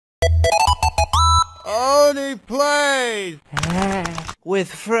Oney plays with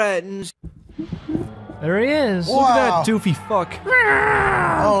friends. There he is. Wow. Look at that doofy fuck.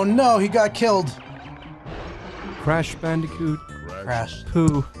 Oh no, he got killed. Crash Bandicoot. Crashed.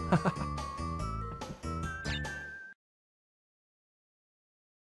 Pooh.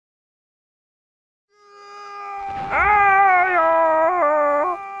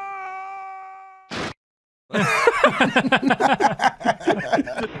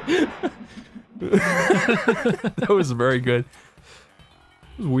 That was very good.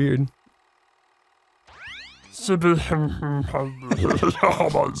 It was weird. Shut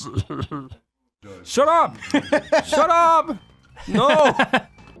up! Shut up! No!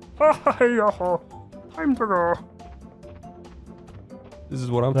 Time to go. This is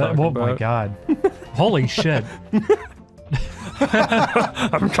what I'm talking about. Oh my god. Holy shit.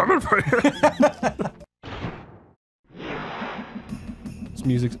 I'm coming for you. This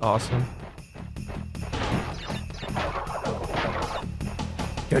music's awesome.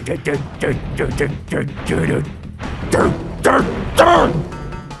 What do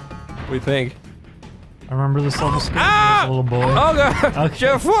you think? I remember this level skip as a little boy. Oh god! Okay.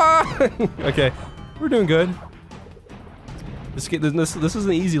 Jeff! Okay, we're doing good. This is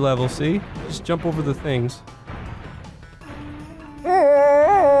an easy level, see? Just jump over the things.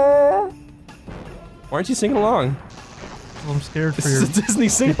 Why aren't you singing along? I'm scared for This your... is a Disney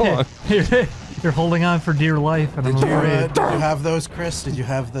sing-along. You're holding on for dear life, and I'm afraid. Did you have those, Chris? Did you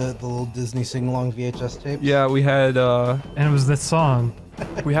have the little Disney sing-along VHS tape? Yeah, we had, And it was this song.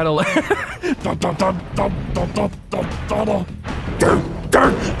 we had a...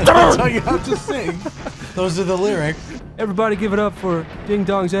 That's how you have to sing. Those are the lyrics. Everybody give it up for Ding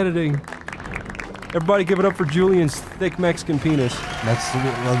Dong's editing. Everybody give it up for Julian's thick Mexican penis. That's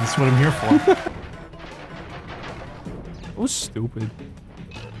what I'm here for. That was stupid.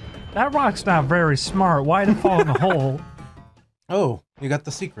 That rock's not very smart. Why'd it fall in the hole? Oh, you got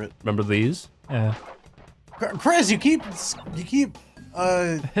the secret. Remember these? Yeah. Chris, you keep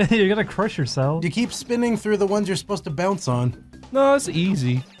You're gonna crush yourself. you keep spinning through the ones you're supposed to bounce on. No, it's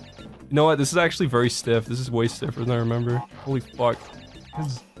easy. You know what? This is actually very stiff. This is way stiffer than I remember. Holy fuck.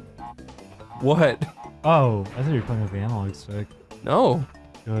 What? Oh, I thought you were playing with the analog stick. No.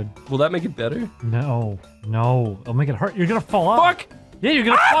 Good. Will that make it better? No. No. It'll make it hurt. You're gonna fall off. Fuck! Yeah, you're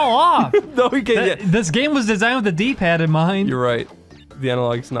gonna fall off! No, you can't. Yeah. This game was designed with the D-pad in mind. You're right. The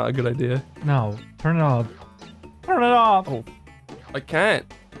analog's not a good idea. No. Turn it off. Turn it off! Oh. I can't.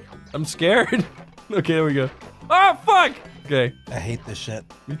 I'm scared. Okay, there we go. Oh, fuck! Okay. I hate this shit.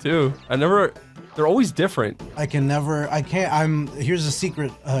 Me too. They're always different. Here's a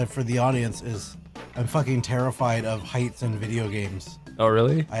secret for the audience is I'm fucking terrified of heights in video games. Oh,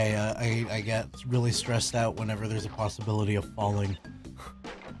 really? I get really stressed out whenever there's a possibility of falling.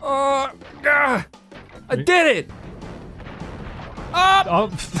 Oh, I did it! Up!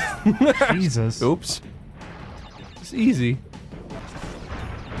 Oh, Jesus. Oops. It's easy.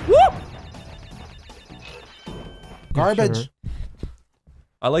 Whoop! Garbage. Sure.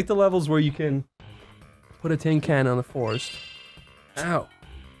 I like the levels where you can put a tin can on the forest. Ow.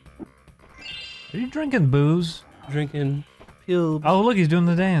 Are you drinking booze? Drinking pills. Oh, look, he's doing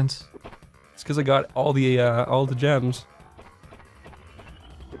the dance. It's because I got all the gems.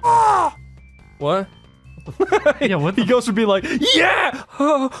 Ah! What? Yeah, what the He goes from being like, yeah!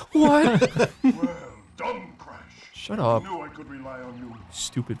 What? Well done, Crash. Shut up. I knew I could rely on you.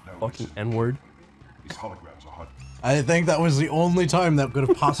 Stupid fucking N-word. These holograms are hot. I think that was the only time that could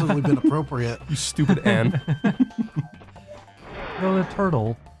have possibly been appropriate. You stupid N. Oh, the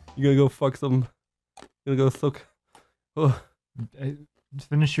turtle. You gonna go fuck them. You gonna go thuck. Oh.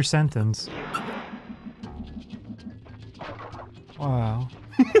 Finish your sentence. Wow.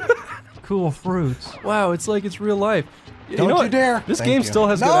 Cool fruits. Wow, it's like it's real life. Don't know you what? dare. This Thank game you. still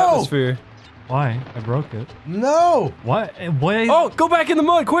has good No! atmosphere. Why? I broke it. No! What? Wait. Oh, go back in the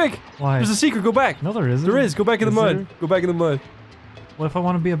mud, quick! Why? There's a secret, go back. No, there isn't. There is, go back in the Is mud. there? Go back in the mud. What if I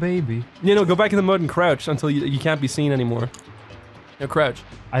want to be a baby? You know, go back in the mud and crouch until you can't be seen anymore. No, crouch.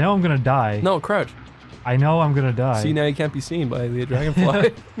 I know I'm gonna die. No, crouch. I know I'm gonna die. See, now you can't be seen by the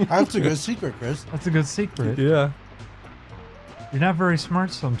dragonfly. That's a good secret, Chris. That's a good secret. Yeah. You're not very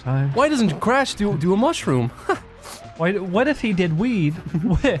smart sometimes. Why doesn't Crash do a mushroom? Why, what if he did weed?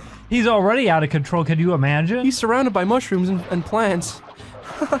 He's already out of control. Can you imagine? He's surrounded by mushrooms and plants.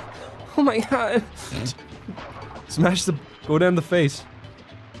 Oh my god. Smash the... Go down the face.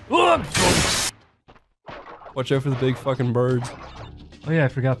 Watch out for the big fucking birds. Oh yeah, I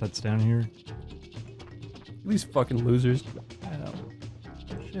forgot that's down here. These fucking losers.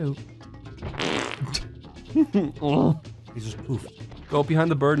 Shoot. He just poofed. Go up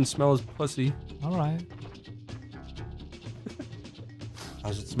behind the bird and smell his pussy. All right.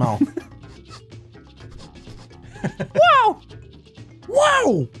 How's it smell? Wow!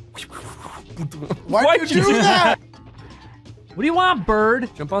 Wow! Why'd you do that? What do you want, bird?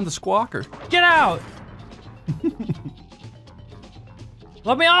 Jump on the squawker. Get out!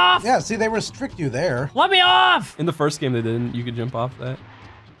 Let me off! Yeah, see, they restrict you there. Let me off! In the first game they didn't. You could jump off that.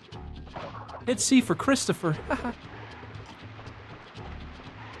 Hit C for Christopher.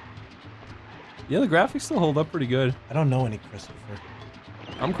 Yeah, the graphics still hold up pretty good. I don't know any Christopher.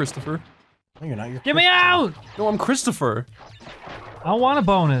 I'm Christopher. No, you're not. You're Get me Christian. out! No, I'm Christopher. I don't want a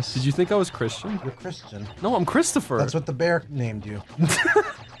bonus. Did you think I was Christian? You're Christian. No, I'm Christopher. That's what the bear named you.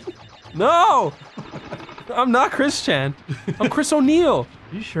 No! I'm not Christian. I'm Chris O'Neill.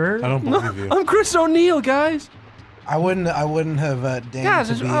 You sure? I don't believe you. I'm Chris O'Neill, guys. I wouldn't have deigned Guys,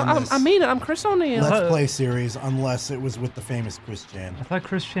 to be in this I mean it. I'm Chris O'Neill. Let's Play series unless it was with the famous Christian. I thought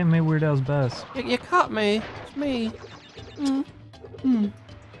Christian made Weird Al's best. You caught me. It's me.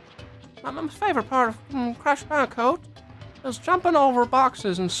 My favorite part of Crash Bandicoot is jumping over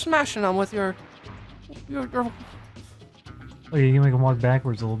boxes and smashing them with your. Oh, you can make him walk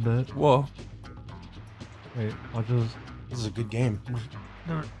backwards a little bit. Whoa. Wait, watch this. This is a good game.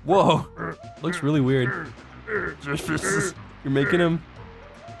 Whoa. Looks really weird. You're making him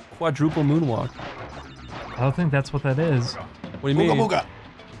quadruple moonwalk. I don't think that's what that is. What do you mean? Booga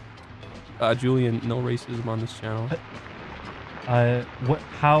booga. Julian, no racism on this channel. What?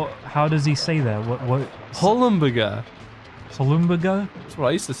 How does he say that? What? Hulumbaga. Salumbaga? That's what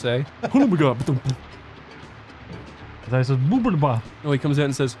I used to say. Hulumbaga. I thought he said boobaba. No, he comes out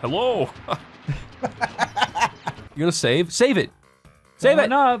and says, hello. You gonna save? Save it. Save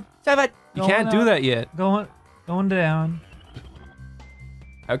it. Up, Save it. You Going can't do up. that yet. going down.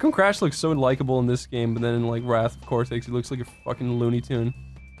 How come Crash looks so likable in this game, but then in like Wrath of Cortex, he looks like a fucking Looney Tune?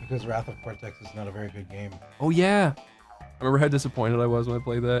 Because Wrath of Cortex is not a very good game. Oh yeah. I remember how disappointed I was when I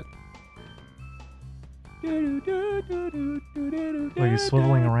played that. Like he's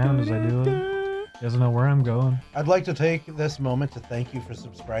swiveling around as I do it. He doesn't know where I'm going. I'd like to take this moment to thank you for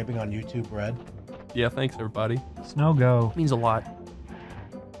subscribing on YouTube Red. Yeah, thanks everybody. Snow go. Means a lot.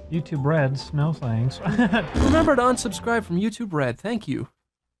 YouTube Reds, no thanks. Remember to unsubscribe from YouTube Red. Thank you.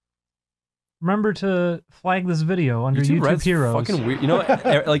 Remember to flag this video under YouTube Red's Heroes. fucking weird. You know,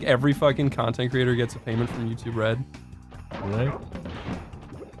 like every fucking content creator gets a payment from YouTube Red. Really?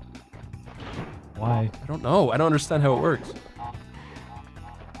 Why? I don't know. I don't understand how it works.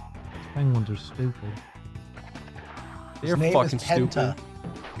 Penguins are stupid. They're His name fucking is Penta.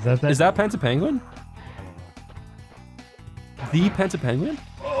 stupid. Is that Penta Penguin? The Penta Penguin?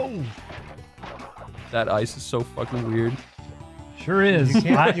 Oh! That ice is so fucking weird. Sure is. You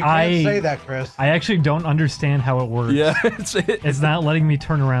can't say that, Chris. I actually don't understand how it works. Yeah, It's not letting me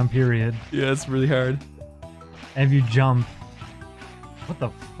turn around, period. Yeah, it's really hard. And if you jump... What the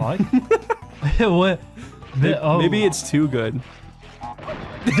fuck? What? Oh. Maybe it's too good.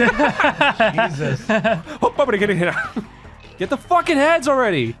 Jesus. Get the fucking heads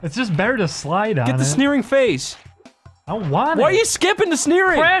already! It's just better to slide on Get the it. sneering face! I don't want it. Why are you skipping the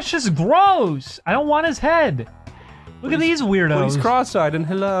sneering? Crash is gross! I don't want his head. Look at these weirdos. But he's cross-eyed and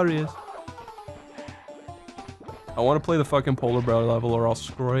hilarious. I want to play the fucking polar bear level or I'll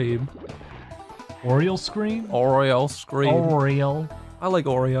scream. Oriole scream? Oreo scream. Oriole. I like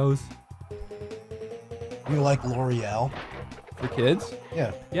Oreos. You like L'Oreal? For kids?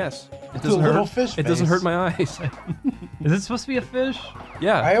 Yeah. Yes. It It's a doesn't little hurt. fish It doesn't face. hurt my eyes. Is it supposed to be a fish?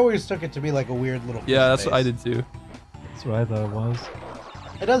 Yeah. I always took it to be like a weird little fish Yeah, that's what I face. did too. That's what I thought it was.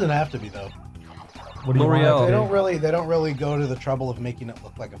 It doesn't have to be though. What do you want it L'Oreal. to They be? don't really go to the trouble of making it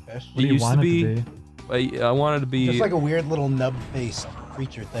look like a fish. What do It you used want to it be- to be? I wanted to be. Just like a weird little nub-faced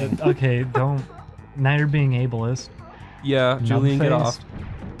creature thing. Okay, don't. Now you're being ableist. Yeah, Julian, get off.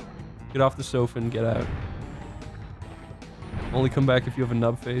 Nub-faced. Get off the sofa and get out. Only come back if you have a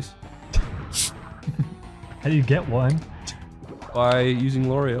nub face. How do you get one? By using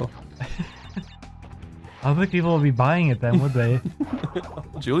L'Oreal. I don't think people would be buying it then, would they?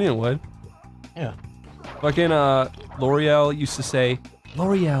 Julian would. Yeah. Fucking L'Oreal used to say,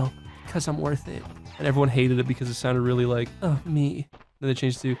 L'Oreal, because I'm worth it. And everyone hated it because it sounded really like, oh, me. Then they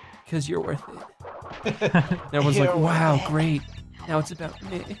changed to, because you're worth it. And everyone's like, You're wow, worth it. great. Now it's about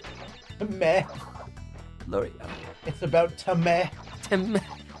me. Meh. L'Oreal. It's about meh.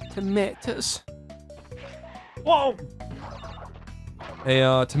 Tomatoes. Whoa!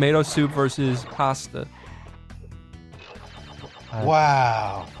 A tomato soup versus pasta.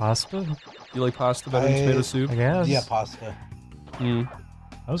 Wow. Pasta? You like pasta better than tomato soup? I guess. Yeah, pasta. Mm.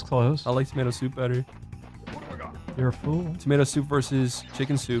 That was close. I like tomato soup better. You're a fool. Tomato soup versus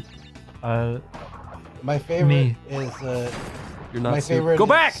chicken soup. My favorite Me. is You're not my soup. favorite Go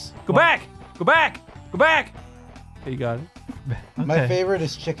back! is- Go back! Go back! Go back! Okay, you got it. my Okay. favorite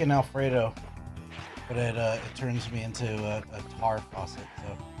is chicken Alfredo, but it turns me into a tar faucet. So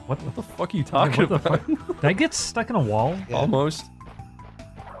What What the fuck are you talking what the about? fuck? Did I get stuck in a wall? yeah. Almost.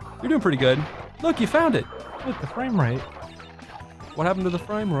 You're doing pretty good. Look, you found it. Look, the frame rate. What happened to the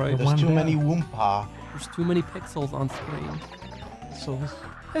frame rate? There's one too down. many Woompa. There's too many pixels on screen.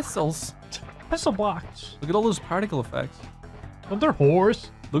 Pixels. Pistol blocks. Look at all those particle effects. But they're horse.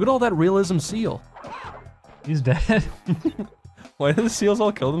 Look at all that realism seal. He's dead. Why do the seals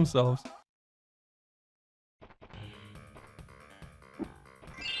all kill themselves?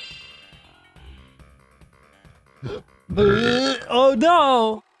 Oh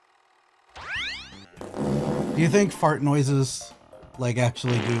no! Do you think fart noises like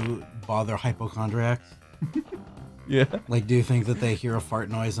actually do bother hypochondriacs? Yeah, Like, do you think that they hear a fart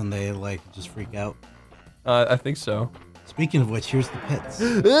noise and they like just freak out? I think so. Speaking of which, here's the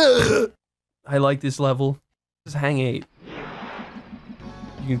pits. I like this level. This is Hang 8.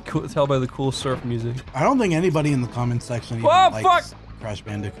 You can tell by the cool surf music. I don't think anybody in the comments section even Oh, likes Crash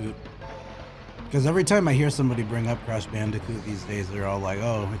Bandicoot. Because every time I hear somebody bring up Crash Bandicoot these days, they're all like,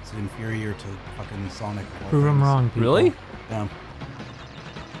 "Oh, it's inferior to fucking Sonic." and all Prove him things." wrong, people. Really? Yeah.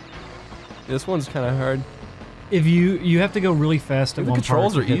 This one's kind of hard. If you have to go really fast at The one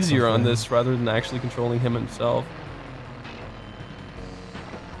controls part are to get easier on something. this rather than actually controlling him himself.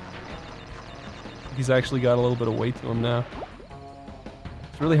 He's actually got a little bit of weight to him now.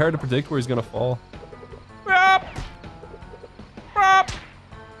 It's really hard to predict where he's gonna fall.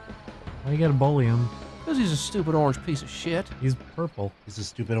 Why you gotta bully him? Because he's a stupid orange piece of shit. He's purple. He's a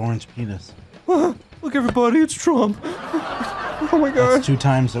stupid orange penis. Look, everybody, it's Trump. Oh my god. That's 2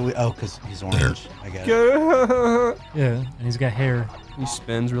 times that we. Oh, because he's orange. I get it. Yeah, and he's got hair. He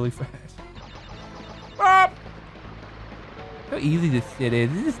spins really fast. How easy this shit is.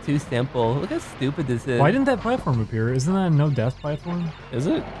 This is too simple. Look how stupid this is. Why didn't that platform appear? Isn't that a no death platform? Is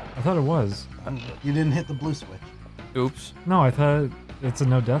it? I thought it was. You didn't hit the blue switch. Oops. No, I thought it's a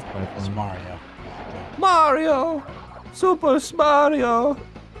no death It's platform. Mario. Mario! Super Mario!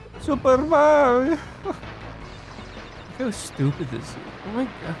 Super Mario! Look how stupid this is. Oh my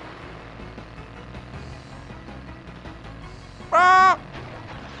god. Ah!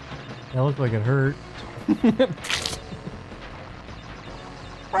 That looked like it hurt.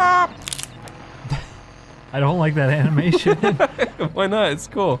 Ah! I don't like that animation. Why not? It's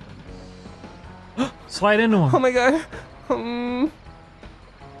cool. Slide into Oh him. my god.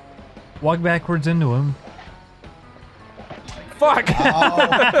 Walk backwards into him. Fuck!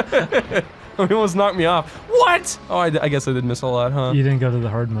 Oh, He almost knocked me off. What? Oh, I guess I did miss a lot, huh? You didn't go to the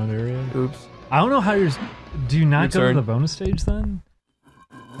hard mode area. Oops. I don't know how you're. Do you not Your go turn. to the bonus stage then?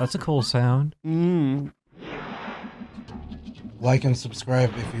 That's a cool sound. like and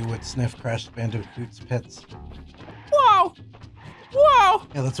subscribe if you would sniff Crash Bandicoot's pits. Wow! Wow!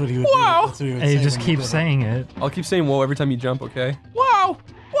 Yeah, that's what he would Wow. do. That's what he would And say you just when keep did it. saying it. I'll keep saying whoa every time you jump, okay? Wow!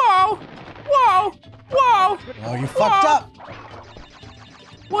 Wow! Wow! Wow! Oh, you fucked up!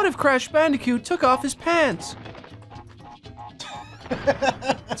 What if Crash Bandicoot took off his pants?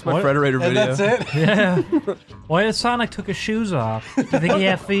 That's my What? Frederator And video. that's it? Yeah. Why did Sonic took his shoes off? Do you think he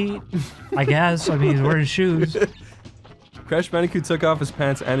had feet? I guess. I mean, he's wearing shoes. Crash Bandicoot took off his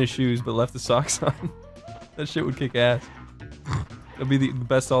pants and his shoes, but left his socks on. That shit would kick ass. That'd be the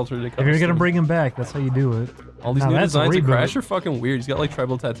best alternate. If you're gonna bring him back, that's how you do it. all these Now new that's a designs of reboot. Crash are fucking weird. He's got like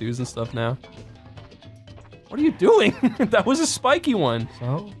tribal tattoos and stuff now. What are you doing? That was a spiky one.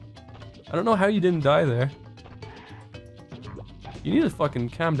 So, I don't know how you didn't die there. You need to fucking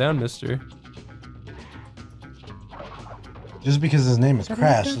calm down, mister. Just because his name is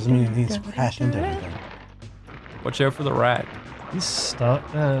Crash doesn't mean he needs to crash into everything. Watch out for the rat. these stuff.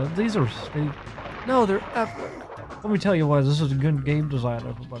 These are. No, they're Let me tell you what. This is a good game design,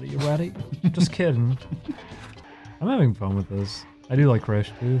 everybody. You ready? Just kidding. I'm having fun with this. I do like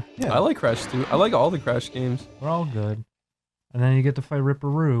Crash too. Yeah. I like Crash too. I like all the Crash games. They're all good. And then you get to fight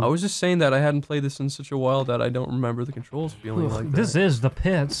Ripperoo. I was just saying that I hadn't played this in such a while that I don't remember the controls feeling like that. This is the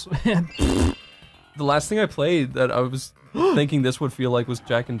pits. The last thing I played that I was thinking this would feel like was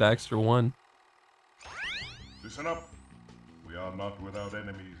Jack and Daxter 1. Listen up. We are not without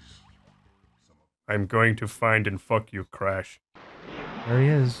enemies. I'm going to find and fuck you, Crash. There he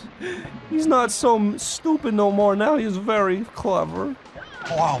is. He's not so stupid no more now. He's very clever.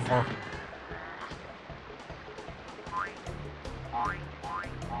 Clover.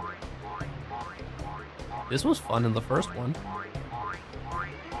 This was fun in the first one.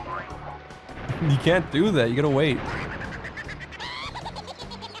 You can't do that. You gotta wait.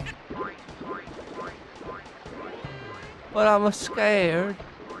 But I'm scared.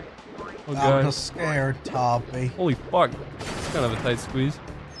 Oh god. I'm scared, Toppy. Holy fuck. It's kind of a tight squeeze.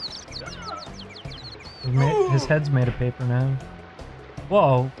 His head's made of paper now.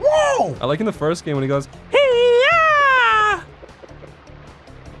 Whoa. Whoa! I like in the first game when he goes, "Hey-ya!"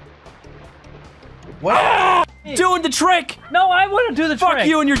 What? Doing the trick! No, I want to do the trick. Fuck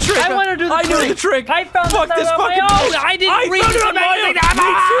you and your trick! I want to do the trick. I knew the trick! I found Fuck this this out on fucking my own. I didn't read found it on my own!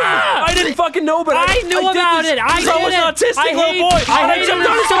 I didn't fucking know, but I knew did about this it. I because I was did an it. autistic I little hate- boy. I I hate jumped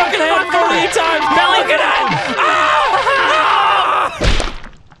on his this fucking head fucking 48 times. Belly. Look at that!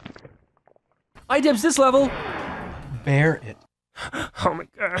 I dibs this level. Bear it. Oh my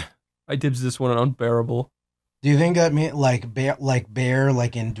god. I dibs this one on unbearable. Do you think that mean like bear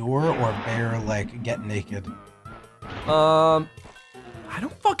like endure or bear like get naked? I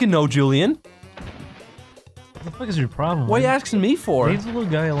don't fucking know, Julian. What the fuck is your problem? What are you asking me for? Leave the little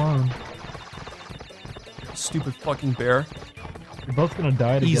guy alone. Stupid fucking bear. You're both gonna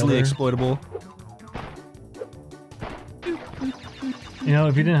die together. Easily exploitable. You know,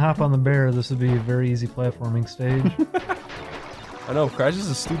 if you didn't hop on the bear, this would be a very easy platforming stage. I know, Crash is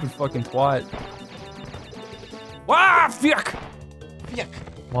a stupid fucking twat. Wah! Fuck!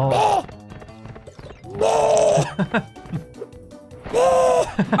 Well,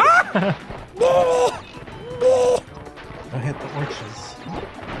 Don't hit the orches.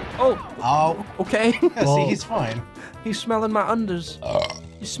 Oh, Oh, okay. Well- see, he's fine. He's smelling my unders.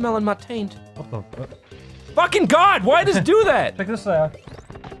 He's smelling my taint. what the fuck? Fucking god, why does it do that? Check this out.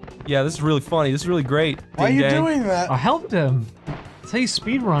 Yeah, this is really funny. This is really great. Why are Ding you dang. doing that? I helped him. That's how you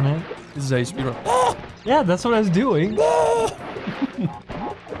speedrun it. This is how you speedrun. Yeah, that's what I was doing.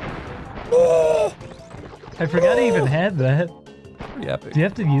 I forgot I even had that. Pretty epic. Do you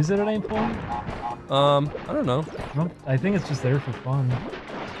have to use it at any point? I don't know. I think it's just there for fun.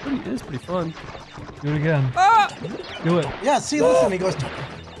 It is pretty fun. Do it again. Ah! Do it. Yeah, see, listen, he goes.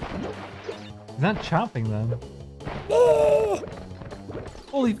 He's not chopping them.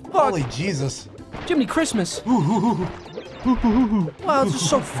 Holy fuck! Holy Jesus! Jiminy Christmas! Wow, this is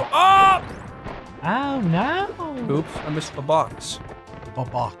so fun. Oh! Oh no! Oops, I missed the box. A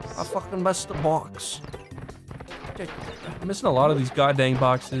box. I fucking missed the box. I'm missing a lot of these goddamn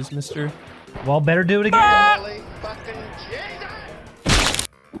boxes, mister. Well, better do it again.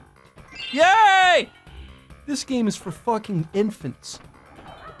 Yay! This game is for fucking infants.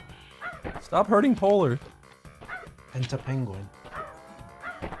 Stop hurting Polar. Penta penguin.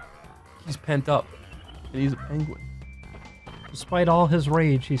 He's pent up. And he's a penguin. Despite all his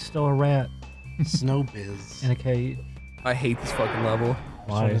rage, he's still a rat Snow biz. in a cage. I hate this fucking level. What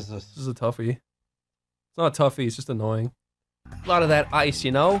Why? is this? This is a toughie. It's not a toughie, it's just annoying. A lot of that ice,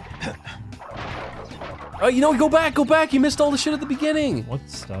 you know? Oh, you know, go back, you missed all the shit at the beginning. What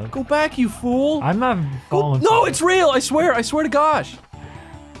stuff? Go back, you fool. I'm not Go, falling. no, for it. it's real, I swear to gosh.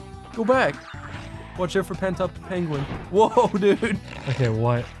 Go back. Watch out for pent up penguin. Whoa, dude. Okay,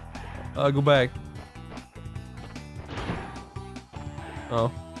 what? Go back.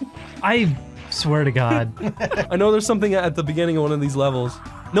 Oh. I swear to God. I know there's something at the beginning of one of these levels.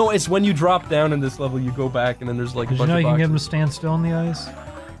 No, it's when you drop down in this level, you go back and then there's like a Did you bunch know of you can get him to boxes. stand still on the ice?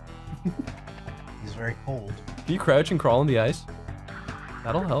 He's very cold. Can you crouch and crawl on the ice?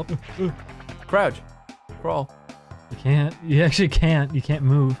 That'll help. Crouch. Crawl. You can't. You actually can't. You can't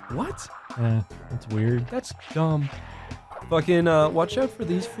move. What? Yeah, that's weird. That's dumb. Fucking, watch out for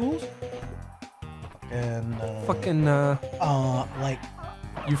these fools. And Fucking, like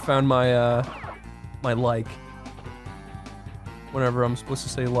you found my, my like. Whenever I'm supposed to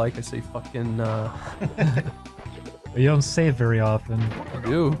say like, I say fucking, You don't say it very often. I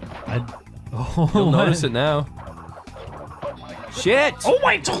do. Oh, You'll notice it now. Shit! oh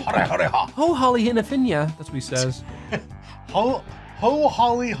wait, hurry. Ho holly inafinia. That's what he says. Ho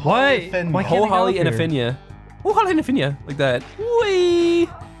holly Why- fin. why can't Ho I go holly up here? inafinia. Ho holly inafinia. Like that. Whee!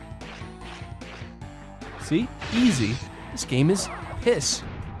 See? Easy. This game is piss.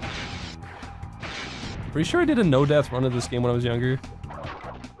 Pretty sure I did a no-death run of this game when I was younger.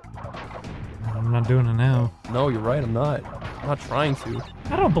 I'm not doing it now. No, you're right, I'm not. I'm not trying to.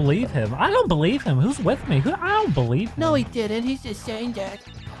 I don't believe him. I don't believe him. Who's with me? I don't believe him. No, he didn't. He's just saying that.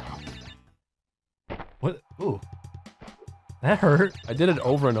 What? Ooh, That hurt. I did it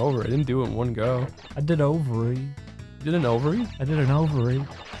over and over. I didn't do it in one go. I did ovary. You did an ovary? I did an ovary.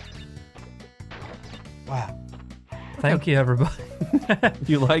 wow. Thank you, everybody.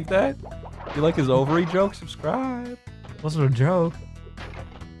 You like that? You like his ovary joke? Subscribe. Wasn't a joke.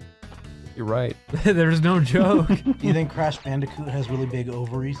 You're right. There's no joke. Do you think Crash Bandicoot has really big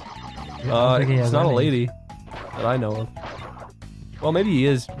ovaries? don't think he has He's not a any. lady that I know of. Well, maybe he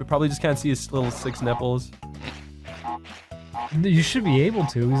is. We probably just can't see his little 6 nipples. You should be able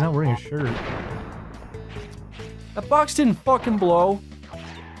to. He's not wearing a shirt. That box didn't fucking blow.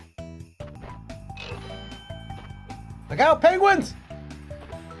 Look out, penguins!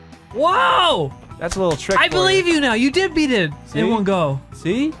 Whoa! That's a little trick. I for believe you now. You did beat it See? in one go.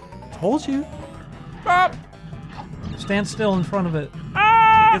 See? Told you. Ah! Stand still in front of it.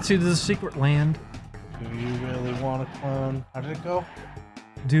 Ah! Gets you to the secret land. Do you really want to clone? How did it go?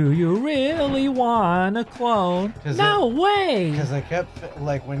 Do you really want a clone? 'Cause No way! Because I kept,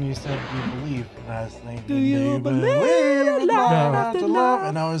 like, when you said you believe, and I was thinking, Do you believe in love love after after love?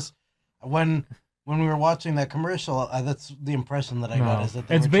 And I was, when we were watching that commercial, that's the impression that I got, is that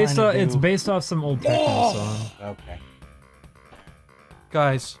they It's were based trying off. to It's do- based off some old techno song. Okay.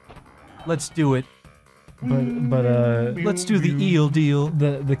 Guys, let's do it. But Let's do the eel deal.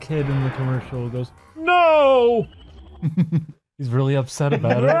 the kid in the commercial goes, no. He's really upset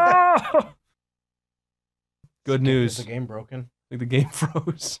about it. Good Is news. the game broken? Like the game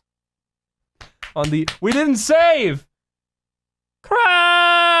froze. We didn't save!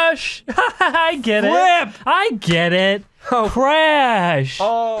 Crash! I get it. Flip! I get it. Oh. Crash!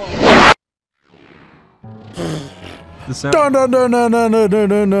 Oh. The sound. No, no, no, no, no, no, no,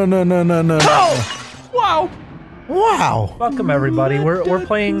 no, no, no, no, no, no. Wow! Wow! Welcome everybody. We're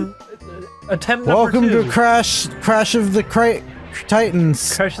playing attempt number Welcome 2. to Crash of the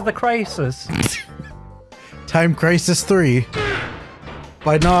Titans. Crash of the Crisis. Time Crisis 3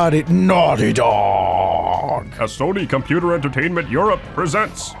 by Naughty Dog. A Sony Computer Entertainment Europe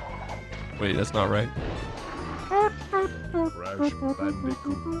presents Wait, that's not right. Crash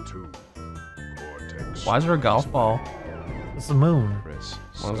Bandicoot 2 Cortex. Why is there a golf ball? It's the moon. Press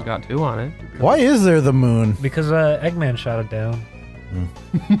Well, it's got 2 on it. Why is there the moon? Because Eggman shot it down.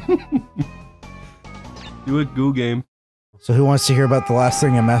 Do a goo game. So who wants to hear about the last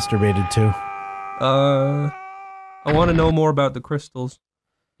thing I masturbated to? I want to know more about the crystals,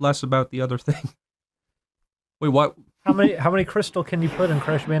 less about the other thing. Wait, what? How many crystal can you put in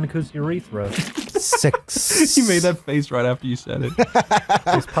Crash Bandicoot's urethra? 6. You made that face right after you said it.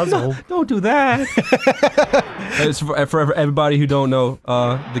 He's puzzled. Don't do that. It's for everybody who don't know,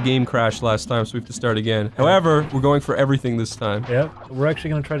 the game crashed last time, so we have to start again. However, we're going for everything this time, Yep. We're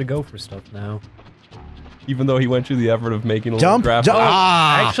actually gonna try to go for stuff now. even though he went through the effort of making a little Jump, graphic. jump.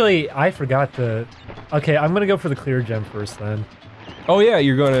 Ah! Actually, I forgot to. Okay, I'm gonna go for the clear gem first then. Oh yeah,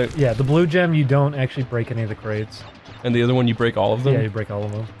 you're gonna, Yeah, the blue gem you don't actually break any of the crates. and the other one you break all of them? Yeah, you break all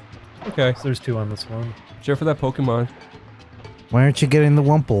of them. Okay, So there's 2 on this one. share for that Pokemon. Why aren't you getting the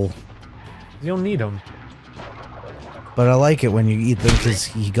Wumple? You don't need them. But I like it when you eat them because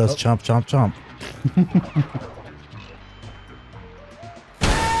he goes chomp, chomp, chomp.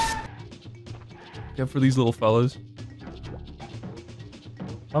 Yeah, for these little fellas.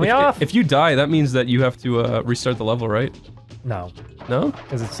 Let me off. If you die, that means that you have to restart the level, right? No, No?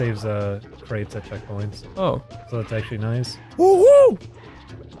 because it saves crates at checkpoints. Oh, So that's actually nice. Woo-hoo!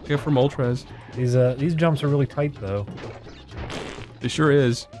 get from Ultras. These jumps are really tight though. It sure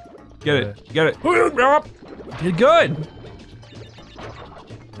is. Get it. Get it. Did good.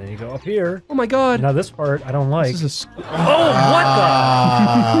 Then you go up here. Oh my god. Now this part I don't like. This is a Oh,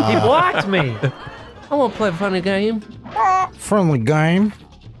 what the? He blocked me. I won't play a funny game. Friendly game.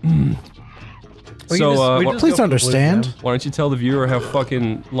 We So, just- we wh- just please go for blue understand. gem. why don't you tell the viewer how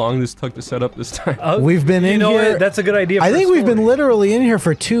fucking long this took to set up this time? We've been You in know here. what? That's a good idea. For I a think we've been story. literally in here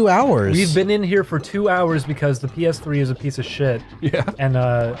for 2 hours. We've been in here for 2 hours because the PS3 is a piece of shit. Yeah. And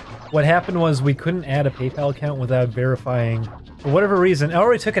what happened was we couldn't add a PayPal account without verifying. For whatever reason, it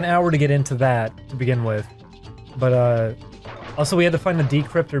already took an hour to get into that to begin with. But also we had to find the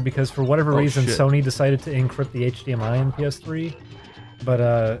decryptor because for whatever Oh, reason shit. Sony decided to encrypt the HDMI in PS3.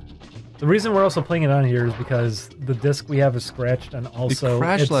 But the reason we're also playing it on here is because the disc we have is scratched and also it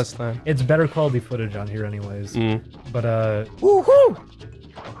crashed it's, last time. it's better quality footage on here anyways. Mm. But Woohoo!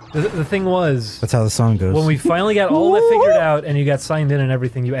 the thing was, That's how the song goes. when we finally got all that figured out and you got signed in and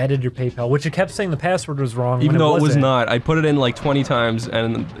everything, you added your PayPal, which it kept saying the password was wrong. Even when though it was wasn't. not. I put it in like 20 times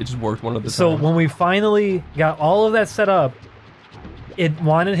and it just worked one of the So times. when we finally got all of that set up, it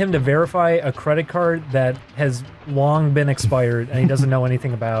wanted him to verify a credit card that has long been expired and he doesn't know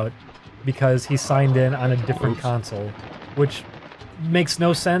anything about because he signed in on a different Oops. console, which makes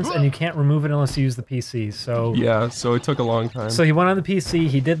no sense and you can't remove it unless you use the PC. So Yeah, so it took a long time. So he went on the PC,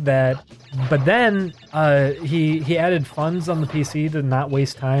 he did that, but then he added funds on the PC to not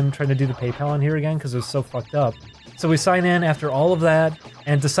waste time trying to do the PayPal on here again because it was so fucked up. So we sign in after all of that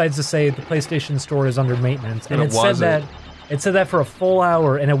and decides to say the PlayStation Store is under maintenance. And And it it said wasn't. that It said that for a full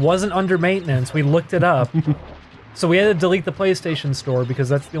hour, and it wasn't under maintenance. We looked it up. So we had to delete the PlayStation Store because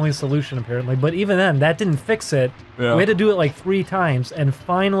that's the only solution, apparently. But even then, that didn't fix it. Yeah. We had to do it like 3 times, and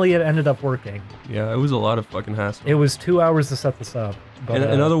finally it ended up working. Yeah, it was a lot of fucking hassle. It was 2 hours to set this up. But,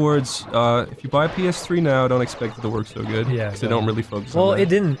 in other words, if you buy a PS3 now, don't expect it to work so good. Yeah, 'cause they don't really focus on well, that. it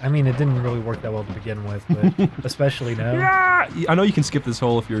didn't. I mean, it didn't really work that well to begin with, but especially now. Yeah, I know you can skip this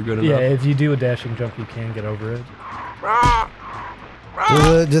hole if you're good Yeah, enough. if you do a dashing jump, you can get over it.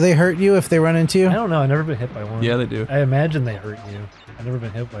 Do they hurt you if they run into you? I don't know. I've never been hit by one. Yeah, they do. I imagine they hurt you. I've never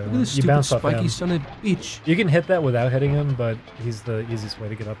been hit by Look at one. this You stupid bounce off spiky him. son of a bitch. You can hit that without hitting him, but he's the easiest way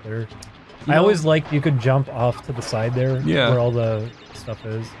to get up there. You I know- always liked you could jump off to the side there, Yeah. where all the stuff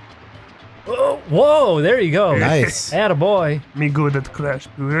is. Oh, whoa! There you go. Nice. Attaboy. Me good at Crash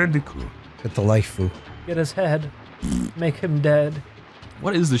Bandicoot. Get the life foo. Get his head. Make him dead.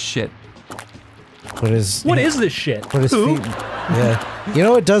 What is this shit? What is this shit? Put his Poop? feet. Yeah. You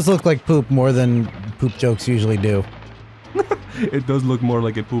know, it does look like poop more than poop jokes usually do. It does look more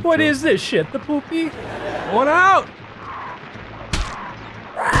like a poop. What joke. is this shit? The poopy? One out!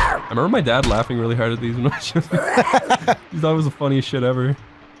 I remember my dad laughing really hard at these when I showed him. He thought it was the funniest shit ever.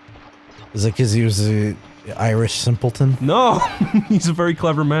 Is it because he was an Irish simpleton? No! He's a very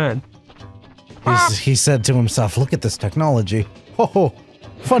clever man. He said to himself, look at this technology. Oh,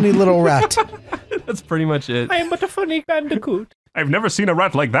 funny little rat. That's pretty much it. I am but a funny bandicoot. I've never seen a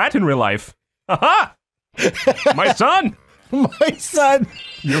rat like that in real life. Aha! My son! My son.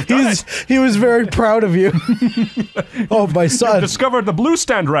 You've done it! He was very proud of you. Oh, my son. Discovered the blue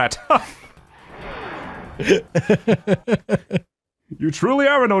stand rat! You truly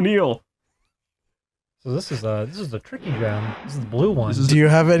are an O'Neill. So this is the tricky ground. This is the blue one. Do you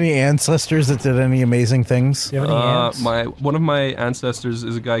have any ancestors that did any amazing things? Do you have any ants? One of my ancestors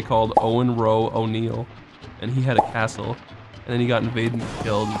is a guy called Owen Roe O'Neill, and he had a castle, and then he got invaded and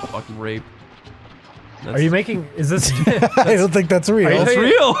killed and fucking raped. Are you making? Is this? I don't think that's real. Are you That's talking-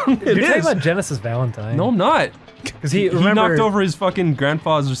 real. It You're talking is. about Genesis Valentine. No, I'm not. because he He remember. knocked over his fucking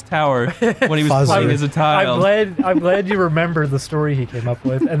grandfather's tower when he was Fuzzer. playing as a child. I'm glad you remember the story he came up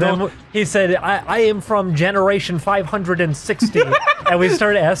with. And then he said, I am from generation 560. And we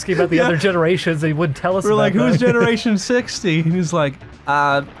started asking about the other generations, and he wouldn't tell us We're about like, who's that. generation 60? And he was like,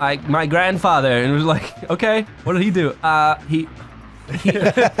 my grandfather. And it was like, okay, what did he do? He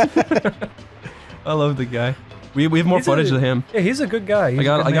I love the guy. We have more He's footage a- of him. Yeah, he's a good guy. He's I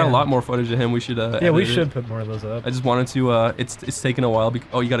got good a man. lot more footage of him. We should Yeah, we edit it. should put more of those up. I just wanted to it's taken a while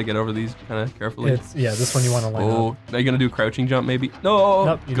oh, you got to get over these kind of carefully. Yeah, this one you want to line Oh, up. now you're going to do a crouching jump maybe? No.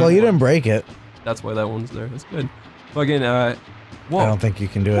 Nope, you Well, don't. you didn't break it. That's why that one's there. That's good. Fucking whoa. I don't think you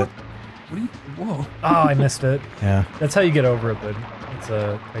can do it. What are you whoa. Oh, I missed it. Yeah. That's how you get over it, but it's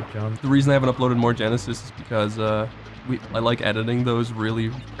a tight jump. The reason I haven't uploaded more Genesis is because I like editing those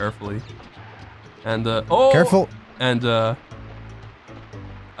really carefully. And oh, Careful. And I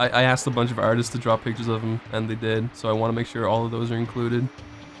asked a bunch of artists to draw pictures of them, and they did. So I want to make sure all of those are included.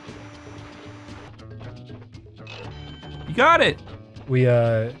 You got it. We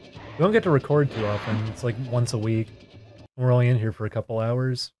don't get to record too often. It's like once a week. We're only in here for a couple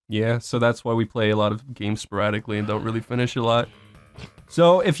hours. Yeah, so that's why we play a lot of games sporadically and don't really finish a lot.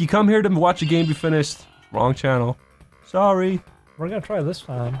 So if you come here to watch a game be finished, wrong channel. Sorry. We're gonna try this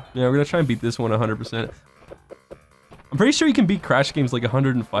time. Yeah, we're gonna try and beat this one 100%. I'm pretty sure you can beat Crash games like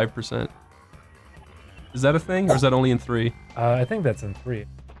 105%. Is that a thing, or is that only in 3? I think that's in 3.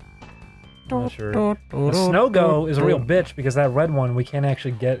 I'm not sure. The Snow Go is a real bitch because that red one we can't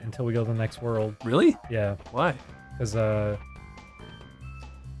actually get until we go to the next world. Really? Yeah, Why? because oh,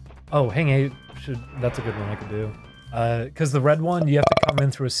 hang on, that's a good one I could do. Because the red one you have to come in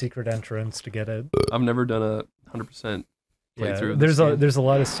through a secret entrance to get it. I've never done a 100% Yeah, playthrough of this game. there's a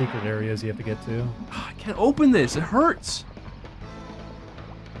lot of secret areas you have to get to. I can't open this. It hurts.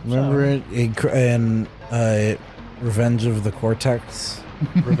 Remember it in Revenge of the Cortex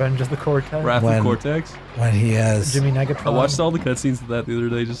Revenge of the Cortex. Wrath When- of Cortex. when he has Jimmy Negatron. I watched all the cutscenes of that the other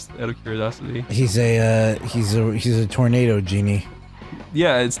day just out of curiosity. he's a tornado genie.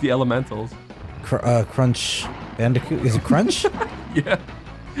 Yeah, it's the elementals. Crunch Bandicoot. Is it Crunch? Yeah.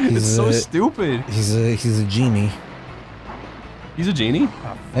 He's It's so a- stupid. He's a genie. He's a genie?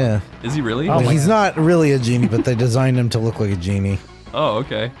 Yeah. Is he really? Oh But my he's God. not really a genie, but they designed him to look like a genie. Oh,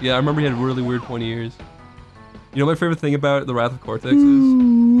 okay. Yeah, I remember he had really weird pointy ears. You know my favorite thing about the Wrath of Cortex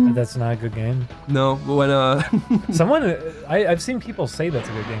is? That's not a good game. No, but when Someone, I've seen people say that's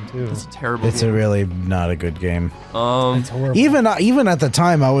a good game too. it's a terrible It's game. a really not a good game. It's horrible. Even at the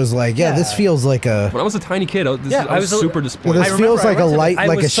time, I was like, yeah, this feels like a. When I was a tiny kid, I was super disappointed. This feels like a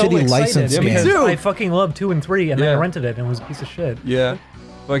shitty excited license game. because too. I fucking loved 2 and 3, and then Yeah. I rented it, and it was a piece of shit. Yeah.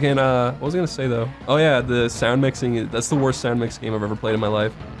 Fucking, what was I gonna say though? Oh yeah, the sound mixing, that's the worst sound mix game I've ever played in my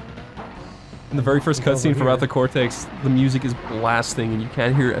life. In the very first cutscene for Wrath of Cortex, the music is blasting and you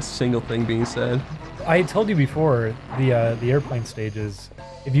can't hear a single thing being said. I told you before, the airplane stages,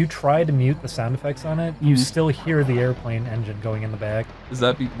 if you try to mute the sound effects on it, you still hear the airplane engine going in the back.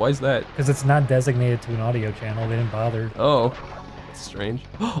 Why is that? Because it's not designated to an audio channel, they didn't bother. Oh, that's strange.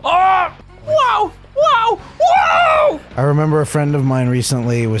 Oh! Wow! Wow! Wow! I remember a friend of mine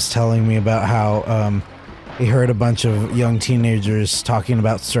recently was telling me about how he heard a bunch of young teenagers talking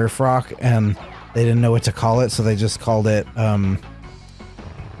about surf rock and they didn't know what to call it, so they just called it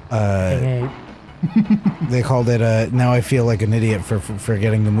they called it Now I Feel Like an Idiot for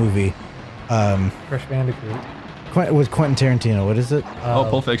forgetting the movie. Crash Bandicoot. With Quentin Tarantino, what is it? Oh,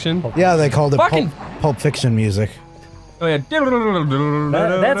 Pulp Fiction? Yeah, they called it Fucking- Pulp Fiction music. Oh yeah.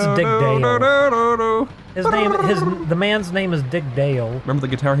 That's Dick Dale. The man's name is Dick Dale. Remember the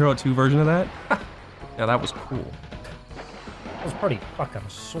Guitar Hero 2 version of that? Yeah, that was cool. It was pretty fucking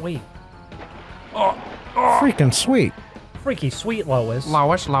sweet. Freaking sweet. Freaky sweet, Lois.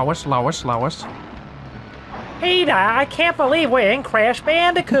 Lois. Peter, I can't believe we're in Crash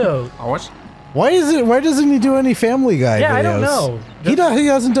Bandicoot. Lois. Why doesn't he do any Family Guy videos? Yeah, I don't know. He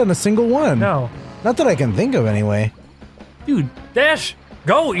hasn't done a single one. No. Not that I can think of anyway. Dude, Dash!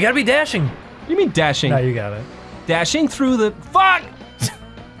 Go! You gotta be dashing! what do you mean dashing? No, you got it. Dashing through the... Fuck!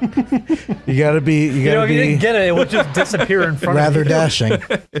 You gotta be. If you didn't get it, it would just disappear in front rather of you. dashing.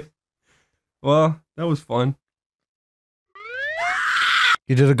 Well, that was fun.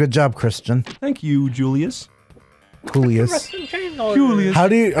 You did a good job, Christian. Thank you, Julius. Julius. Julius. How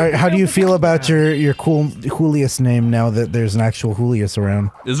do you feel about your cool Julius name now that there's an actual Julius around?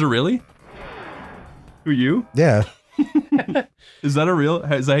 Is it really? Who, you? Yeah. Is that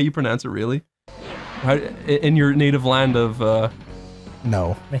how you pronounce it, really? In your native land of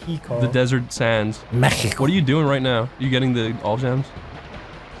No. Mexico. the desert sands. Mexico. What are you doing right now? You getting the all gems?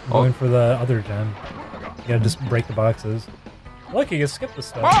 I'm going for the other gem. You gotta just break the boxes. Look, you can skip the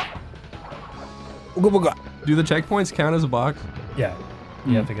stuff. Do the checkpoints count as a box? Yeah,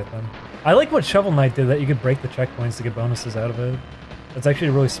 you have to get them. I like what Shovel Knight did, that you could break the checkpoints to get bonuses out of it. That's actually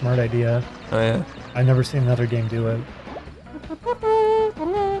a really smart idea. Oh yeah. I've never seen another game do it.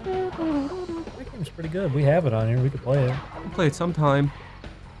 That game's pretty good. We have it on here. We could play it. We'll play it sometime.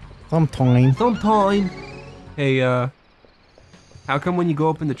 Sometime. Sometime. Hey, how come when you go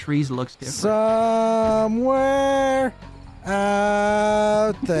up in the trees it looks different? Somewhere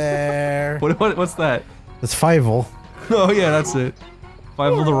out there. What's that? It's Fievel. Oh yeah, that's it.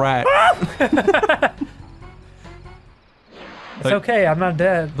 Fievel the rat. It's okay. I'm not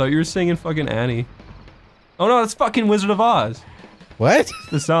dead. Thought you were singing fucking Annie. Oh no, that's fucking Wizard of Oz. What?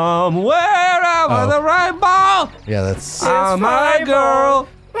 The somewhere over the rainbow. Yeah, that's. My girl.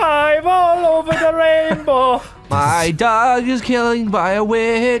 I'm all over the rainbow. My dog is killing by a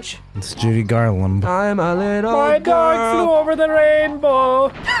witch. It's Judy Garland. I'm a little My dog flew over the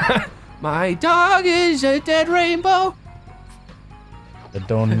rainbow. My dog is a dead rainbow. That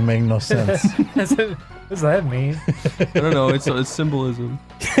don't make no sense. What does that mean? I don't know. It's symbolism.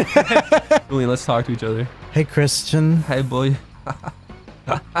 Julian, let's talk to each other. Hey, Christian. Hey, boy.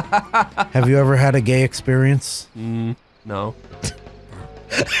 Have you ever had a gay experience? No.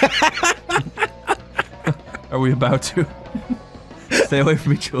 Are we about to? Stay away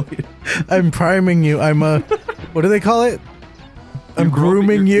from me, Julian. I'm priming you. I'm a. What do they call it? I'm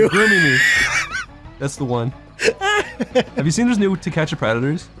grooming you. You're grooming me. That's the one. Have you seen there's new To Catch a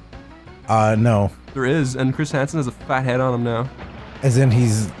Predators? No. There is, and Chris Hansen has a fat head on him now. As in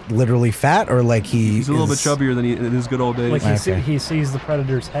he's literally fat, or like He's a little bit chubbier than in his good old days. Like Okay. he sees the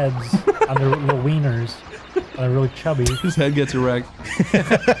predators' heads on their little wieners. They're really chubby. His head gets erect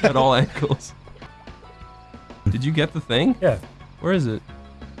at all angles. Did you get the thing? Yeah, Where is it?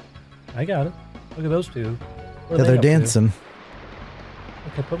 I got it. Look at those two. What are Yeah, they they're up to? dancing.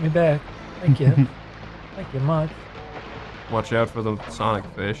 Okay, put me back. Thank you. Thank you much. Watch out for the sonic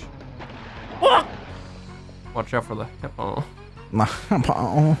fish. Watch out for the hippo.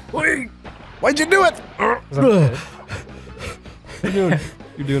 Why'd you do it? 'Cause I'm fit.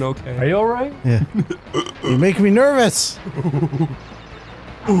 You're doing okay. Are you alright? Yeah. You make me nervous.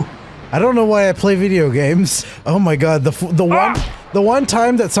 I don't know why I play video games. Oh my god, the one The one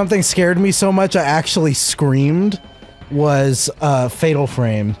time that something scared me so much I actually screamed was Fatal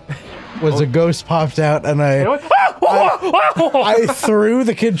Frame. Was a ghost popped out and I threw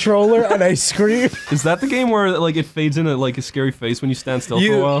the controller and I screamed. Is that the game where like it fades into like a scary face when you stand still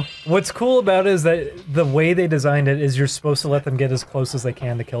for a while? What's cool about it is that the way they designed it is you're supposed to let them get as close as they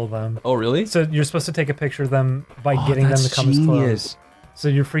can to kill them. Oh, really? So you're supposed to take a picture of them by getting them to come as close. So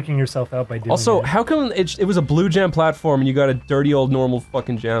you're freaking yourself out by doing Also, it. how come it was a blue jam platform and you got a dirty old normal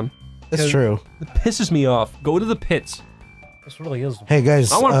fucking jam? That's true. It pisses me off. Go to the pits. This really is. Hey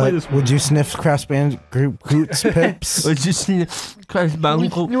guys, I wanna play this would you sniff Crash Bandicoot's pips? Crash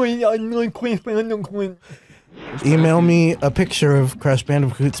Bandicoot. Email me a picture of Crash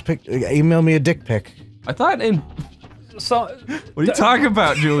Bandicoot's pic. Email me a dick pic. I thought in. So, What are you talking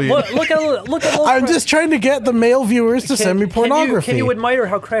about, Julian? look at I'm just trying to get the male viewers to send me pornography. Can you admire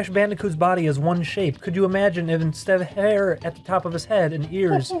how Crash Bandicoot's body is one shape? Could you imagine if instead of hair at the top of his head and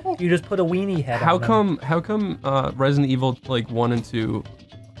ears, you just put a weenie head How on him? come Resident Evil like 1 and 2,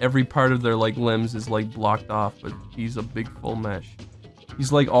 every part of their like limbs is like blocked off, but he's a big full mesh.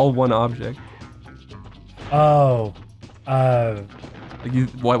 He's like all one object. Oh, Like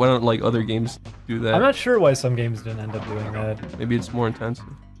why don't like other games do that? I'm not sure why some games didn't end up doing that. Maybe it's more intensive.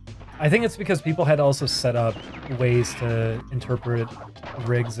 I think it's because people had also set up ways to interpret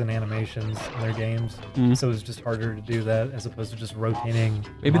rigs and animations in their games, so it was just harder to do that as opposed to just rotating.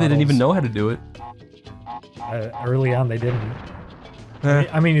 Maybe they didn't even know how to do it. Early on, they didn't.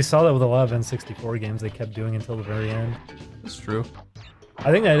 I mean, you saw that with a lot of N64 games. They kept doing until the very end. That's true. I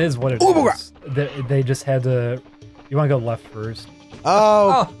think that is what it is. They just had to. You want to go left first,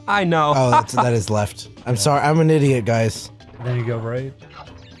 Oh, Oh, I know. oh, that is left. I'm sorry, I'm an idiot, guys. and then you go right.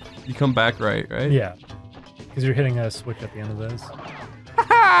 You come back right? Yeah, because you're hitting a switch at the end of this.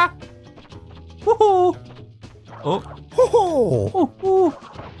 Woohoo! Oh, Oh. ooh.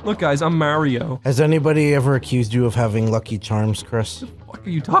 Look, guys, I'm Mario. Has anybody ever accused you of having Lucky Charms, Chris? What are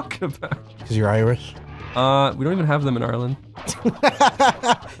you talking about? Because you're Irish. We don't even have them in Ireland.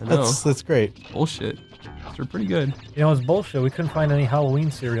 I know. That's great. Bullshit. They're pretty good. You know, it's bullshit. We couldn't find any Halloween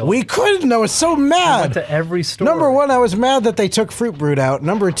cereal. We couldn't. I was so I went mad. to every store. Number one, I was mad that they took Fruit Brute out.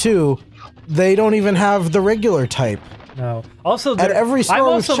 Number two, they don't even have the regular type. No. Also, At every store I'm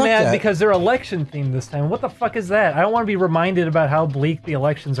we've also checked mad at. because they're election themed this time. What the fuck is that? I don't want to be reminded about how bleak the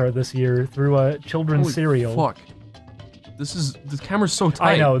elections are this year through a children's Holy cereal. Fuck. The camera's so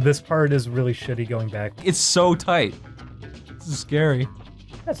tight. I know this part is really shitty going back. It's so tight. This is scary.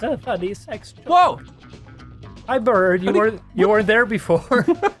 That's a funny sex joke. Whoa! Hi, Bird. You weren't there before.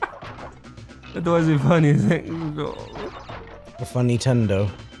 That was a funny thing. A fun Nintendo.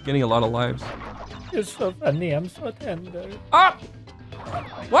 Getting a lot of lives. You're so funny. I'm so tender. Ah!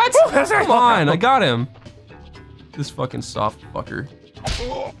 What? Come on, I got him. This fucking soft fucker.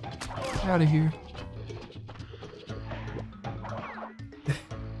 Get out of here.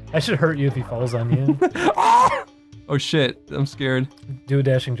 I should hurt you if he falls on you. Oh shit, I'm scared. Do a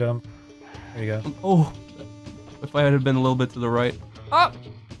dashing jump. There you go. Oh, if I had been a little bit to the right. Ah!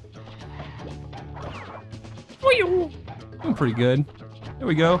 I'm pretty good. There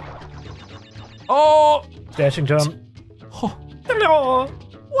we go. Oh! Dashing jump. Oh.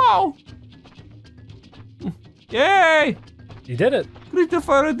 Wow! Yay! You did it.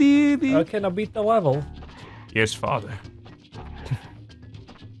 Okay, now beat the level. Yes, father.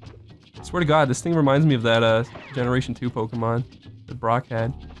 Swear to God, this thing reminds me of that Generation 2 Pokemon that Brock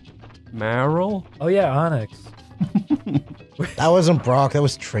had. Marill? Oh yeah, Onyx. That wasn't Brock, that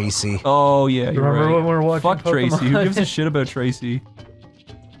was Tracy. Oh yeah, you're Remember right. when we were watching Fuck Tracy. Who Pokemon? gives a shit about Tracy?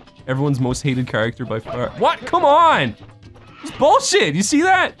 Everyone's most hated character by far. What? Come on! It's bullshit! You see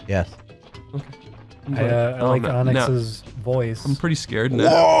that? Yes. I like Onyx's voice. I'm pretty scared now.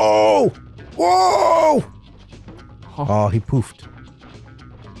 Whoa! Whoa! Oh, he poofed.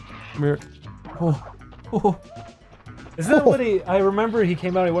 Come here. Oh. Isn't that what he? I remember he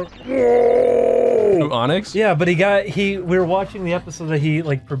came out. He went. Whoa! Onyx? Yeah, but we were watching the episode that he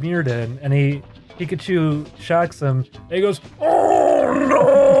like premiered in, and Pikachu shocks him. And he goes, "Oh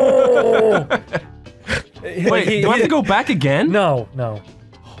no!" Wait, do I have to go back again? No.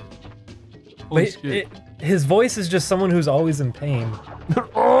 Holy But shit. his voice is just someone who's always in pain.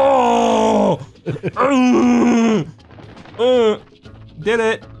 Oh! Did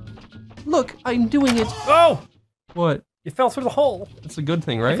it. Look, I'm doing it. Oh! What? You fell through the hole. That's a good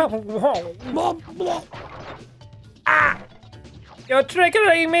thing, right? You fell through the hole. Blah, blah. Ah! You're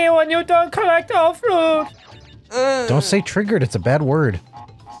triggering me when you don't collect all fruit. Don't say triggered, it's a bad word.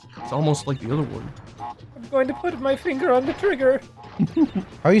 It's almost like the other one. I'm going to put my finger on the trigger.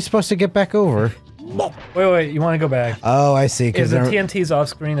 How are you supposed to get back over? Wait, you want to go back? Oh, I see. If Because the TNT's off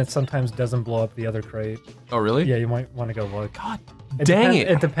screen, it sometimes doesn't blow up the other crate. Oh, really? Yeah, you might want to go look. God It dang depends,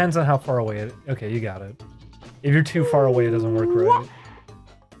 it. It depends on how far away it. Okay, you got it. If you're too far away, it doesn't work right.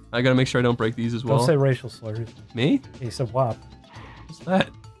 I gotta make sure I don't break these as well. Don't say racial slurs. Me? He said WAP. What's that?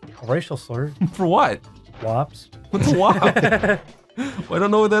 A racial slur. For what? WAPs. What's a wop? Well, I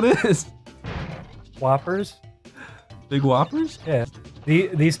don't know what that is. Whoppers. Big whoppers? Yeah.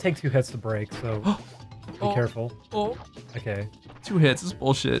 These take 2 hits to break, so be careful. Oh. Okay. 2 hits. This is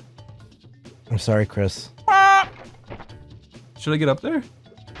bullshit. I'm sorry, Chris. Should I get up there?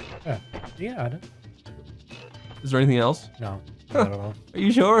 Yeah. You got it. Is there anything else? No. Not at all. Are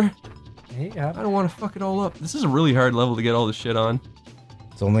you sure? Yeah, you got I it. don't want to fuck it all up. This is a really hard level to get all this shit on.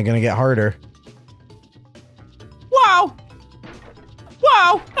 It's only gonna get harder. Wow!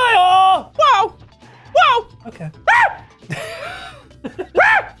 Wow! Wow! Wow! Okay.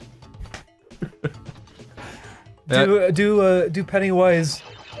 Do Pennywise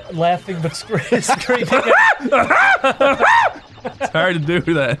laughing but screaming? It's hard to do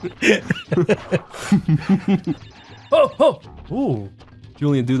that. Oh! Ooh.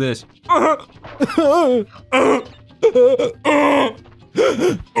 Julian, do this.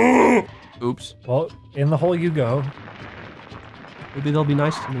 Oops. Well, in the hole you go. Maybe they'll be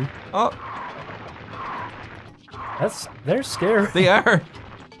nice to me. Oh, They're scary. they are.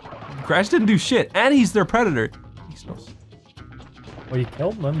 Crash didn't do shit, and he's their predator. He smells. Well, you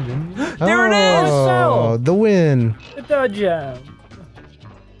killed them, didn't you? There it is! Oh, the win. The dodge.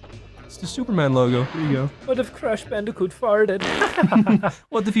 It's the Superman logo. Here you go. What if Crash Bandicoot farted?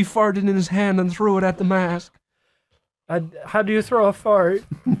 What if he farted in his hand and threw it at the mask? How do you throw a fart?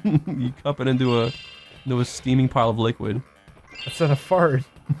 You cup it into a steaming pile of liquid. That's not a fart.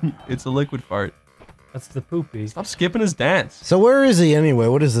 It's a liquid fart. That's the poopy. Stop skipping his dance. So where is he anyway?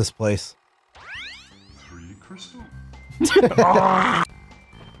 What is this place? 3 crystal.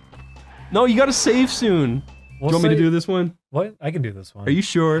 No, you gotta save soon. Do you want me to do this one? What? I can do this one. Are you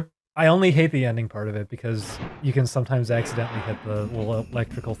sure? I only hate the ending part of it because you can sometimes accidentally hit the little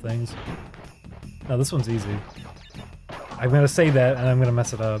electrical things. No, this one's easy. I'm gonna say that and I'm gonna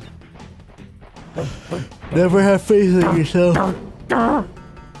mess it up. Never have faith in yourself.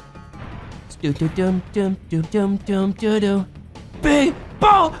 Big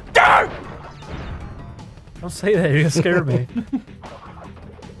ball. Don't say that, you're gonna scare me.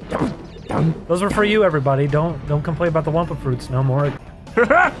 Those were for you, everybody. Don't complain about the Wumpa Fruits no more.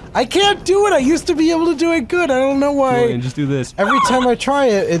 I can't do it. I used to be able to do it good. I don't know why. Julian, just do this. Every time I try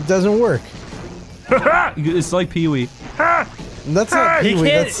it, it doesn't work. It's like Pee-wee. That's not He Pee-wee.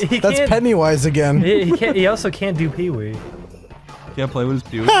 can't- he That's can't- Pennywise again. He can't. He also can't do Pee-wee. Can't play with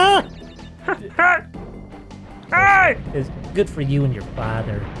his Pee-wee. It's good for you and your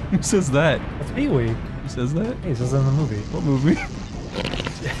father. Who says that? That's Pee-wee. Who says that? He says it in the movie. What movie?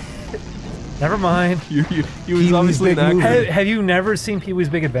 Never mind. He was Pee-wee's obviously an Big Movie. actor. Have you never seen Pee-wee's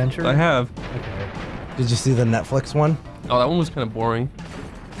Big Adventure? I have. Okay, Did you see the Netflix one? Oh, that one was kind of boring.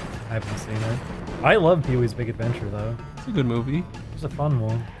 I haven't seen it. I love Pee-wee's Big Adventure though. It's a good movie. It was a fun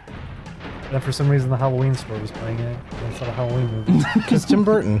one. And then for some reason the Halloween store was playing it. And it's not a Halloween movie. Because Tim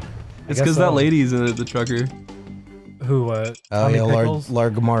Burton. It's guess because so. that lady's in it, the trucker. Who? Oh Tommy yeah, Pickles.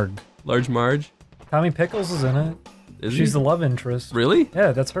 Larg Marg. Large Marge. Tommy Pickles is in it. Is She's he? the love interest. Really?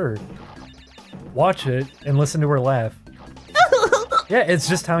 Yeah, that's her. Watch it and listen to her laugh. Yeah, it's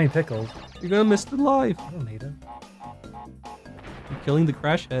just Tommy Pickles. You're gonna miss the life. I don't need it. You're killing the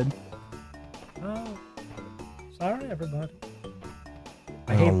crash head. Oh, sorry everybody.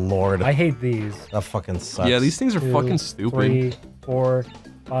 Oh lord. I hate these. That fucking sucks. Yeah, these things are 2, fucking stupid. 3, 4,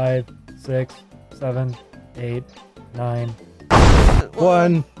 5, 6, 7, 8, 9.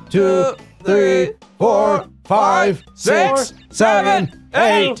 1, 2, 3, 4, 5, 6, 7,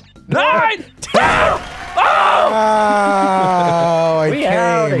 8. 9, 10! Oh, I We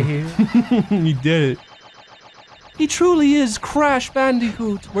out of came. here. You did it. He truly is Crash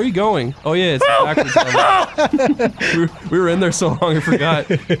Bandicoot. Where are you going? Oh yeah, it's backwards. we were in there so long, I forgot.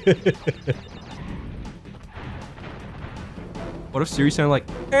 What if Siri sounded like,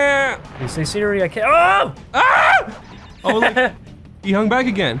 eh? You say Siri, I can't. Oh! Ah! Oh, look, he hung back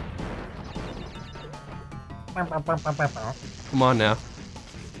again. Come on now.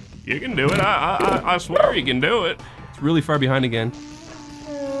 You can do it. I swear you can do it. It's really far behind again.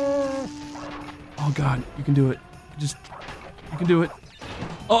 Oh God, you can do it. You can do it.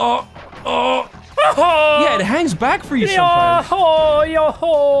 Oh. Yeah, it hangs back for you sometimes. Yo-ho,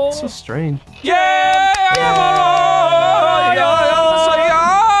 yo-ho. It's so strange. Yeah!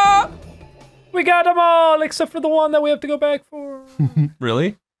 We got them all except for the one that we have to go back for.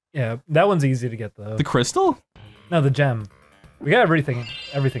 Really? Yeah, that one's easy to get though. The crystal? No, the gem. We got everything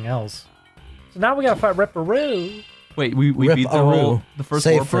else. So now we gotta fight Ripperoo. Wait, we beat the first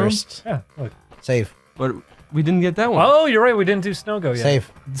Save warp room? first. Yeah, look. Save. But we didn't get that one. Oh, you're right. We didn't do Snow-Go yet.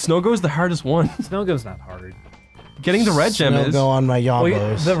 Save. Snow-Go is the hardest one. Snow-Go's not hard. Getting the red gem is. Go on my Well,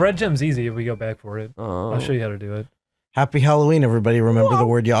 yabos. the red gem's easy if we go back for it. Oh. I'll show you how to do it. Happy Halloween, everybody. Remember the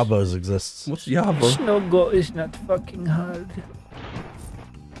word yabos exists. What's Yabo? Snow-Go is not fucking hard.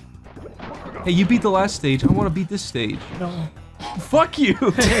 Hey, you beat the last stage. I want to beat this stage. No. Fuck you!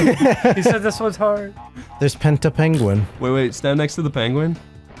 He said this one's hard. There's Penta Penguin. Wait, stand next to the penguin.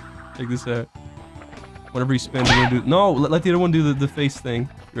 Check this out. Whenever he spins, you're gonna do. No, let the other one do the face thing.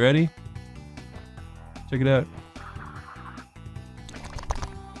 You ready? Check it out.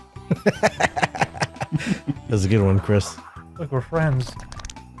 That's a good one, Chris. Look, we're friends.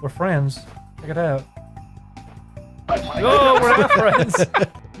 We're friends. Check it out. Oh, we're not friends.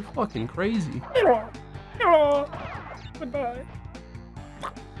 You're fucking crazy. Goodbye.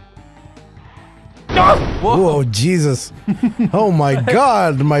 Whoa, Jesus. Oh my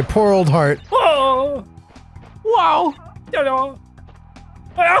God, my poor old heart. Oh! Wow!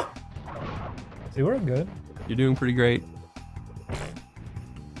 See, we're good. You're doing pretty great.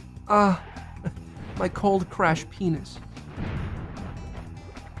 Ah, my cold crash penis.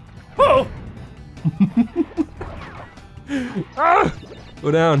 Oh! Ah!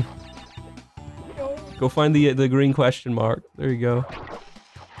 Go down. Go find the green question mark. There you go.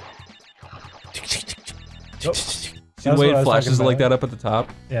 Nope. See the That's way what I it was flashes talking like about. that up at the top?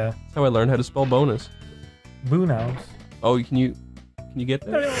 Yeah. That's how I learned how to spell bonus. Boo House. Oh, can you get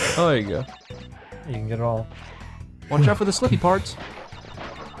that? Oh, there you go. You can get it all. Watch out for the slippy parts.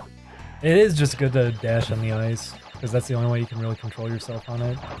 It is just good to dash on the ice, because that's the only way you can really control yourself on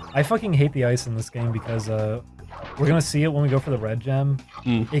it. I fucking hate the ice in this game because we're gonna see it when we go for the red gem.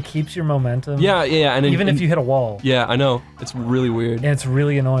 It keeps your momentum. Yeah, and Even if you hit a wall. Yeah, I know. It's really weird. And it's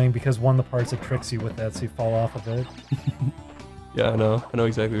really annoying because one of the parts it tricks you with that, so you fall off of it. Yeah, I know. I know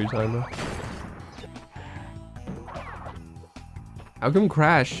exactly what you're talking about. How come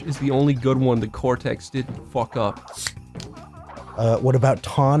Crash is the only good one that Cortex didn't fuck up? What about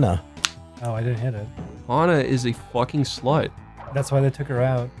Tana? Oh, I didn't hit it. Anna is a fucking slut. That's why they took her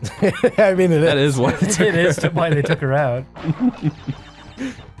out. I mean, That is why they took It is why they took her out.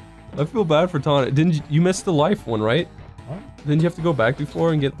 I feel bad for Tana. Didn't you miss the life one, right? What? Didn't you have to go back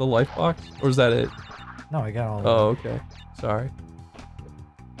before and get the life box? Or is that it? No, I got all of Oh, okay. Sorry.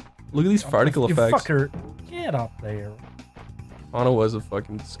 Look at these particle You effects. fucker. Get up there. Anna was a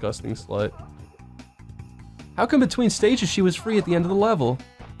fucking disgusting slut. How come between stages she was free at the end of the level?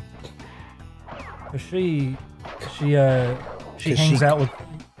 She hangs out with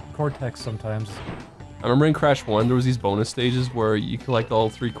Cortex sometimes. I remember in Crash 1 there was these bonus stages where you collect all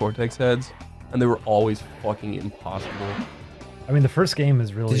 3 Cortex heads, and they were always fucking impossible. I mean, the first game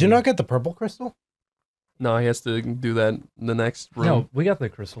is really... Did you not get the purple crystal? No, he has to do that in the next room. No, we got the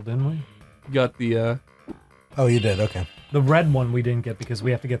crystal, didn't we? You got the, Oh, you did. Okay. The red one we didn't get because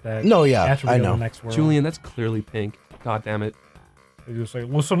we have to get that No, yeah, after we I go to know. the next world. Julian, that's clearly pink. God damn it. They just say,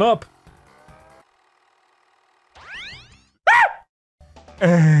 listen up!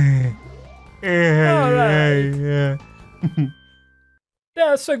 Alright.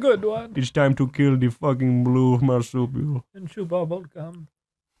 That's a good one. It's time to kill the fucking blue marsupial. And chew bubble gum.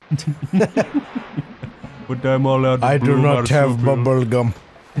 But I'm all out of I do not have bubble gum.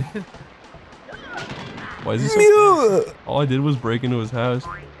 Why is he so All I did was break into his house.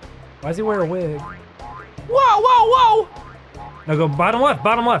 Why does he wear a wig? Whoa, whoa, whoa! No, go bottom left,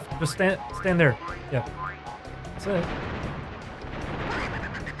 bottom left. Just stand there. Yeah. That's it.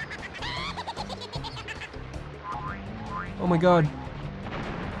 Oh my god.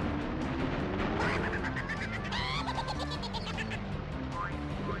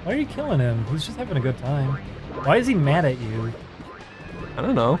 Why are you killing him? He's just having a good time. Why is he mad at you? I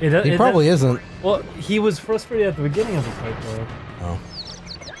don't know. He probably isn't. Well, he was frustrated at the beginning of the fight, though. Oh.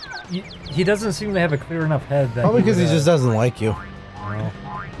 He doesn't seem to have a clear enough head that Probably because he would, just doesn't like you. Oh.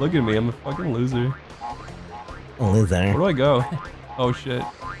 Look at me, I'm a fucking loser. Oh, is there? Where do I go? Oh shit.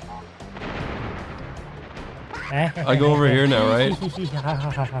 I go over here now, right?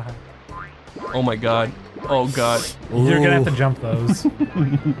 Oh my god. Oh god. You're gonna have to Ooh. jump those.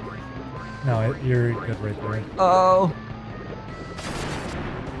 No, you're good right there. Oh.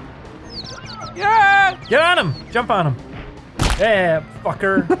 Yeah! Get on him! Jump on him! Yeah,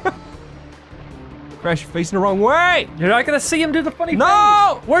 fucker. Crash, you're facing the wrong way! You're not gonna see him do the funny face!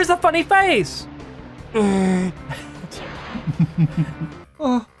 No! Where's the funny face? Oh.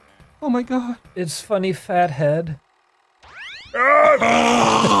 Oh my god. It's funny fat head.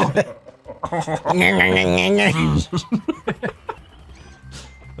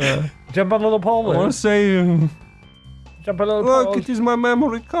 Jump on a little pole. I want to say, Jump on a little look, pole. it is my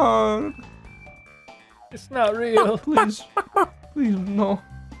memory card. It's not real. Please, please, no.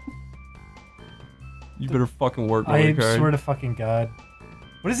 You better fucking work, memory I card. swear to fucking God.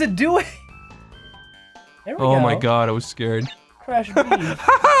 What is it doing? There we go. Oh my God, I was scared. Crash B.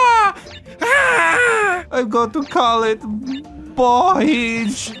 I've got to call it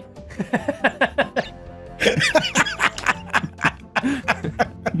boys.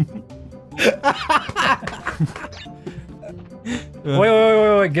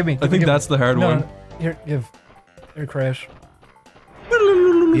 Wait, give me. I think that's the hard one. No, here, give. Here, Crash.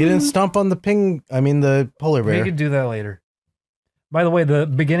 You didn't stomp on the the polar We bear. could do that later. By the way, the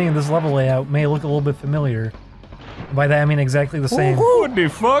beginning of this level layout may look a little bit familiar. By that I mean exactly the same. What the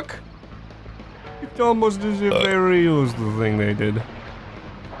fuck? It's almost as if they reused the thing they did.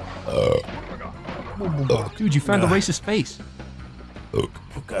 Dude, you found a racist face.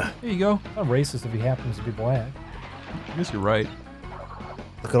 There you go. Not racist if he happens to be black. I guess you're right.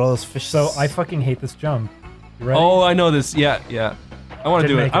 Look at all those fish. So I fucking hate this jump. You ready? Oh, I know this. Yeah, yeah. I want to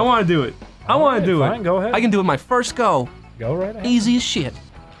do Didn't it. make I it. want to do it. I want to do Fine, it. go ahead. I can do it my first go. Go right ahead. Easy as shit.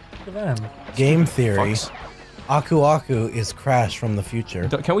 Look at them. Game theory. Fucks. Aku Aku is Crash from the future.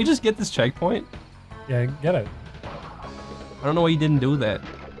 Can we just get this checkpoint? Yeah, get it. I don't know why you didn't do that.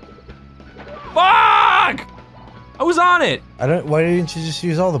 Fuck! I was on it. Why didn't you just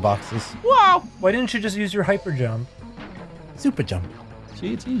use all the boxes? Wow. Why didn't you just use your hyper jump? Super jump.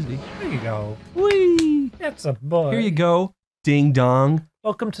 See, it's easy. There you go. Whee! That's a boy. Here you go. Ding dong.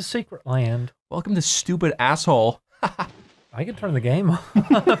 Welcome to Secret Land. Welcome to stupid asshole. I can turn the game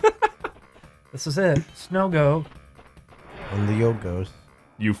off. This is it. Snow go. And the yo goes.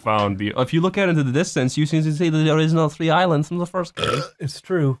 You found the. If you look out into the distance, you seem to see the original 3 islands from the first game. It's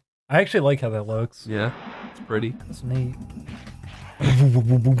true. I actually like how that looks. Yeah, it's pretty. That's neat.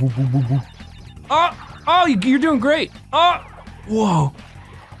 Oh, you're doing great. Oh, whoa.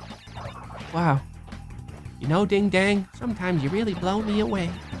 Wow. You know, Ding Dang, sometimes you really blow me away.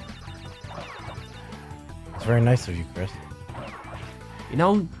 It's very nice of you, Chris. You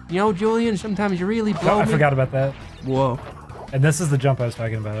know, Julian, sometimes you really blow I me. forgot about that. Whoa. And this is the jump I was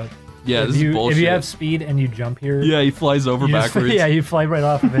talking about. Yeah, If this is bullshit. If you have speed and you jump here, Yeah, he flies over you just- backwards. yeah, you fly right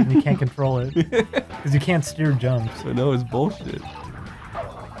off of it and you can't control it. Because you can't steer jumps. I know, it's bullshit.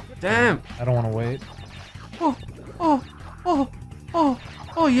 Damn. I don't want to wait.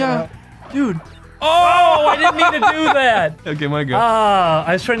 Oh, yeah. Dude. Oh, I didn't mean to do that! Okay, my go. Ah,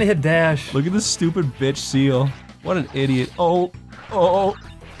 I was trying to hit dash. Look at this stupid bitch seal. What an idiot. Oh.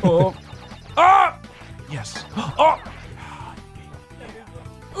 Ah! Yes. Oh!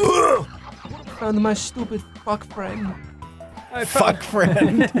 Ugh. Found my stupid fuck friend. Fuck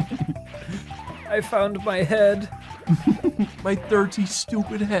friend. I found my head. My dirty,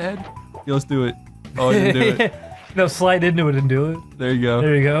 stupid head. Yeah, let's do it. Oh, I didn't do it. No, slide into it and do it. There you go.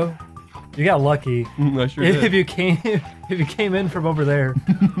 There you go. You got lucky. I sure did. If you came in from over there.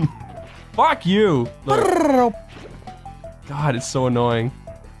 Fuck you! Look. God, it's so annoying.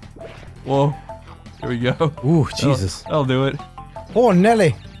 Whoa. Here we go. Ooh, Jesus. I'll do it. Oh,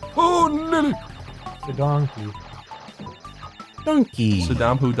 Nelly. Oh, Nelly! The donkey. Donkey.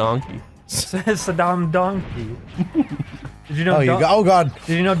 Saddam who donkey. Saddam Donkey. Did you know? Oh, you go. Oh, God.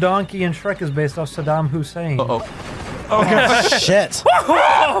 Did you know Donkey in Shrek is based off Saddam Hussein? Uh-oh. Oh, God. Shit.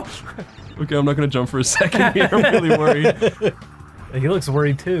 Okay, I'm not gonna jump for a second here. I'm really worried. He looks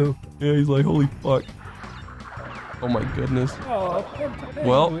worried too. Yeah, he's like, holy fuck. Oh my goodness. Oh,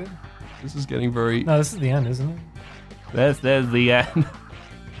 Well, this is getting very... no, this is the end, isn't it? This is the end.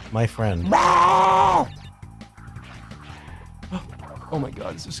 My friend. Oh my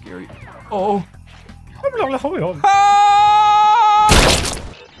god, this is scary. Oh.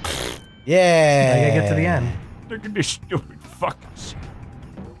 Yeah. I gotta get to the end. Look at this stupid fuckers.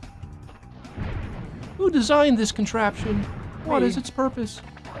 Who designed this contraption? What is its purpose?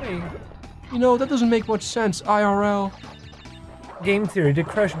 Hey, You know, that doesn't make much sense, IRL. game theory. Did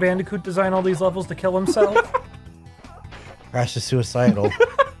Crash Bandicoot design all these levels to kill himself? Crash is suicidal.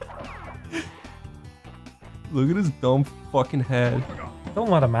 Look at his dumb fucking head. Don't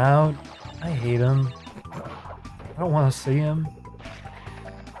let him out. I hate him. I don't want to see him.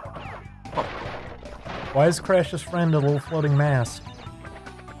 Why is Crash's friend a little floating mask?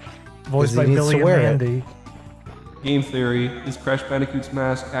 Voiced 'Cause by he needs Billy to wear and it. Mandy. Game theory, is Crash Bandicoot's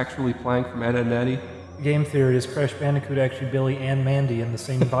mask actually Plank from Ed, Edd n Eddy? Game theory is Crash Bandicoot actually Billy and Mandy in the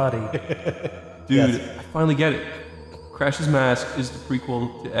same body. Dude, Yes. I finally get it. Crash's Mask is the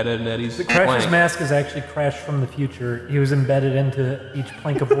prequel to Ed, Edd and Eddy's The Crash's Plank. mask is actually Crash from the future. He was embedded into each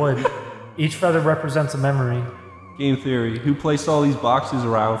plank of wood. Each feather represents a memory. Game theory. Who placed all these boxes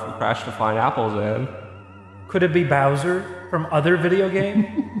around for Crash to find apples in? Could it be Bowser from other video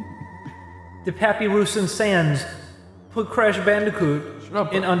game? Did Pappy Roosin Sands put Crash Bandicoot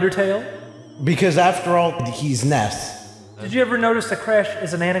in Undertale? Because after all, he's Ness. Did you ever notice that Crash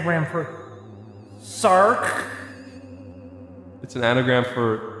is an anagram for Sark? It's an anagram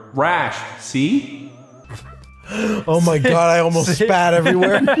for Rash. See? Oh my god, I almost spat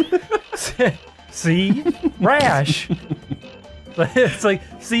everywhere. See? Rash. It's like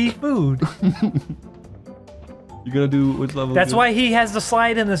seafood. You're gonna do which level? That's why he has the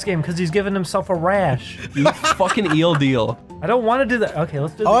slide in this game, because he's giving himself a rash. You fucking eel deal. I don't want to do that. Okay,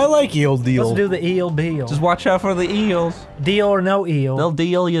 let's do Oh, I like Eel let's Deal. do the eel deal. Just watch out for the eels. Deal or no eel. They'll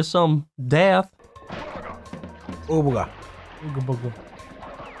deal you some death. Oh my god. Booga booga.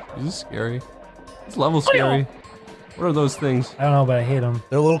 This is scary. This level's scary. What are those things? I don't know, but I hate them.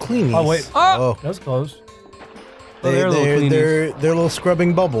 They're little cleanies. Oh, wait. Oh. That was close. They're little cleanies. they're little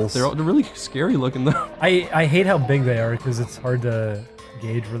scrubbing bubbles. They're really scary looking though. I hate how big they are, because it's hard to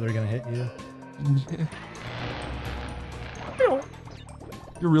gauge where they're going to hit you.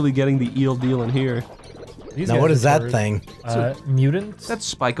 You're really getting the eel deal in here. These Now guys what are is that hard. thing? Mutants?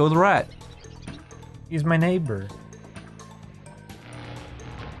 That's Spyco the rat. He's my neighbor.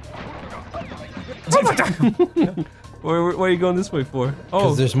 Where are you going this way for? Because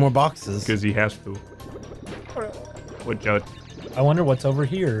Oh, there's more boxes. Because he has to. Watch out. I wonder what's over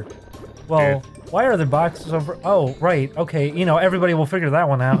here. Well, why are the boxes over? Oh, right. Okay, you know, everybody will figure that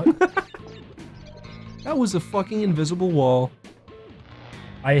one out. that was a fucking invisible wall.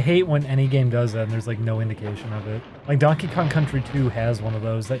 I hate when any game does that and there's like no indication of it. Like Donkey Kong Country 2 has one of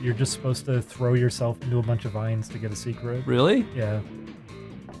those that you're just supposed to throw yourself into a bunch of vines to get a secret. Really? Yeah.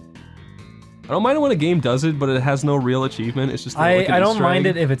 I don't mind it when a game does it, but it has no real achievement. It's just I don't mind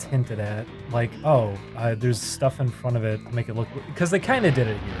it if it's hinted at. Like, oh, there's stuff in front of it to make it look... Because they kind of did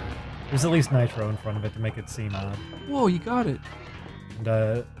it here. There's at least nitro in front of it to make it seem odd. Whoa, you got it.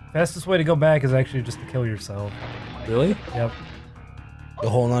 And fastest way to go back is actually just to kill yourself. Really? Yep. You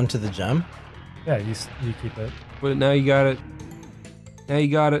hold on to the gem? Yeah, you keep it. But now you got it. Now you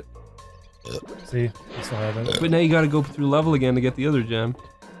got it. See? You still have it. But now you gotta go through level again to get the other gem.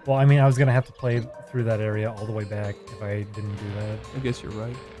 Well, I mean, I was going to have to play through that area all the way back if I didn't do that. I guess you're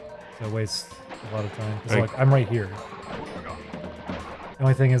right. So it wastes a lot of time. Because, like, I'm right here. The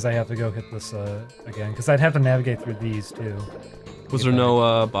only thing is I have to go hit this again. Because I'd have to navigate through these, too. Was there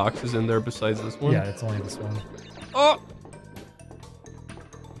no boxes in there besides this one? Yeah, it's only this one. Oh!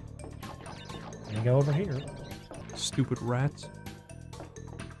 Let me go over here. Stupid rats.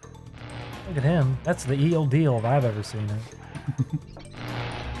 Look at him. That's the eel deal if I've ever seen it.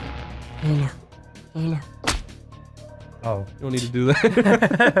 Oh. You don't need to do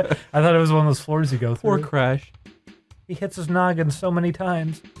that. I thought it was one of those floors you go through. Poor Crash. He hits his noggin so many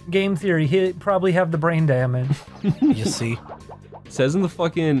times. Game theory, he'd probably have the brain damage. You see? It says in the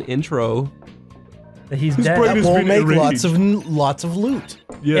fucking intro. That he's His dead. brain is- We'll been make enraged. lots of loot.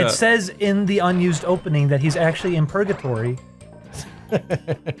 Yeah. It says in the unused opening that he's actually in purgatory.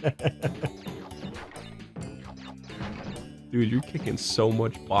 Dude, you're kicking so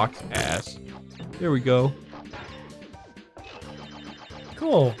much box ass. There we go.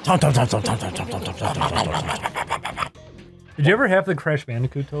 Cool. Did you ever have the Crash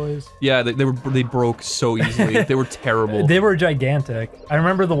Bandicoot toys? Yeah, they broke so easily. They were terrible. They were gigantic. I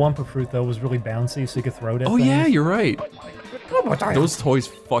remember the Wumpa Fruit though was really bouncy, so you could throw it at Oh things. yeah, you're right. Those toys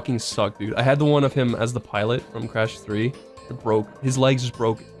fucking suck, dude. I had the one of him as the pilot from Crash 3. It broke. His legs just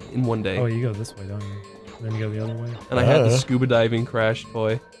broke in one day. Oh, you go this way, don't you? Then you go the other way. And I had the scuba diving Crash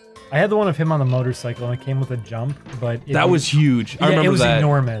toy. I had the one of him on the motorcycle, and it came with a jump, but That was huge. I Yeah, remember it was that.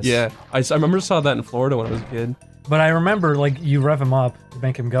 enormous. Yeah, I remember saw that in Florida when I was a kid. But I remember, like, you rev him up to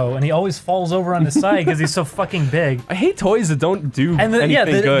make him go, and he always falls over on his side because he's so fucking big. I hate toys that don't do And the, anything yeah,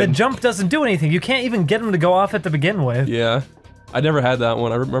 the good. jump doesn't do anything. You can't even get him to go off it to begin with. Yeah, I never had that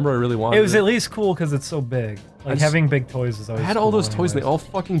one. I remember I really wanted It was at least cool because it's so big. Like, just- having big toys is always I had all cool those toys and they anyways.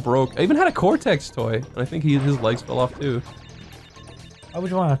 all fucking broke. I even had a Cortex toy, and I think his legs fell off too. Why would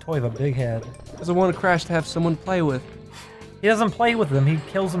you want a toy with a big head? Because I wanted Crash to have someone play with. He doesn't play with them. He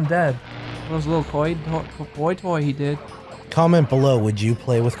kills them dead. That was a little boy toy he did. Comment below, would you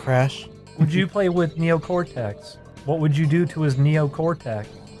play with Crash? Would you play with Neocortex? What would you do to his Neocortex?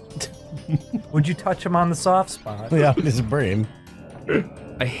 Would you touch him on the soft spot? Yeah, his brain.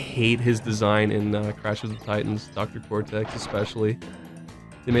 I hate his design in Crash of the Titans, Dr. Cortex especially.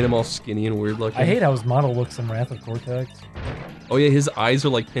 They made him all skinny and weird looking. I hate how his model looks in Wrath of Cortex. Oh yeah, his eyes are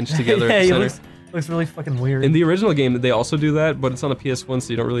like pinched together Yeah, at the he center. looks really fucking weird. In the original game, they also do that, but it's on a PS1, so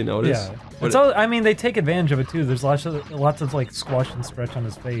you don't really notice. Yeah, But it's all, I mean, they take advantage of it too. There's lots of like squash and stretch on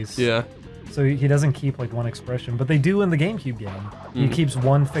his face. yeah. So he doesn't keep like one expression, but they do in the GameCube game. He keeps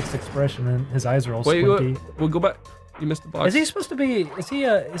one fixed expression, and his eyes are all Wait, squinty. we'll go back. You missed the box. Is he supposed to be? Is he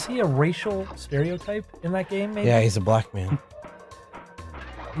a racial stereotype in that game? Maybe. Yeah, he's a black man.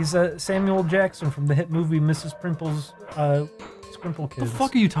 He's Samuel Jackson from the hit movie Mrs. Primple's Scrimple Kids. What the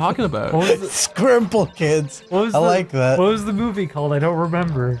fuck are you talking about? What was the, Scrimple kids. what was I the- like that. What was the movie called? I don't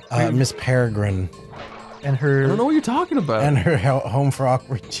remember. Miss Peregrine And her. I don't know what you're talking about. and her Home for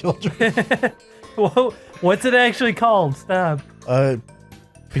Awkward Children. Whoa, what's it actually called? Stop.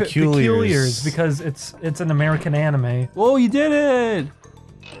 Peculiars. Because it's an American anime. Whoa, you did it!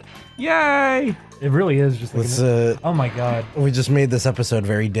 Yay! It really is just like. Let's, Oh my god. we just made this episode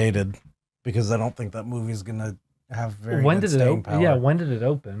very dated because I don't think that movie's gonna have very When good did it staying open? power. Yeah, when did it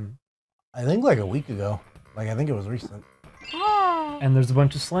open? I think like a week ago. Like I think it was recent. And there's a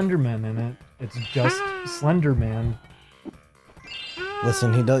bunch of Slendermen in it. It's just Slenderman.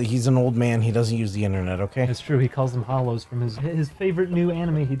 Listen, he's an old man. He doesn't use the internet, okay? It's true. He calls them hollows from his favorite new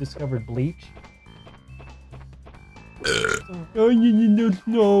anime he discovered, Bleach. Oh, you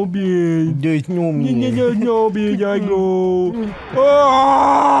know, beard. There's no me. No, beard, I go.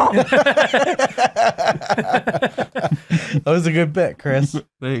 That was a good bit, Chris.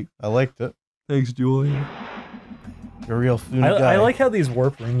 Thanks. I liked it. Thanks, Julian. You're a real food guy. I like how these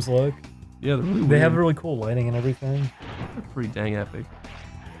warp rooms look. Yeah, they're really They have weird. really cool lighting and everything. They're pretty dang epic.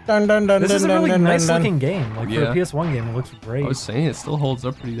 Dun, dun, dun, This dun, is a dun, really dun, nice dun, looking game. Like for Yeah. a PS1 game, it looks great. I was saying, it still holds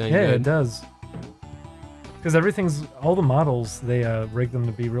up pretty dang Yeah, good. it does. Because everything's all the models they rig them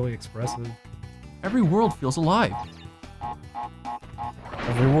to be really expressive. Every world feels alive.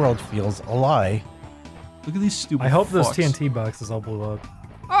 Every world feels a lie. Look at these stupid I hope those fucks. TNT boxes all blew up.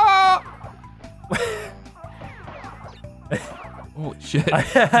 Ah! Holy shit.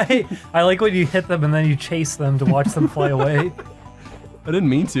 I like when you hit them and then you chase them to watch them fly away. I didn't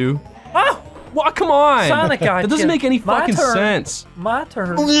mean to. Oh! What? Come on! Sonic got That doesn't you. make any My fucking turn. sense. My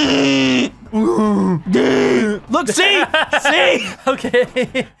turn. Look, see? See?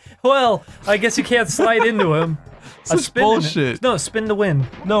 Okay. Well, I guess you can't slide into him. Such spin in it. bullshit. No, spin to win.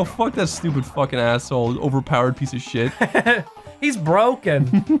 No, fuck that stupid fucking asshole, overpowered piece of shit. He's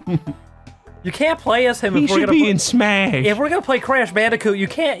broken. You can't play as him He if we're should gonna be play, in Smash. if we're gonna play Crash Bandicoot. You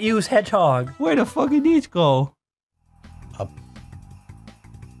can't use Hedgehog. Where the fuck did these go?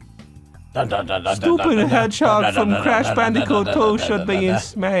 Dun, dun, dun, dun, Stupid dun, dun, hedgehog dun, from dun, dun, Crash dun, dun, Bandicoot dun, 2 dun, should dun, be dun, in dun.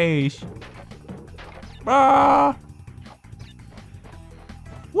 Smash. Ah!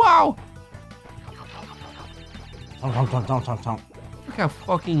 Wow! Tonk, tonk, tonk, tonk, tonk, tonk. Look how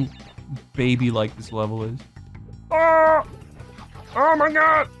fucking baby-like this level is. Ah! Oh my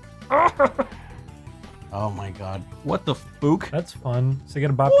god! Ah! Oh my god. What the fook? That's fun. So you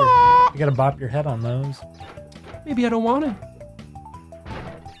gotta bop your head on those. Maybe I don't want it.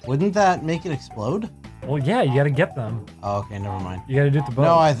 Wouldn't that make it explode? Well, yeah, you gotta get them. Oh, okay, never mind. You gotta do it the both.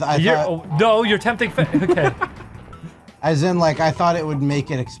 No, I You're- thought, oh, no, you're tempting. Okay. as in, like, I thought it would make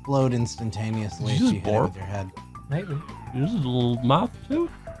it explode instantaneously if Did you you just hit it barf? with your head. Maybe. This is a little mouth too.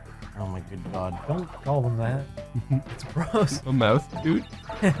 Oh my good god. Don't call them that. It's gross. A mouth, dude.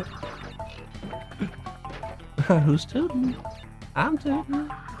 Who's tooting? I'm tooting.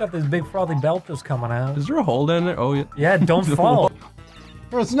 Got these big frothy belchers coming out. Is there a hole down there? Oh yeah. Yeah, don't fall.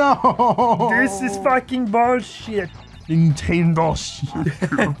 Chris, no! This is fucking bullshit. Nintendo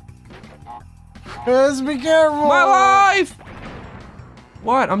shit. Chris, be careful! My life!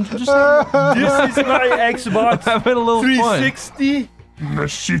 What? I'm just This is my Xbox having a little fun. 360. The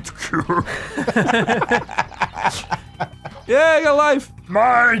shit cure. Yeah, I got life.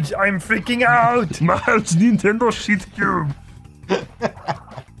 Marge, I'm freaking out. Miles Nintendo shit cube.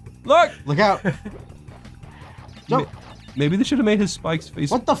 Look. Look out! Jump! Maybe they should have made his Spike's face.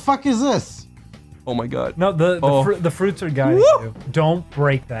 What the fuck is this? Oh my god. No, Oh. the fruits are guiding Woo! you. Don't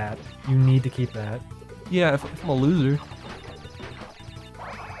break that. You need to keep that. Yeah, if I'm a loser.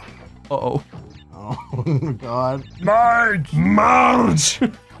 Uh-oh. Oh god. Marge, Marge.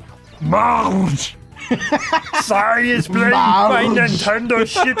 Marge. Sorry, is playing Marge. my Nintendo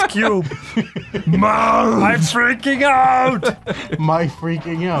shit cube. Marge. I'm freaking out. My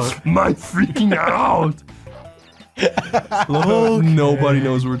freaking out. My freaking out. Nobody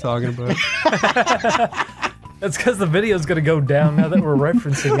knows what we're talking about. That's because the video's gonna go down now that we're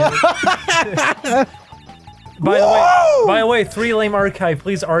referencing it. By the way, 3 Lame Archive,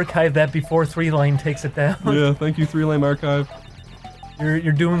 please archive that before 3 Lane takes it down. Yeah, thank you, 3 Lame Archive.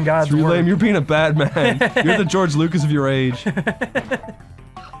 You're doing God's Too work. lame. You're being a bad man. You're the George Lucas of your age.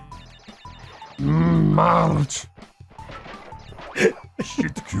 March.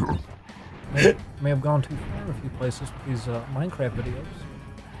 Shit cure. May have gone too far a few places with these Minecraft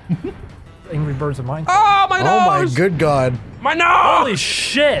videos. Angry Birds of Minecraft. Oh my nose! Oh my good god. My nose! Holy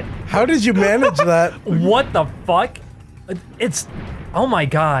shit! How did you manage that? What the fuck? It's... Oh my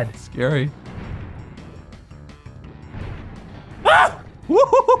god. Scary. Ah!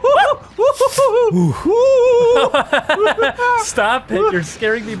 Stop it! You're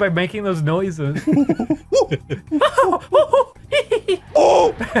scaring me by making those noises.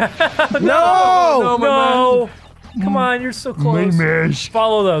 Oh! No! No! Come on, you're so close. Mask.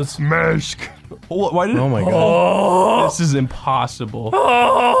 Follow those. Mask. Why did? Oh my god. Oh! This is impossible.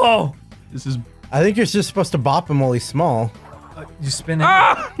 Oh! This is. I think you're just supposed to bop him while he's small. You spin into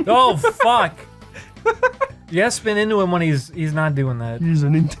Ah! Oh fuck! You gotta spin into him when he's not doing that. He's a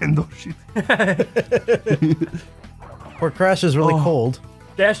Nintendo shit. Poor Crash is really cold.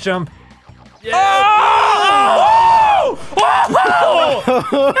 Dash jump. Yeah. Oh!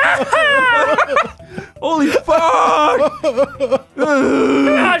 Holy fuck!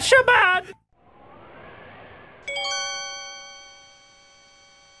 Ah, Shabbat!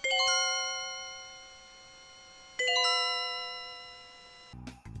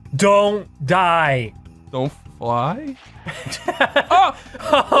 Don't die. Don't fly.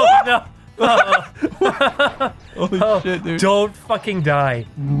 Oh no. Holy shit, dude. Don't fucking die.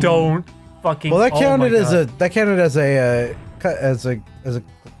 Don't fucking. Well, that oh counted my as God. a that counted as a as a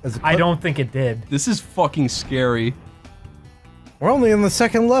I don't think it did. This is fucking scary. We're only in the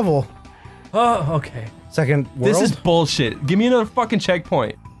second level. Oh, okay. Second world. This is bullshit. Give me another fucking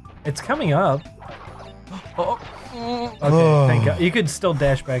checkpoint. It's coming up. Oh. Okay, thank God. You could still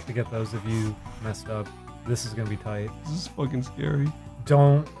dash back to get those if you messed up. This is gonna be tight. This is fucking scary.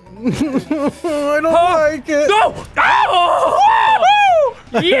 Don't. I don't like it. No! Oh!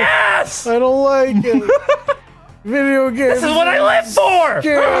 Yes! I don't like it. Video games. This is what I live for!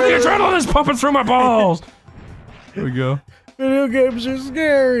 Scary. The adrenaline is pumping through my balls. There we go. Video games are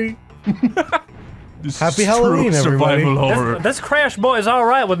scary. This Happy is Halloween, true everybody. survival horror. This Crash Boy is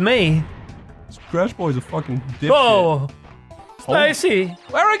alright with me. This Crash Boy's a fucking dipshit. Whoa! Spicy!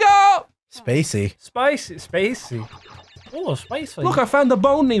 Where we go? Spacey. Spicy. Spacey. Oh, spicy. Look, I found the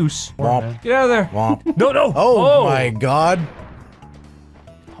bone noose. Womp. Get out of there. Womp. No, no! Oh my god.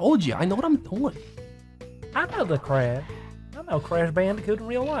 Told you, I know what I'm doing. I know the Crash. I know Crash Bandicoot in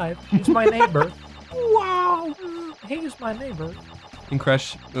real life. He's my neighbor. Wow. He's my neighbor. In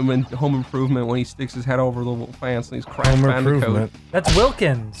Crash, in Home Improvement, when he sticks his head over the little fence and he's Crash Home Bandicoot. improvement. That's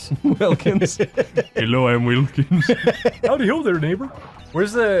Wilkins. Wilkins. Hello, I'm Wilkins. Howdy ho there, neighbor.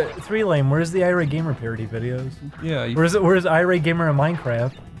 Where's the 3-lane? Where's the Irate Gamer parody videos? Yeah. You, Where's Irate Gamer in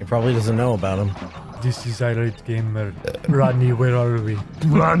Minecraft? He probably doesn't know about him. This is Irate Gamer. Rodney, where are we?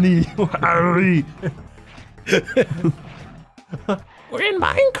 Ronnie, where are we? We're in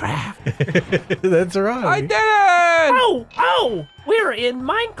Minecraft. That's right. I did it! Oh, we're in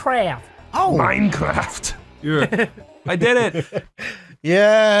Minecraft. Oh. Minecraft. I did it.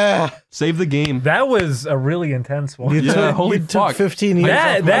 Yeah. Save the game. That was a really intense one. Yeah, holy you fuck. took 15 years.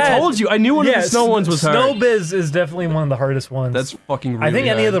 That- I told you, I knew one of the snow ones was hard. Snowbiz is definitely one of the hardest ones. That's fucking really I think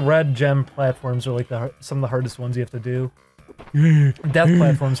any of hard. the red gem platforms are like some of the hardest ones you have to do. Death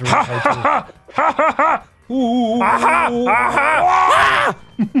platforms are really hard too. Ooh.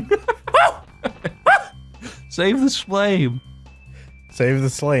 Save the slave. Save the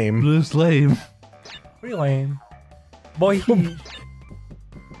slame. The slave. Pretty lame. Boy,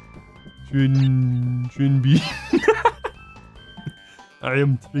 Trinby. I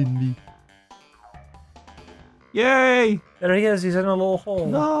am Trinby. Yay! there he is. He's in a little hole.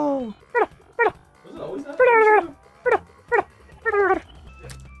 No.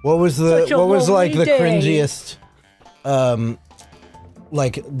 What was Such a like the lonely day. cringiest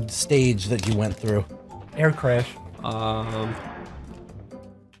like stage that you went through? Air crash. And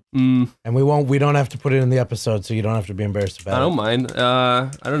we don't have to put it in the episode, so you don't have to be embarrassed about I it. don't mind. I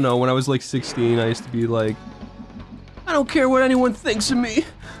don't know. When I was like 16, I used to be like, I don't care what anyone thinks of me.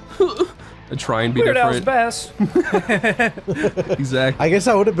 I try and be Weird Al's different. best. Exactly. I guess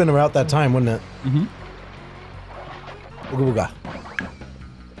that would have been about that time, wouldn't it? Mhm. Ooga booga.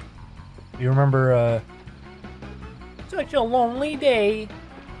 You remember, such a lonely day.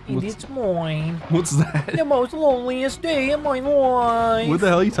 And What's- it's mine. What's that? The most loneliest day of my life. What the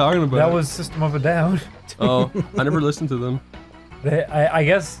hell are you talking about? That was System of a Down. Oh, I never listened to them. I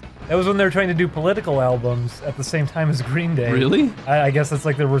guess that was when they were trying to do political albums at the same time as Green Day. Really? I guess that's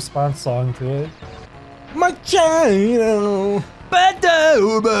like the response song to it. Machino.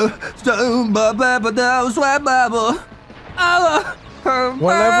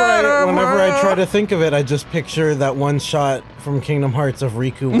 Whenever I try to think of it, I just picture that one shot from Kingdom Hearts of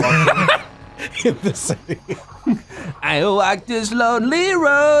Riku walking in the city. I walk this lonely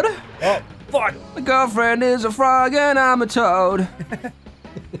road. Oh, fuck! My girlfriend is a frog and I'm a toad.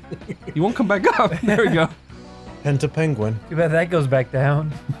 You won't come back up. There we go. Penta Penguin. Too bad that goes back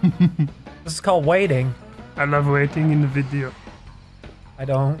down. This is called waiting. I love waiting in the video. I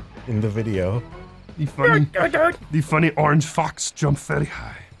don't. In the video. The funny orange fox jump very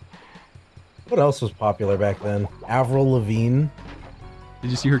high. What else was popular back then? Avril Lavigne. Did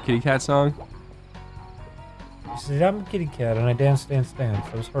you see her kitty cat song? She said, I'm a kitty cat and I dance, dance, dance.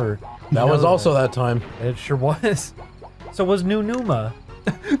 That was her. That was also that time. It sure was. So was New Numa.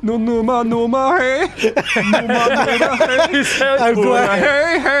 Numa, hey.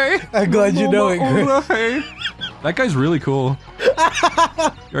 I'm glad you know it, Chris. Hey. That guy's really cool.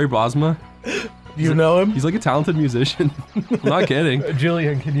 Gary Bosma. You know him? He's like a talented musician. I'm not kidding.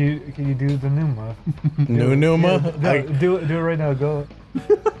 Julian, can you do the Numa? Numa? Yeah, do it right now. Go.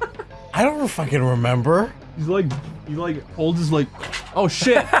 I don't fucking remember. He holds his like, oh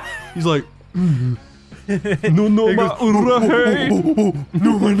shit. He's like, Numa,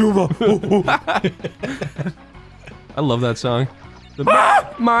 I love that song.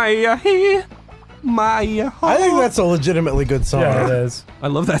 Maya, I think that's a legitimately good song. Yeah, it is. I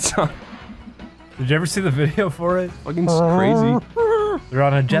love that song. Did you ever see the video for it? Fucking crazy. They're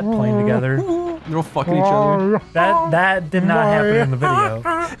on a jet plane together. They're all fucking each other. That did not happen in the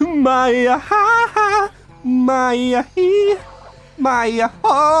video. Maya, Maya, Maya,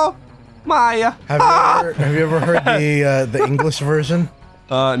 oh, Maya. Have you ever heard the English version?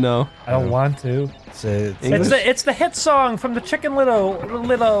 No. I don't want to. It's It's the hit song from the Chicken Little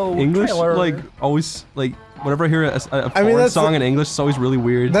English, trailer. like, always, like, whenever I hear a foreign song in English, it's always really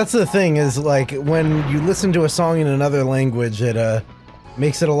weird. That's the thing, is like, when you listen to a song in another language, it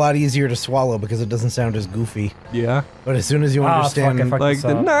makes it a lot easier to swallow because it doesn't sound as goofy. Yeah. But as soon as you understand, like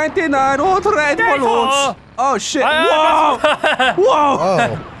the 99 red balloons. Oh shit! Whoa!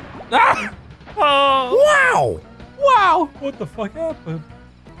 Whoa! oh, Wow! Wow! What the fuck happened?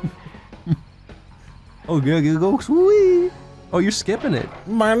 Oh, go sweet. Oh, you're skipping it.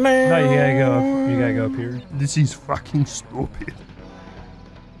 My name. No, you gotta go up here. This is fucking stupid.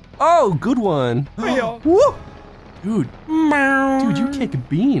 Oh, good one. Woo! Dude, you kick a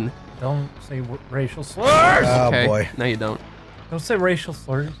bean. Don't say racial slurs. Oh Okay. boy. No, you don't. Don't say racial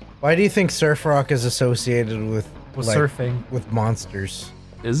slurs. Why do you think surf rock is associated with like, surfing. with monsters?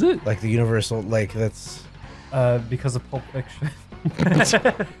 Is it? Like the universal, like that's. Because of Pulp Fiction.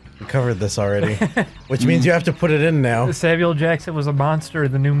 We covered this already, which means you have to put it in now. Samuel Jackson was a monster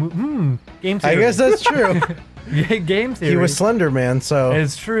in the new movie. Game theory. I guess that's true. Game theory. He was Slender Man, so.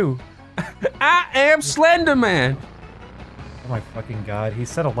 It's true. I am Slender Man. Oh my fucking god, he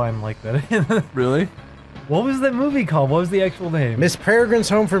said a line like that. Really? What was that movie called? What was the actual name? Miss Peregrine's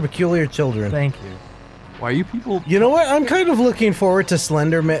Home for Peculiar Children. Thank you. Why are you people? You know what? I'm kind of looking forward to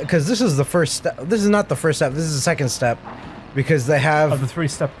Slender Man because this is the first step. This is not the first step. This is the second step, because they have Of the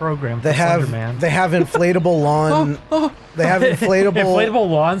 3-step program. they for have Slender Man. they have inflatable lawn. They have inflatable. Inflatable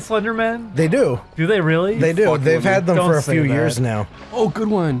lawn Slender Man? They do. Do they really? They do. Fuck They've with me. had them Don't for a say few that. years now, Oh, good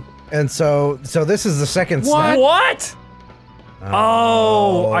one. and so this is the second step. What?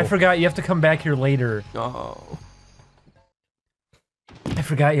 Oh, I forgot. You have to come back here later. Oh. I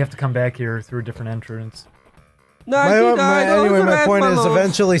forgot you have to come back here through a different entrance. Anyway, my point is,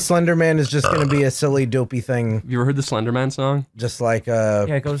 eventually Slender Man is just going to be a silly, dopey thing, Have you ever heard the Slender Man song? just like Yeah,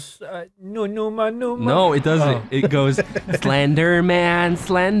 it goes, no, Numa. No, it doesn't. Oh. It goes, Slender Man,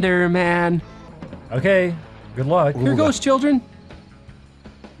 Slender Man. Okay, good luck. Here goes, children.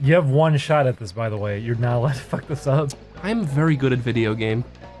 You have one shot at this, by the way. You're not allowed to fuck this up. I'm very good at video game.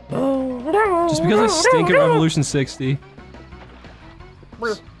 Just because I stink at Revolution 60.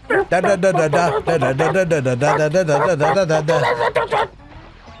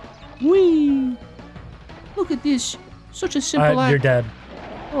 Wee! Look at this. Such a simple You're act. dead.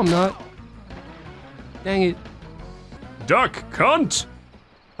 Oh, I'm not. Dang it. Duck, cunt!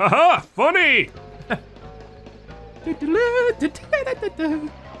 Haha, funny!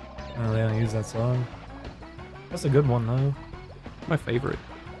 Oh, they don't use that song. That's a good one, though. My favorite.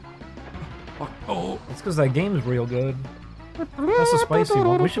 Oh, It's because that game's real good. That's a spicy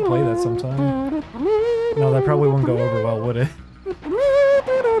one. We should play that sometime. No, that probably wouldn't go over well, would it?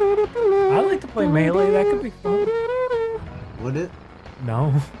 I like to play Melee. That could be fun. Would it?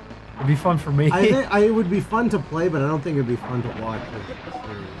 No. It'd be fun for me. It would be fun to play, but I don't think it'd be fun to watch.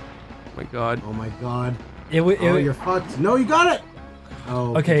 oh my god. Oh my god. Oh, you're fucked. No, you got it!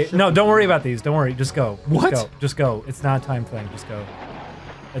 Oh. Okay, no, don't worry about these. Don't worry. Just go. What? Just go. Just go. It's not a time thing. Just go.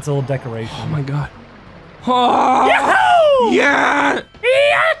 It's a little decoration. Oh my god. Oh! Yahoo! Yeah!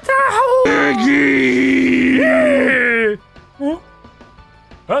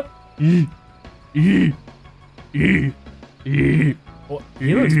 Huh? Well,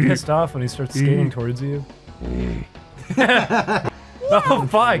 he looks pissed off when he starts skating towards you. Oh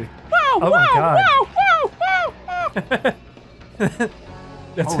fuck! Oh my god!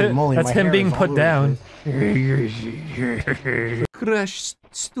 That's Holy it. moly, That's my him hair being is all put over the down. Crash,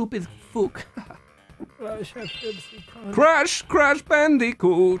 stupid fuck. Crash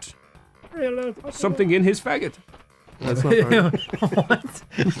Bandicoot. Something in his faggot. That's not right. What?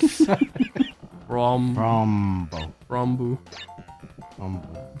 Frombu.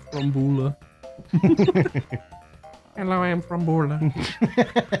 Frombula. Hello, I'm Frombula.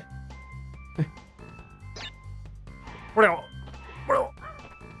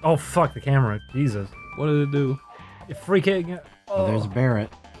 Oh fuck the camera, Jesus. What did it do? You freaking. Oh, there's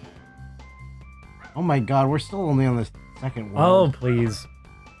Barrett. Oh my god, we're still only on the second Oh world. please.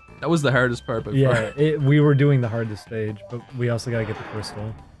 That was the hardest part, but Yeah, we were doing the hardest stage, but we also gotta get the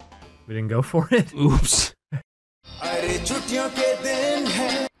crystal. We didn't go for it. Oops.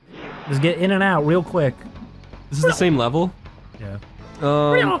 Just get in and out real quick. This is the same level? Yeah.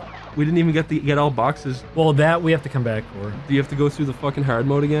 We didn't even get all boxes. Well, that we have to come back for. Do you have to go through the fucking hard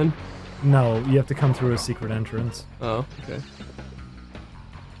mode again? No, you have to come through a secret entrance. Oh, okay.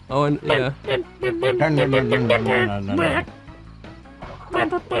 Oh, and yeah.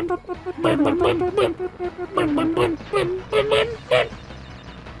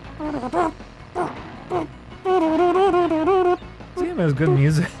 This game has good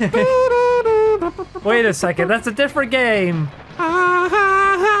music. Wait a second, that's a different game.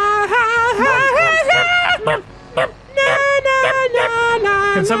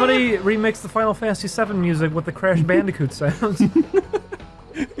 Can somebody remix the Final Fantasy VII music with the Crash Bandicoot sounds?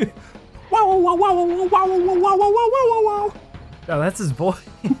 Wow, wow, wow, wow, wow, wow, wow, wow, wow, wow, wow. Oh, that's his voice.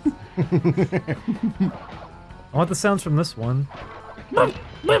 I want the sounds from this one.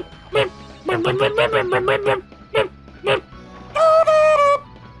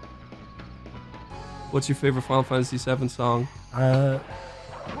 What's your favorite Final Fantasy VII song?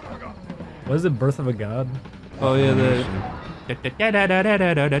 What is it, Birth of a God? Oh yeah,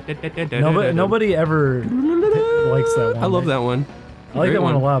 Nobody ever likes that one. I love that one. I like Great that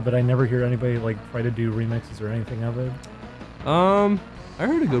one a lot, but I never hear anybody like try to do remixes or anything of it. I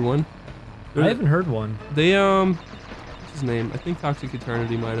heard a good one. I haven't heard one. They what's his name? I think Toxic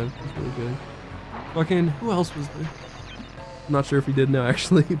Eternity might have. It's really good. Fucking who else was there? I'm not sure if he did now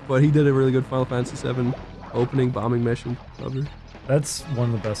actually, but he did a really good Final Fantasy VII opening bombing mission cover. That's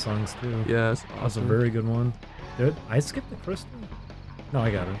one of the best songs too. Yeah, it's That's a awesome. very good one. Did I skip the crystal? No,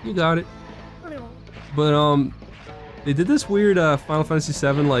 I got it. You got it. But they did this weird Final Fantasy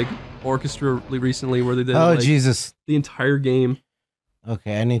VII like orchestra recently where they did Oh like, Jesus. the entire game.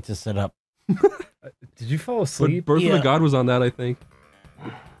 Okay, I need to sit up. Did you fall But asleep? Birth of the God was on that, I think.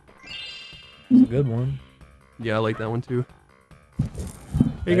 It's a good one. Yeah, I like that one too.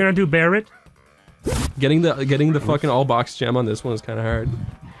 Are you gonna do Barrett? Getting the fucking all box gem on this one is kind of hard.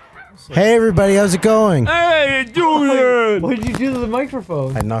 Hey everybody, how's it going? Hey, Julian! What did you do to the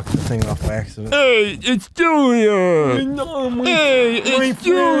microphone? I knocked the thing off by accident. Hey, it's Julian! Hey, it's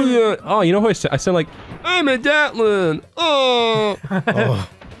Julian! Oh, you know who I sound like? I'm a Datlin! Oh! Oh.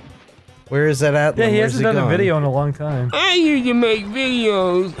 Where is that at? Yeah, he Where's hasn't done gone? a video in a long time. I used to make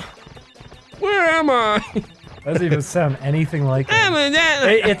videos. Where am I? Doesn't even sound anything like I'm him. a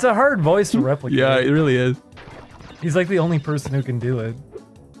Datlin! It's a hard voice to replicate. Yeah, it really is. He's like the only person who can do it.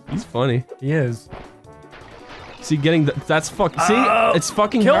 He's funny. He is. See, that's fuck. See, it's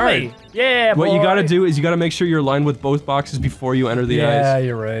fucking Kill hard. me! Yeah, What you boy. gotta do is you gotta make sure you're aligned with both boxes before you enter the Yeah, eyes.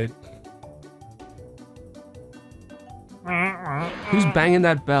 you're right. Who's banging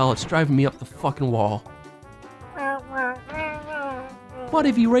that bell? It's driving me up the fucking wall. What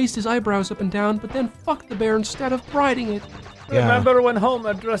if he raised his eyebrows up and down, but then fucked the bear instead of riding it? Yeah. Remember when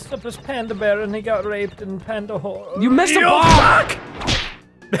Homer dressed up as Panda Bear and he got raped in Panda Hole? You missed a ball! Fuck!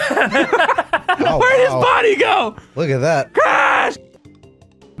 Oh, Where'd his wow. body go? Look at that. Crash!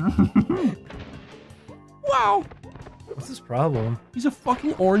 Wow. What's his problem? He's a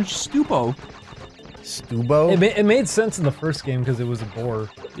fucking orange stupo. Stubo? It made sense in the first game because it was a boar.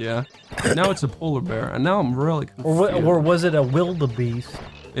 Yeah. Now it's a polar bear, and now I'm really Or, confused. or was it a wildebeest?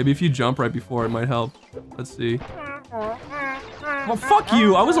 Maybe if you jump right before, it might help. Let's see. Well, fuck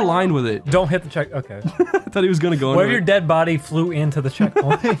you. I was aligned with it. Don't hit the check. Okay. I thought he was gonna go What if into your it. dead body flew into the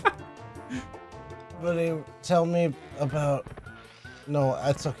checkpoint? anybody tell me about... No,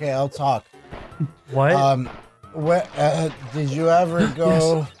 that's okay, I'll talk. What? Did you ever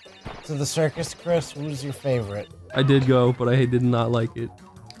go to the circus, Chris? What was your favorite? I did go, but I did not like it.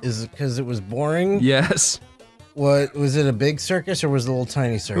 Is it because it was boring? Yes. What, was it a big circus or was it a little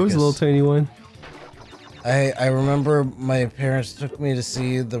tiny circus? It was a little tiny one. I remember my parents took me to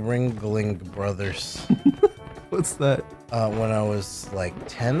see the Ringling Brothers. What's that? When I was like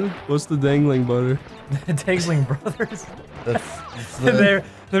 10. What's the dangling butter? Dangling Brothers. That's They're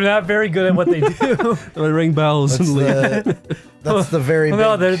not very good at what they do. I ring bells and leave. That's the very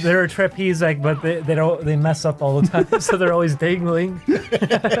No, big... they're a trapeze act, but they mess up all the time, so they're always dangling.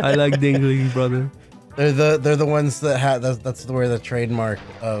 I like dangling, brother. They're the ones that have that's where the trademark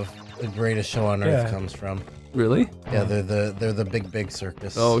of the greatest show on earth comes from. Really? Yeah, they're the big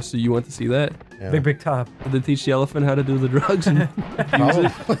circus. Oh, so you went to see that? Yeah. Big top. Did they teach the elephant how to do the drugs? And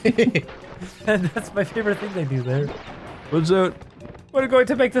Probably. And that's my favorite thing they do there. what's out? We're going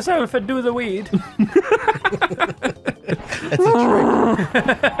to make this elephant do the weed. That's a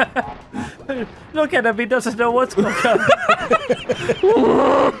trick. Look at him, he doesn't know what's going on.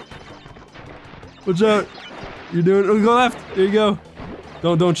 What's out? You're doing. Oh, go left. There you go.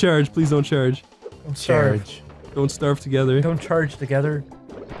 Don't charge. Please don't charge. Don't starve. Charge. Don't starve together. Don't charge together.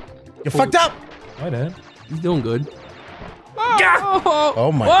 You fucked up! I did. He's doing good.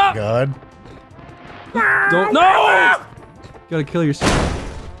 Oh my god. Don't. No! Gotta kill yourself.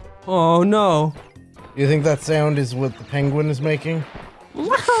 Oh no. You think that sound is what the penguin is making?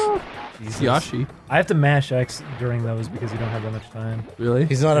 It's Yashi. I have to mash X during those because you don't have that much time. Really?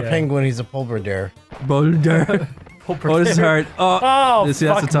 He's not a Yeah. penguin, he's a polar bear. Boulder. Oh, this is hard. Oh, that's a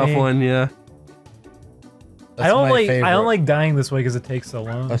fuck tough me. one. Yeah. That's I don't my like. favorite. I don't like dying this way because it takes so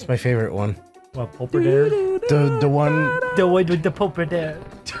long. That's my favorite one. What, Pulper Dare? The one The one with the Pulper Dare.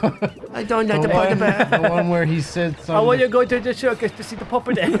 I don't know the the one, bear. the one where he said something. I want to go to the circus to see the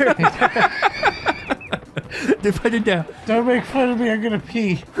Pulper Dare. Don't make fun of me, I'm gonna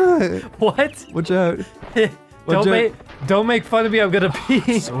pee. What? Watch out. Watch out. Don't make fun of me. I'm gonna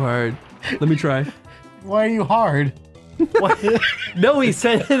pee. So hard. Let me try. Why are you hard? What? No, he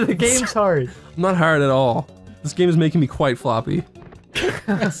said the game's hard. I'm not hard at all. This game is making me quite floppy.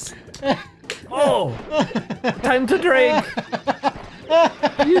 Oh, time to drink.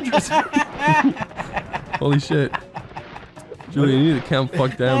 Holy shit. Julian, you need to calm the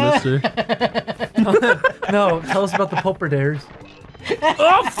fuck down, mister. No, tell us about the Pulper Dares.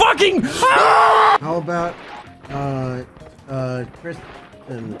 Oh, fucking! How about,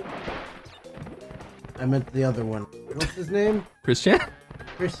 Kristen? I meant the other one. What's his name? Christian?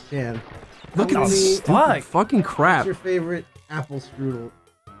 Christian. Look How at many- this Fuck. fucking crap. What's your favorite apple strudel?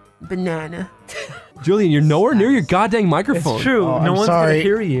 Banana. Julian, you're nowhere near your goddamn microphone. It's true. Oh, no I'm one's sorry. gonna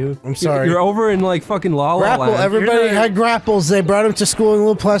hear you. I'm sorry. You're over in like fucking La La Grapple. Land. Everybody You're not- had grapples. They brought them to school in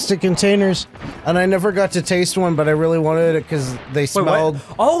little plastic containers, and I never got to taste one, but I really wanted it because they Wait, smelled.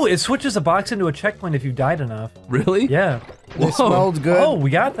 what? Oh, it switches a box into a checkpoint if you died enough. Really? Yeah. They Whoa. smelled good. Oh,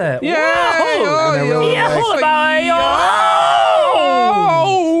 we got that. Yeah! Whoa. And I really Yeah, liked- hold on.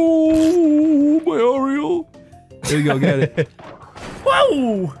 Oh, my Oriole. There you go, get it.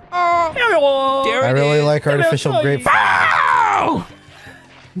 Whoa! I really like artificial grape. Ow!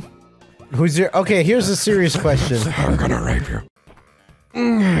 Who's your? Okay, here's a serious question. I'm gonna rape you.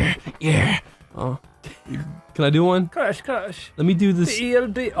 Yeah. Oh. Can I do one? Crush. Let me do this.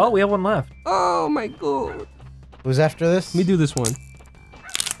 ELD. Oh, we have one left. Oh my god. Who's after this? Let me do this one.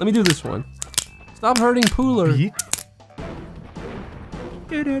 Let me do this one. Stop hurting Pooler.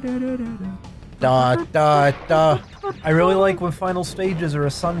 Da da da. I really like when final stages are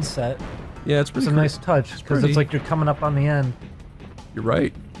a sunset. Yeah, it's It's pretty a nice touch because pretty. it's like you're coming up on the end. You're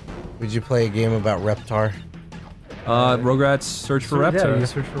right. Would you play a game about Reptar? Rugrats Search for Yeah, Reptar. you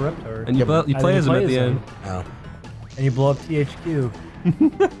search for Reptar. And you, Yeah, you play as him at the end. Oh. And you blow up THQ.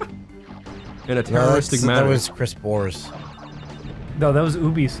 In a No, terroristic manner. that was Chris Boers. No, that was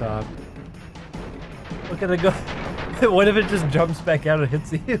Ubisoft. Look at it go. What if it just jumps back out and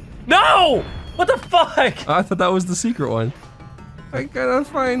hits you? No! What the fuck? I thought that was the secret one. I cannot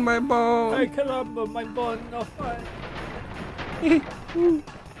find my bone. I cannot put my bone no fire.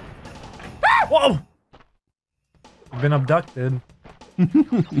 Whoa! You've been abducted.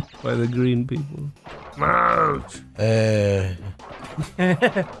 By the green people. Ouch.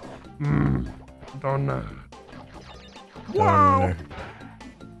 Donut. Donner.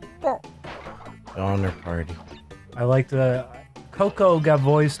 Donner party. I liked Coco got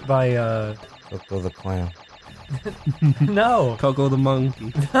voiced by Coco the clown. no. Coco the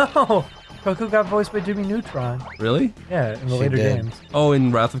monkey. No. Coco got voiced by Jimmy Neutron. Really? Yeah, in the She later did. games. Oh,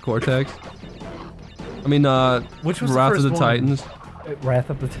 in Wrath of Cortex? I mean, Which was Wrath the of first the one? Titans. Wrath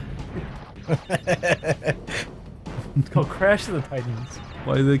of the It's called Crash of the Titans.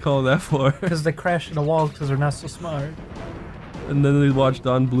 Why do they call it that for? Because they crash into walls because they're not so smart. And then they watch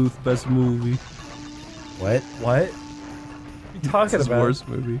Don Bluth's best movie. What? What? What are you talking His about? worst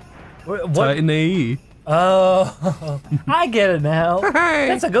movie. What? Titan AE. Oh, I get it now. Hey!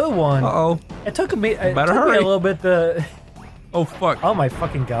 That's a good one. Uh-oh. It took me. It Better took me hurry. a little bit to. Oh, fuck. Oh my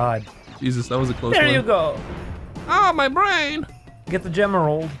fucking god! Jesus, that was a close There one. you go. Oh, my brain! Get the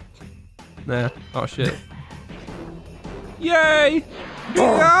gemerald. Nah. Oh, shit. Yay!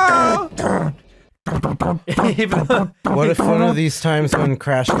 Yeah! Even though- What if one of these times when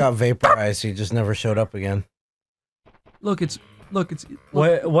Crash got vaporized, he just never showed up again? Look, it's... Look.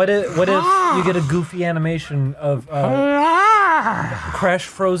 What if you get a goofy animation of Crash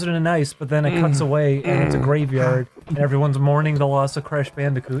frozen in ice, but then it cuts away and it's a graveyard and everyone's mourning the loss of Crash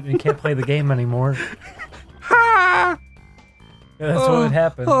Bandicoot and you can't play the game anymore. Yeah, that's what would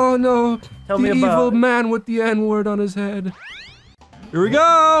happen. Oh, no. Tell the me about evil it. man with the N-word on his head. Here we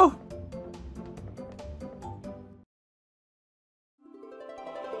go!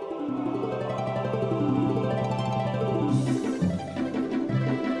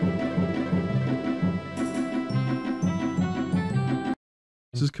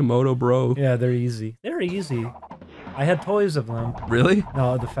 This is Komodo, bro. Yeah, they're easy. They're easy. I had toys of them. Really?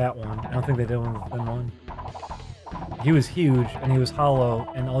 No, the fat one. I don't think they did one with the thin one. He was huge and he was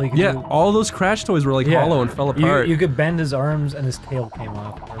hollow, and all you could Yeah, do. all those Crash toys were like hollow and fell apart. You could bend his arms and his tail came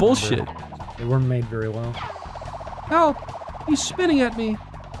off. I remember. Bullshit. They weren't made very well. Help! He's spinning at me.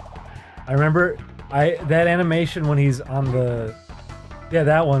 I remember that animation when he's on the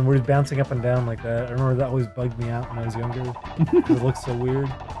that one where he's bouncing up and down like that. I remember that always bugged me out when I was younger. It looks so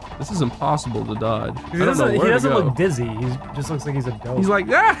weird. This is impossible to dodge. He I don't know doesn't, where he doesn't to go. look dizzy. He just looks like he's a dope. He's like,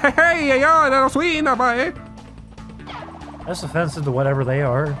 hey, yo, little sweet boy. That's offensive to whatever they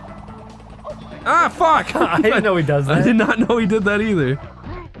are. Ah, fuck! I didn't know he does that. I did not know he did that either.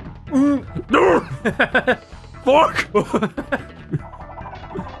 Fuck!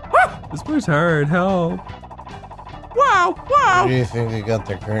 This part's hard. Help! Wow! Wow! Where do you think they got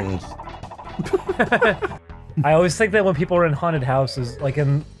their curtains? I always think that when people are in haunted houses, like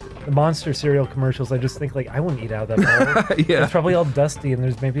in the monster cereal commercials, I just think like I wouldn't eat out of that bowl. Yeah. It's probably all dusty and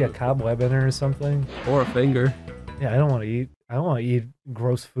there's maybe a cobweb in it or something. Or a finger. Yeah, I don't want to eat. I don't want to eat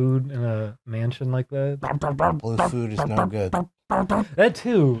gross food in a mansion like that. Blue food is no good. That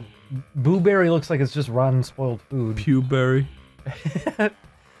too. Blueberry looks like it's just rotten, spoiled food. Pewberry.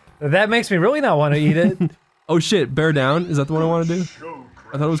 That makes me really not want to eat it. Oh shit, bear down? Is that the one I want to do?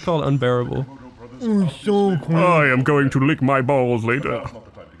 I thought it was called unbearable. I am going to lick my balls later.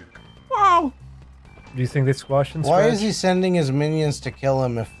 Wow! Do you think they squashed and Why scratched? is he sending his minions to kill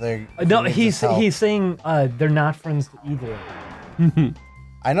him if they're... No, if he needs help? he's saying they're not friends to either.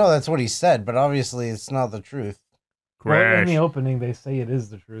 I know that's what he said, but obviously it's not the truth. Well, in the opening, they say it is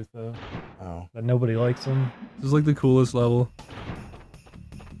the truth, though. Oh. That nobody likes him. This is like the coolest level.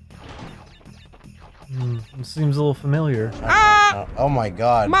 It seems a little familiar. Oh my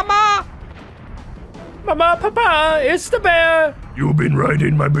god. Mama! Mama, Papa, it's the bear! You've been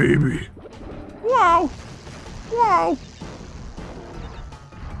riding my baby. Wow! Wow!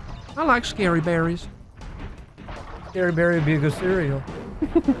 I like scary berries. Scary Berry would be a good cereal.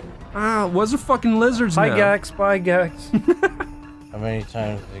 Ah, what's the fucking lizards Bye, now? Gax, bye, Gax. How many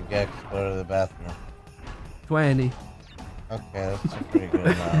times did Gex go to the bathroom? 20. Okay, that's a pretty good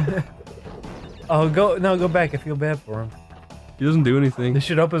amount. Oh, go back. I feel bad for him. He doesn't do They anything.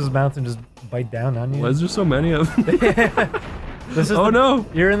 should open his mouth and just bite down on you. Why is there so many of them? This is Oh no!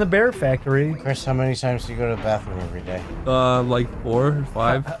 You're in the bear factory. Chris, how many times do you go to the bathroom every day? Like 4 or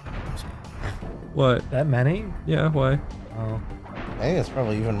 5. What? That many? Yeah, why? Oh. I think it's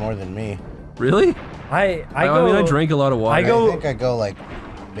probably even more than me. Really? I I mean, I drink a lot of water. I go- I think I go like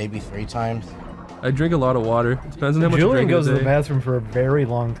maybe 3 times. I drink a lot of water. It depends on how much you Julian drink in a goes to the day. bathroom for a very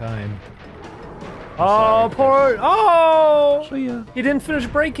long time. Oh, poor. Oh! So yeah. He didn't finish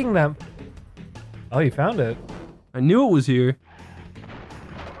breaking them. Oh, you found it. I knew it was here.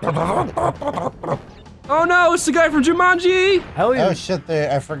 Oh no, it's the guy from Jumanji! Oh shit,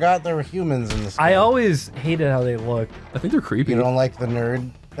 I forgot there were humans in this game. I always hated how they look. I think they're creepy. You don't like the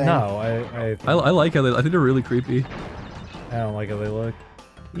nerd thing? No, I like how they. I think they're really creepy. I don't like how they look.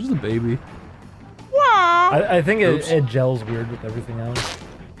 There's the baby. Wow! I think Oops. it gels weird with everything else.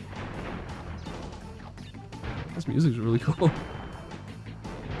 This music's really cool.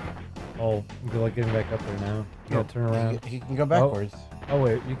 Oh, good luck getting back up there now. You gotta turn around. He can go backwards. Oh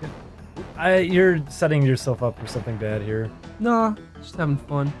wait, you can. You're setting yourself up for something bad here. Nah, just having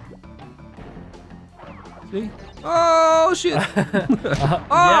fun. See? Oh shit!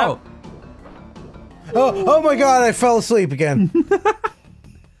 Oh! Oh my god, I fell asleep again.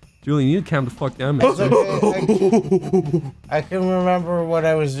 Julian, you need to calm the fuck down, man. It's okay. I can remember what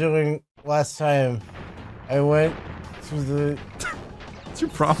I was doing last time. I went to the. What's your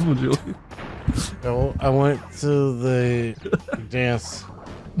problem, Julian? I went to the dance.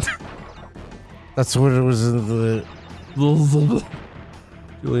 That's what it was in the.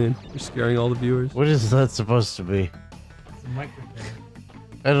 Julian, you're scaring all the viewers. What is that supposed to be? It's a microphone.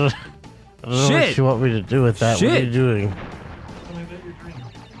 I don't know what you want me to do with that. What are you doing? Tell me about your dream.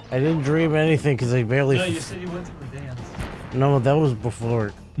 I didn't dream anything because I barely. No, you said you went to the dance. No, that was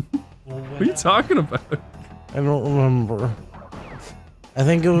before. Well, What are you talking about? I don't remember. I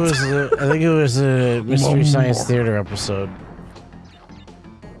think it was a Mystery Science Theater episode.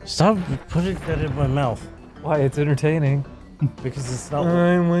 Stop putting that in my mouth. Why? It's entertaining. Because it's not.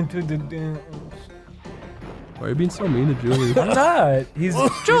 I went to the dance. Why are you being so mean to Julie? I'm not. He's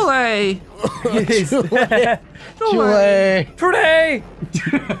Julie! Chile. Today.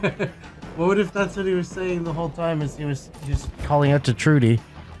 What if that's what he was saying the whole time? Is he was just calling out to Trudy?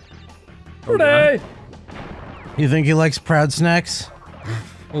 Today. You think he likes Proud Snacks?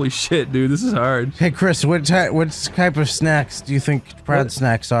 Holy shit, dude, this is hard. Hey Chris, what type of snacks do you think Proud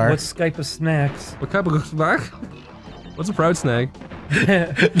Snacks are? What's Skype of snacks? What type of snack? What's a proud snack?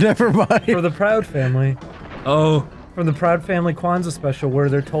 Never mind. For the Proud Family. Oh. From the Proud Family Kwanzaa special, where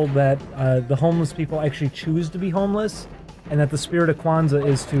they're told that the homeless people actually choose to be homeless, and that the spirit of Kwanzaa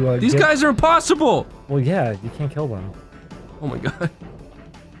is to. These guys are impossible! Well, yeah, you can't kill them. Oh my god.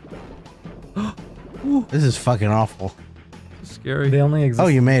 This is fucking awful. This is scary. They only exist. Oh,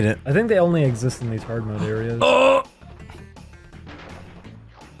 you made it. I think they only exist in these hard mode areas. Oh!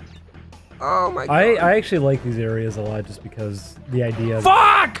 Oh my god. I actually like these areas a lot just because the idea.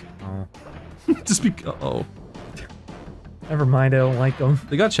 Fuck! Oh. Just because. Oh. Never mind, I don't like them.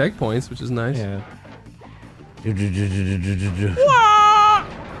 They got checkpoints, which is nice. Yeah. Wah!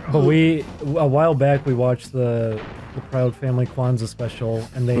 But a while back, we watched the Proud Family Kwanzaa special,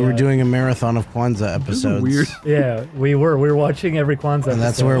 and they We were doing a marathon of Kwanzaa episodes. Weird. Yeah, we were watching every Kwanzaa And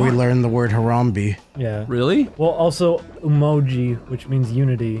that's episode. where we learned the word Harambe. Yeah. Really? Well, also Umoji, which means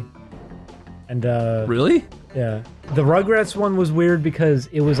unity. And Really? yeah. The Rugrats one was weird because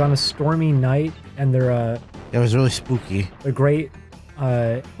it was on a stormy night, and their It was really spooky. great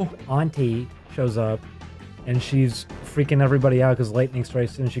auntie shows up, and she's freaking everybody out because lightning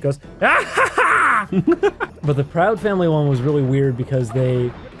strikes, and she goes, ah ha ha! But the Proud Family one was really weird because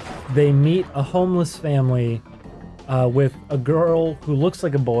they meet a homeless family with a girl who looks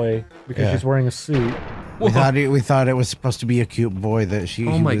like a boy because Yeah. she's wearing a suit. We thought it was supposed to be a cute boy that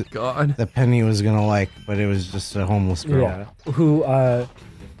Oh my god. that Penny was gonna like, but it was just a homeless girl. Yeah. Who,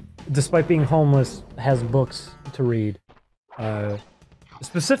 despite being homeless, has books to read.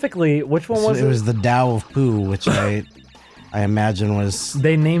 Specifically, which one was it? It was the Tao of Pooh, which I imagine was.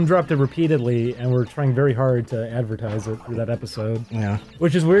 They name dropped it repeatedly, and we're trying very hard to advertise it through that episode. Yeah.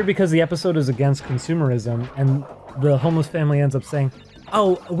 Which is weird because the episode is against consumerism, and the homeless family ends up saying,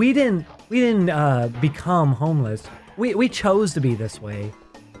 "Oh, we didn't become homeless. We chose to be this way."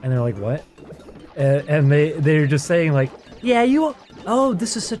 And they're like, "What?" And they're just saying like, "Yeah, oh,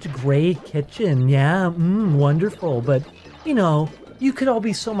 this is such a great kitchen. Yeah, wonderful. But you know, you could all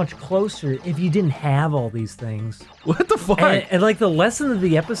be so much closer if you didn't have all these things." What the fuck? And like the lesson of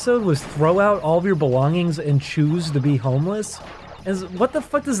the episode was throw out all of your belongings and choose to be homeless. And what the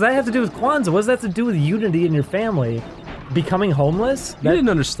fuck does that have to do with Kwanzaa? What does that have to do with unity in your family? Becoming homeless? You didn't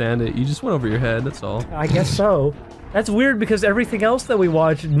understand it. You just went over your head, that's all. I guess so. That's weird because everything else that we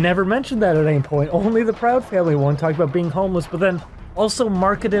watched never mentioned that at any point. Only the Proud Family one talked about being homeless, but then also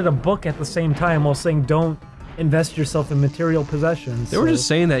marketed a book at the same time while saying don't invest yourself in material possessions. They were just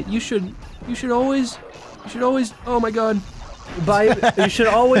saying that you should always, oh my god. you should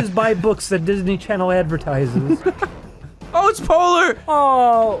always buy books that Disney Channel advertises. Oh, it's Polar!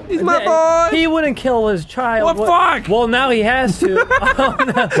 Oh, He's my boy! He wouldn't kill his child. What fuck? Well, now he has to.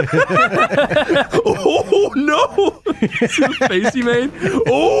 Oh no! See the face he made?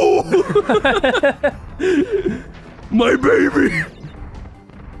 Oh! My baby!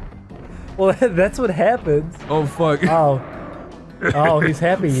 Well, that's what happens. Oh fuck. Oh, he's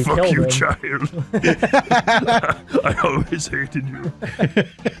happy you Fuck killed you, him. child. I always hated you.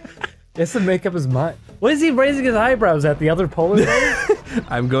 He has to make up his mind. What is he raising his eyebrows at? The other polar bear?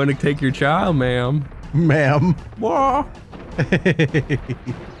 I'm going to take your child, ma'am. Ma'am. Wah.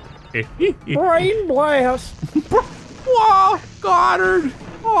 Brain blast. Wah, Goddard.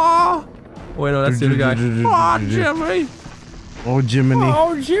 Wah. Wait, no, that's the other guy. Aw, Jimmy. Oh, Jiminy.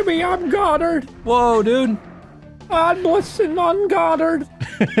 Oh, Jimmy, I'm Goddard. Whoa, dude. I'm Blissin on Goddard.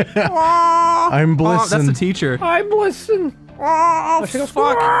 I'm Oh, that's the Blissin. teacher. I'm Blissin. Oh,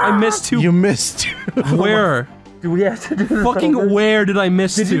 fuck. I missed two. You missed. Where? Do we have to do this Fucking over? where did I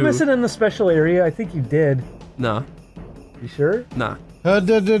miss Did two? you miss it in the special area? I think you did. Nah. You sure? Nah.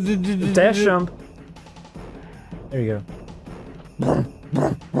 Dash jump. There you go.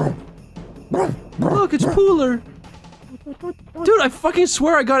 Look, it's Pooler. Dude, I fucking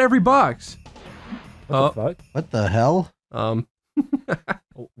swear I got every box. What the fuck? What the hell?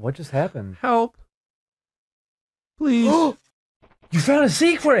 What just happened? Help. Please. You found a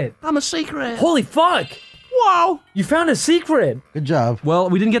secret! I'm a secret. Holy fuck! Wow. You found a secret! Good job. Well,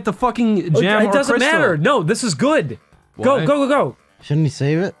 we didn't get the fucking gem It or doesn't crystal. matter! No, this is good! Go, Why? go, go, go! Shouldn't he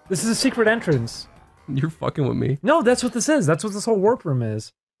save it? This is a secret entrance. You're fucking with me. No, that's what this is. That's what this whole warp room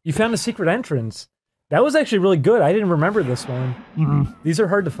is. You found a secret entrance. That was actually really good. I didn't remember this one. These are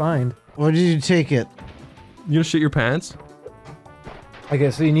hard to find. Where did you take it? You gonna shit your pants?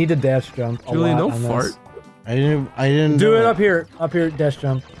 Okay, so you need to dash jump. Julian, a lot don't on fart. this. I didn't Do it up here, dash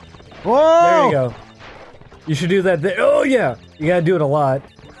jump. Whoa! There you go. You should do that there. Oh yeah! You gotta do it a lot.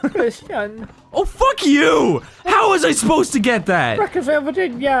 Christian. Oh, fuck you! How was I supposed to get that?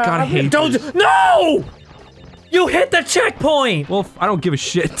 Yeah. God, I hate Don't. this. No! You hit the checkpoint! Well, I don't give a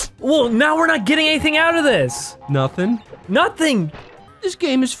shit. Well, now we're not getting anything out of this. Nothing. Nothing. This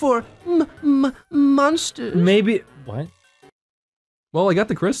game is for monsters. Maybe. What? Well, I got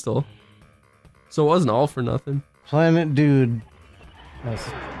the crystal. So it wasn't all for nothing. Planet Dude. No, this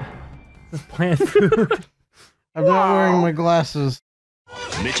is plant food. I'm not wearing my glasses.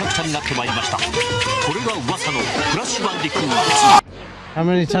 めちゃくちゃになってまいりました。これが噂のクラッシュバンディクー How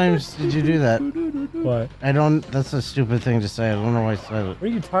many times did you do that? What? I don't. That's a stupid thing to say. I don't know why I said it. What are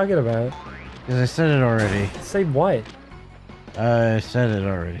you talking about? Because I said it already. Say what? I said it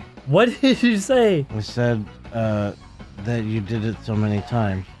already. What did you say? I said that you did it so many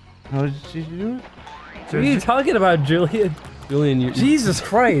times. How did you do it? What are you talking about, Julian? Julian, you. Jesus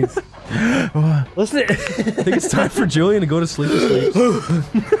Christ. Listen. I think it's time for Julian to go to sleep.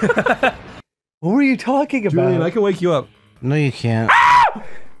 What were you talking about? Julian, I can wake you up. No, you can't.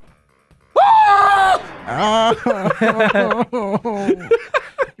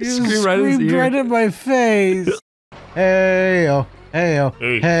 You Scream right in his screamed ear. right in my face. Hey yo, hey yo,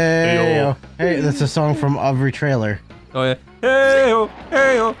 hey yo, hey. That's a song from every trailer. Oh yeah. Hey oh,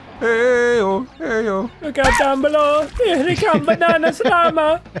 hey oh, hey oh, hey oh. Look out down below. Here they come, banana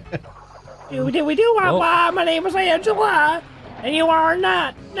slama. Do-do-we-do-wah-wah. My name is Angela. And you are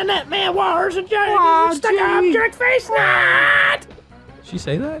not. Nanette Man Wars a giant stuck up jerk face not. She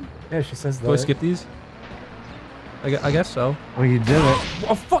say that? Yeah, she says that. Do I skip these? I guess so. Well, you did it.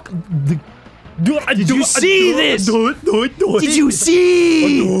 Oh fuck! Did you see this? Did you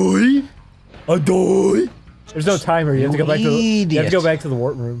see? There's no timer. You have to go back to the, you have to Idiot. go back to the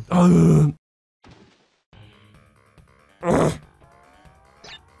warp room.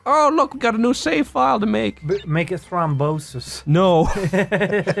 Oh look, we got a new save file to make. Make it thrombosis. No,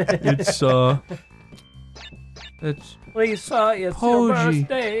 it's Lisa, it's Poggy. your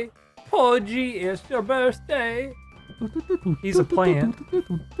birthday. Poggy, it's your birthday. He's a plant.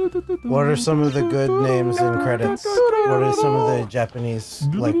 What are some of the good names and credits? What are some of the Japanese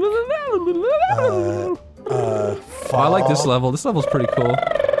like? Oh, I like this level. This level's pretty cool.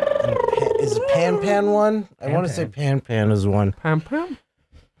 Is Pan Pan one? I want to say Pan Pan is one Pam Pam.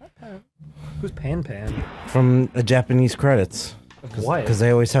 Who's Pan Pan? from the Japanese credits. What? Because they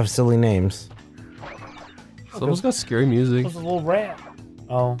always have silly names. This level's got scary music. Who's a little rat?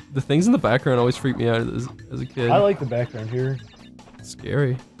 Oh, The things in the background always freak me out as a kid. I like the background here. It's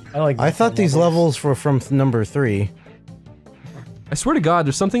scary. I like. I thought these levels were from number 3. I swear to God,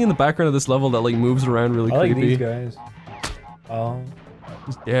 there's something in the background of this level that like moves around really I like creepy. these guys. Oh,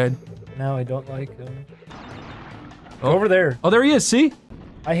 He's dead. now I don't like him. Oh. Over there. Oh, there he is. See?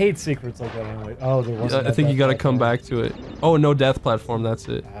 I hate secrets like that anyway. Oh, there wasn't. I think you that gotta platform. come back to it. Oh, no death platform. That's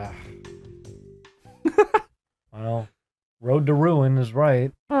it. Ah. Well, road to ruin is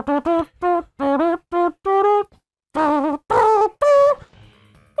right.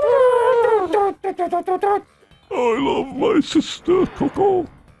 I love my sister, Coco.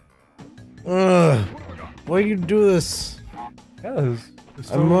 Ugh. Why you do this? Yeah, who's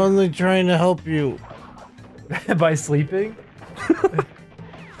I'm only trying to help you. by sleeping.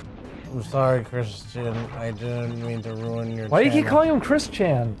 I'm sorry, Christian. I didn't mean to ruin your Why do you keep channel. calling him Chris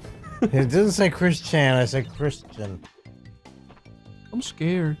Chan? It didn't say Christian, I said Christian. I'm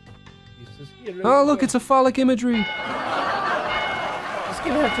scared. Oh, look, it's a phallic imagery.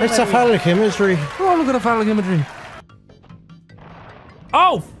 It's a phallic imagery. Oh, look at the phallic imagery.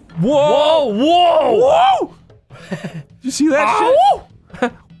 Whoa! Whoa! Whoa! Did you see that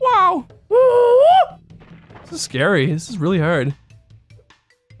shit? Wow! This is scary. This is really hard.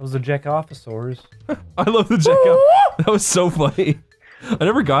 That was the Jackophsaurs. I love the Jacko. That was so funny. I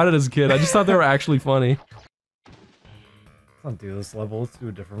never got it as a kid. I just thought they were actually funny. Let's not do this level. Let's do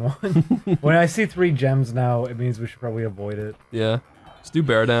a different one. When I see 3 gems now, it means we should probably avoid it. Yeah. Let's do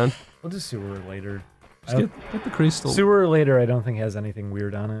bear down. We'll do sewer later. Just get the crystal. Sewer later, I don't think has anything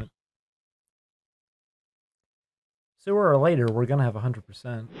weird on it. Sewer later, we're gonna have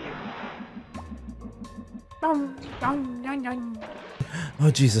 100%.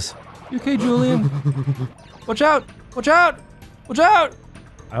 Oh, Jesus. You okay, Julian? Watch out! Watch out! Watch out!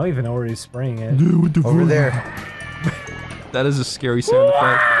 I don't even know where he's spraying it. Over there. That is a scary sound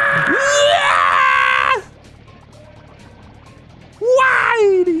effect.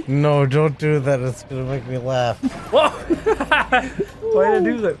 Why? No, don't do that. It's gonna make me laugh. Whoa! Why did I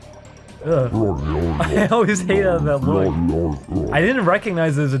do that? Ugh. I always hated that look. I didn't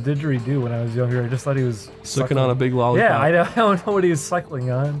recognize it as a didgeridoo when I was younger. I just thought he was Sucking on a big lollipop. Yeah, I don't know what he was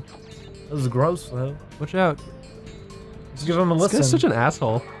suckling on. That was gross though. Watch out. Just give him a listen. This guy's such an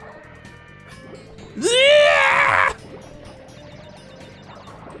asshole.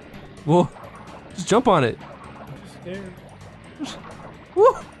 Whoa. Just jump on it. Scared.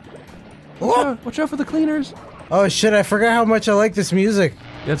 Woo. Watch out for the cleaners. Oh shit, I forgot how much I like this music.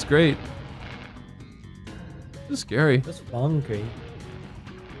 Yeah, it's great. This is scary. That's funky.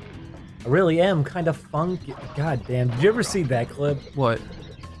 I really am kind of funky. God damn. Did you ever see that clip? What?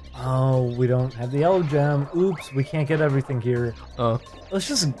 Oh, we don't have the yellow gem. Oops, we can't get everything here. Oh. Let's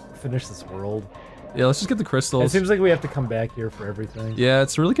just finish this world. Yeah, let's just get the crystals. It seems like we have to come back here for everything. Yeah,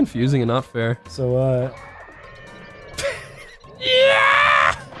 it's really confusing and not fair. So,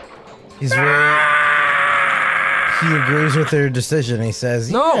 Yeah! He's very... He agrees with their decision. He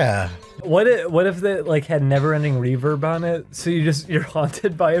says, No! yeah. what if they like had never-ending reverb on it? So you're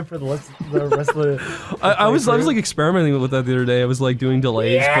haunted by it for the rest of the. I was like experimenting with that the other day. I was like doing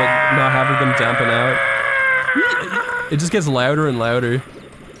delays, but not having them dampen out. It just gets louder and louder.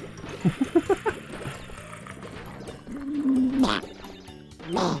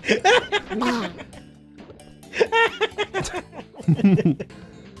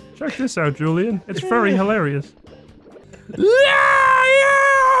 Check this out, Julian. It's very hilarious.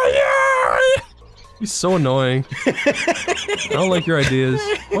 He's so annoying. I don't like your ideas.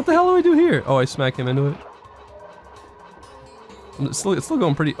 What the hell do I do here? Oh, I smack him into it. It's still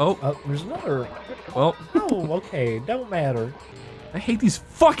going pretty. Oh, there's another. well. Oh, okay, don't matter. I hate these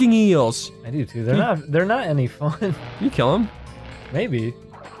fucking eels. I do too. They're not any fun. Can you kill him? Maybe.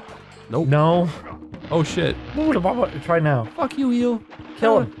 Nope. No. Oh shit. Try now. Fuck you, eel.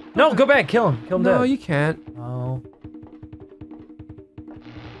 Kill him. No, go back. Kill him. Kill him dead. No, you can't. Oh.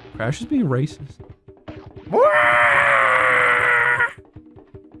 Crash is being racist.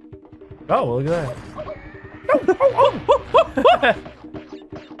 Oh, look at that.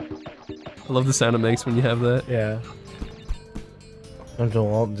 I love the sound it makes when you have that. Yeah. Come to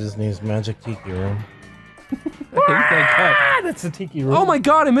Walt Disney's Magic Tiki Room. I hate that cat. That's a tiki room. Oh my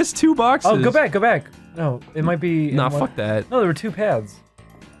god, I missed 2 boxes. Oh, go back. Go back. No, it might be. Nah, fuck that. No, there were 2 paths.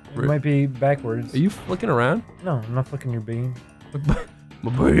 It might be backwards. Are you flicking around? No, I'm not flicking your bean.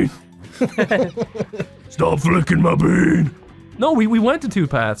 My bean. Stop flicking my bean. No, we went to 2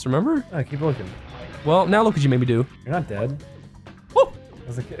 paths, remember? Oh, keep looking. Well, now look what you made me do. You're not dead. Woo! I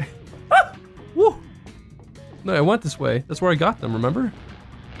was like, Woo! No, I went this way. That's where I got them, remember?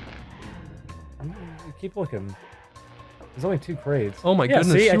 keep looking. There's only 2 crates. Oh my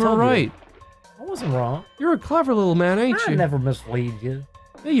goodness, see, you I were told right. I wasn't wrong. You're a clever little man, ain't I you? never mislead you.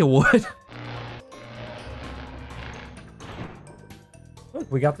 Yeah, you would.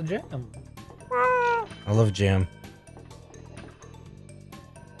 Look, we got the jam. I love jam.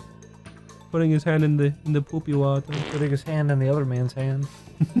 Putting his hand in the poopy water. Putting his hand in the other man's hand.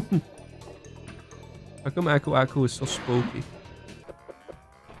 How come Aku Aku is so spooky?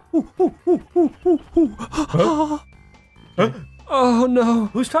 Huh? Oh no.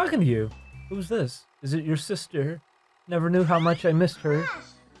 Who's talking to you? Who's this? Is it your sister? Never knew how much I missed her.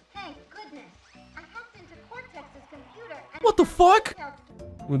 Thank goodness. I hacked into Cortex's computer and What the fuck?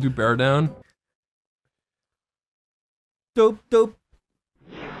 We'll do bear down. Dope, dope.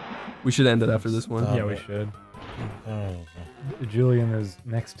 We should end it after this one. Yeah, we should. Julian is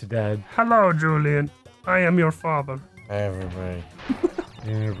next to dead. Hello, Julian. I am your father. Hi, everybody.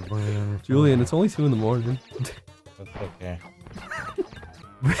 Julian, it's only 2 in the morning. That's okay.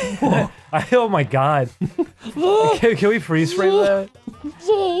 Oh my god. Can we freeze frame that?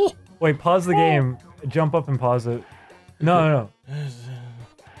 Wait, pause the game. Jump up and pause it. No.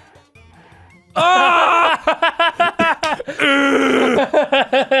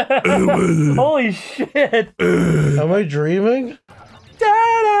 Holy shit! Am I dreaming?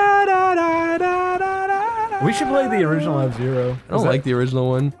 We should play the original F-Zero. I don't like the original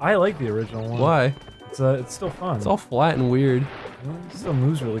one. I like the original one. Why? It's still fun. It's all flat and weird. It still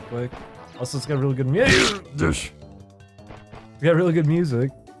moves really quick. Also, it's got really good music. It's got really good music.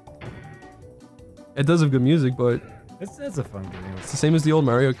 It does have good music, but It's a fun game. it's the same as the old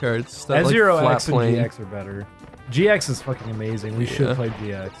Mario Kart. It's that, F-Zero like, flat X and plane. GX are better. GX is fucking amazing. We should Yeah. play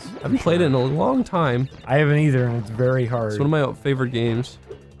GX. I haven't played it in a long time. I haven't either, and it's very hard. It's one of my favorite games.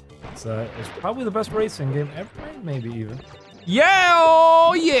 It's probably the best racing game ever made, maybe even. Yeah,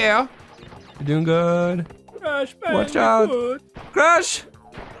 oh yeah. You're doing good. Crash Watch out. Crash!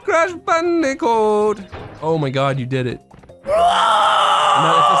 Crash Bandicoot! Oh my god, you did it. No,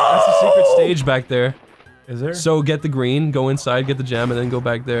 that's the secret stage back there. Is there? So get the green, go inside, get the gem, and then go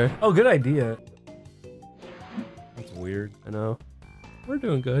back there. Oh, good idea. That's weird. I know. We're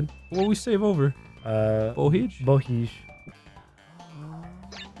doing good. What we save over? Bohij? Bohij.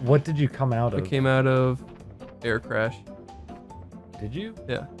 What did you come out of? I came out of air crash. Did you?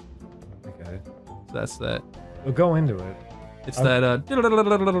 Yeah. Okay. So that's that. We'll go into it. It's that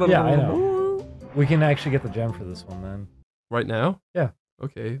Yeah, I know. We can actually get the gem for this one then. Right now? Yeah.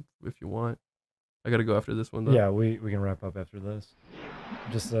 Okay, if you want. I gotta go after this one though. Yeah, we can wrap up after this.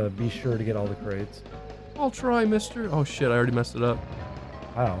 Just be sure to get all the crates. I'll try, mister. Oh shit, I already messed it up.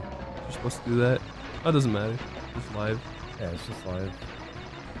 Wow. You're supposed to do that. That doesn't matter. It's live. Yeah, it's just live.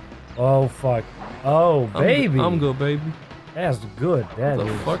 Oh fuck. Oh baby. I'm good, baby. That's good. That What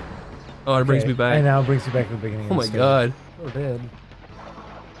the is. fuck? Oh, it brings me back. And now it brings you back to the beginning. Oh of my the story. god. We're dead.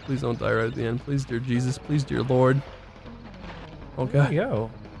 Please don't die right at the end. Please, dear Jesus. Please, dear Lord. Oh There god. you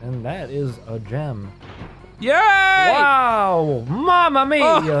go. And that is a gem. Yay! Wow! Mamma mia!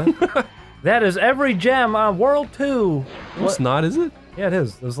 Oh. That is every gem on World 2. No, it's not, is it? Yeah, it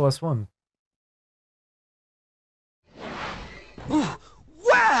is. There's the last one.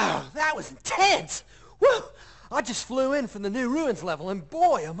 Wow, that was intense. Woo! I just flew in from the new ruins level, and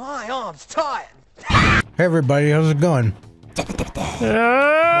boy, are my arms tired. Hey everybody, how's it going?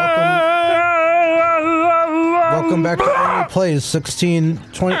 Welcome back to Oney Plays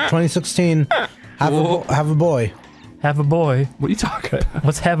 2016. Have a boy. Have a boy. What are you talking about?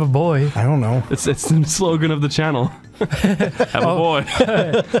 Let's have a boy. I don't know. It's the slogan of the channel. Have a boy.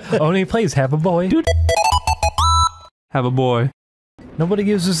 Oney Plays have a boy. Have a boy. Nobody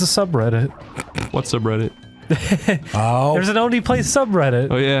uses the subreddit. What subreddit? Oh. There's an Oney Plays subreddit.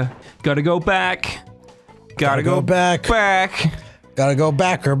 Oh yeah. Gotta go back. Gotta go back. Back. Gotta go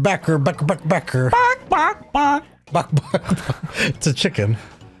backer. Back, back. It's a chicken.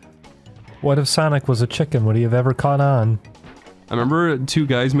 What if Sonic was a chicken? Would he have ever caught on? I remember two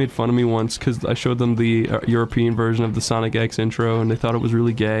guys made fun of me once because I showed them the European version of the Sonic X intro and they thought it was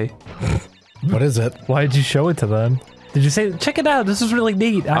really gay. What is it? Why did you show it to them? Did you say, check it out, this is really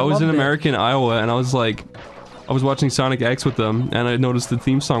neat. I was in loved it." American Iowa and I was like, I was watching Sonic X with them and I noticed the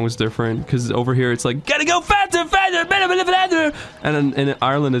theme song was different because over here it's like, gotta go faster, faster, better, better, faster. And in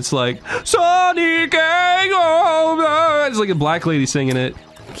Ireland it's like, Sonic Hangover. It's like a black lady singing it.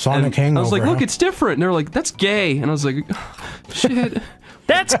 Sonic Hangover. I was like, look, huh? it's different. And they were like, that's gay. And I was like, shit.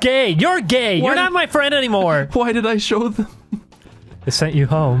 That's gay, you're gay, Why you're not did- my friend anymore. Why did I show them? They sent you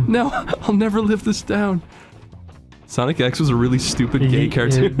home. No, I'll never live this down. Sonic X was a really stupid gay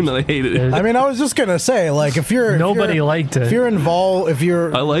cartoon and I hated it. I mean, I was just gonna say, like, if you're Nobody liked it. If you're involved, if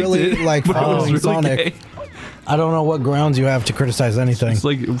you're I liked really it, like but it was following really Sonic, gay. I don't know what grounds you have to criticize anything. It's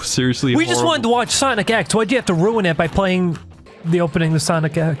like seriously We just horrible. wanted to watch Sonic X. Why'd you have to ruin it by playing the opening to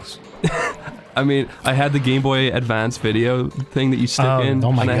Sonic X? I mean, I had the Game Boy Advance video thing that you stick in,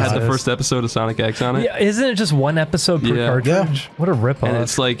 oh my and I had the God. first episode of Sonic X on it. Yeah, isn't it just one episode per Yeah. cartridge? What a ripoff. And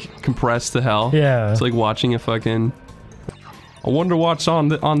it's like compressed to hell. Yeah. It's like watching a fucking. I wonder what's on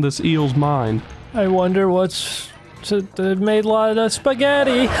this eel's mind. I wonder what's... It made a lot of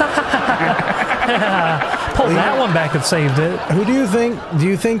spaghetti. Pulled that one back and saved it. Who do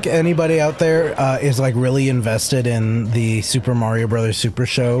you think anybody out there is like really invested in the Super Mario Brothers Super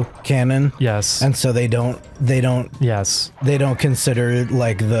Show canon? Yes. And so they don't Yes. consider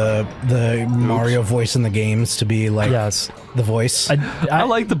like the Mario voice in the games to be like Yes. the voice. I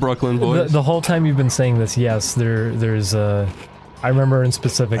like the Brooklyn voice. The whole time you've been saying this, yes, there's I remember in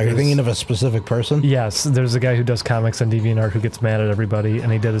specific. Are you there's- thinking of a specific person? Yes, there's a guy who does comics on DeviantArt who gets mad at everybody,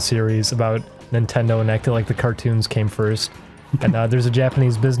 and he did a series about Nintendo and acted like the cartoons came first. And there's a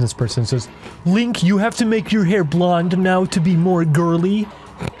Japanese business person who says, Link, you have to make your hair blonde now to be more girly.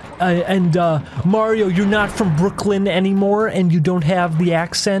 And Mario, you're not from Brooklyn anymore, and you don't have the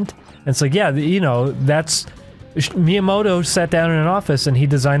accent. And it's like, yeah, you know, that's... Miyamoto sat down in an office and he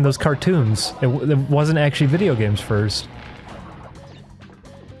designed those cartoons. It wasn't actually video games first.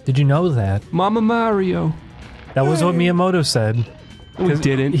 Did you know that? Mama Mario. That was what Miyamoto said. We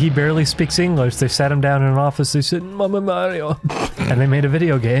didn't. He barely speaks English. They sat him down in an office, they said, Mama Mario. And they made a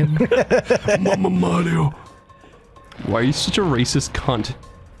video game. Mama Mario. Why are you such a racist cunt?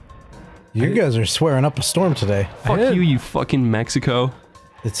 You guys are swearing up a storm today. Fuck you, you fucking Mexico.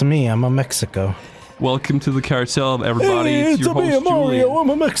 It's me, I'm a Mexico. Welcome to the cartel, everybody. It's your host, me, Mario. Julian. I'm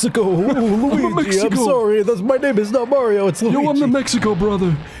a Mexico. Ooh, Luigi, I'm Mexico. sorry. My name is not Mario, it's Luigi. Yo, I'm the Mexico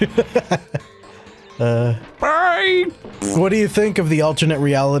brother. Bye! What do you think of the alternate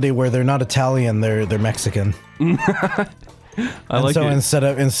reality where they're not Italian, they're Mexican? I like so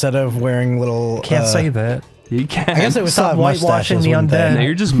it. instead of wearing little Can't say that. You can. I guess it was Stop whitewashing the undead. No,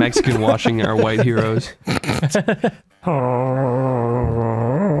 you're just Mexican washing our white heroes.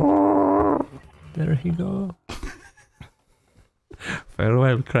 There he go.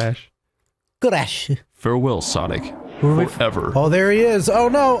 Farewell, Crash. Crash. Farewell, Sonic. Forever. Oh, there he is. Oh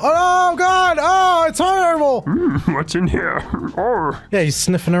no. Oh god. Oh, it's horrible. What's in here? Oh, Yeah, he's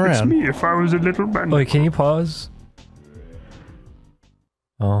sniffing it's around. me if I was a little bandit. Wait, can you pause?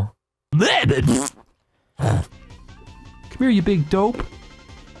 Oh. Come here, you big dope.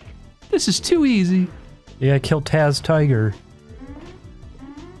 This is too easy. Yeah, kill Taz Tiger.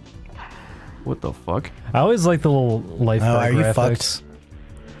 What the fuck? I always like the little life Oh, are you graphics.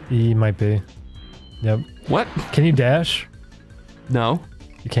 He might be. Yep. What? Can you dash? No.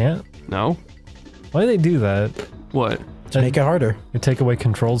 You can't? No. Why do they do that? What? To make it harder. They take away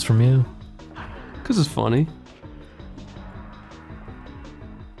controls from you. Because it's funny.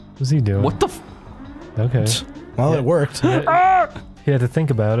 What's he doing? What the f- Okay. Well, it worked. He had to think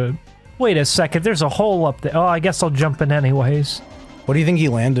about it. Wait a second, there's a hole up there. Oh, I guess I'll jump in anyways. What do you think he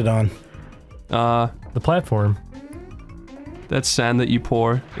landed on? The platform. That sand that you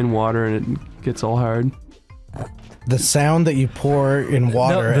pour in water and it gets all hard. The sound that you pour in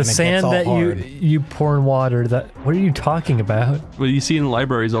water No, and the it gets sand all that hard. you pour in water. That what are you talking about? Well, you see in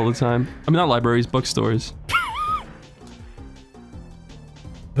libraries all the time. I mean, not libraries, bookstores.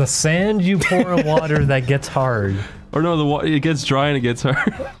 The sand you pour in water that gets hard. Or no, the water, it gets dry and it gets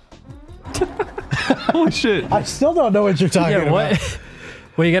hard. Holy shit. I still don't know what you're talking Yeah, about. what?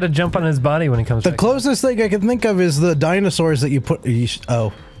 Well, you gotta jump on his body when he comes The back. closest thing I can think of is the dinosaurs that you put.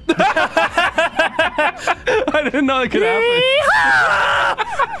 Oh. I didn't know that could happen.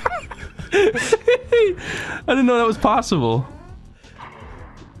 I didn't know that was possible.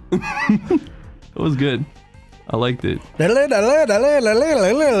 That was good. I liked it.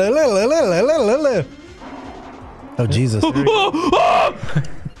 Oh, Jesus.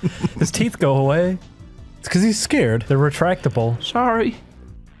 His teeth go away. It's because he's scared. They're retractable. Sorry.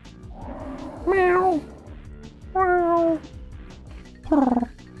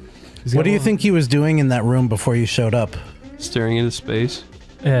 What do you think he was doing in that room before you showed up? Staring into space.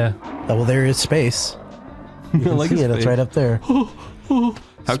 Yeah. Oh, well, there is space. You can like see his it. It's face. right up there.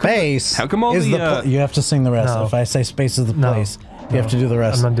 Space. How come all is the, you have to sing the rest. No. If I say space is the No. place, you have to do the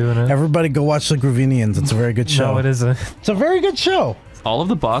rest. I'm not doing it. Everybody go watch the Gravinians. It's a very good show. No, it isn't. It's a very good show. all of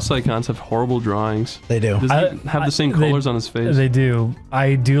the boss icons have horrible drawings. They do. Doesn't even have the same colors on his face. They do.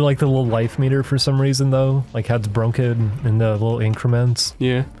 I do like the little life meter for some reason though, like how it's broken in the little increments.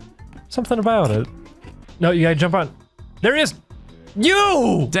 Yeah. Something about it. No, you gotta jump on. There he is!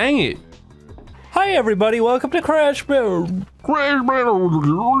 You! Dang it. Hi everybody, welcome to Crash Build.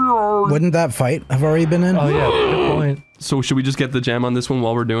 Wouldn't that fight have already been in? Oh yeah, good point. So should we just get the gem on this one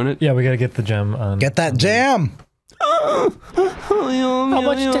while we're doing it? Yeah, we gotta get the gem on. Get that jam! How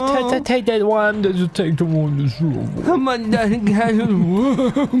much to take that one does it take to win this room?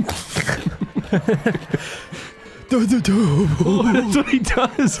 That's what he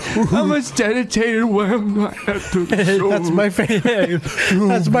does. How much dedicated wham I have to show. That's my favorite.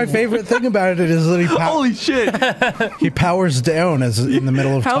 That's my favorite thing about it is that Holy shit. he powers down as in the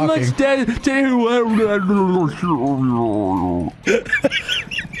middle of How talking. much dedicated wham I have to show.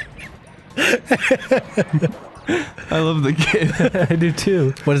 I love the kid. I do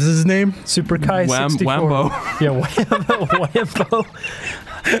too. What is his name? Super Kai 64. Wambo. Yeah, Wambo.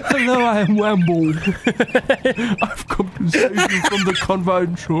 Hello, I am Wambo. I've come to save you from the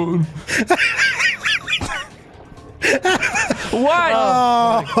convention. What?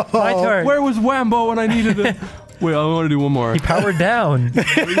 My turn. Where was Wambo when I needed it? Wait, I want to do one more. He powered down.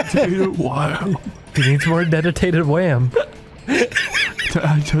 Dedicated wham. He needs more dedicated wham. To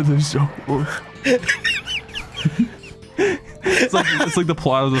add to the show. It's like the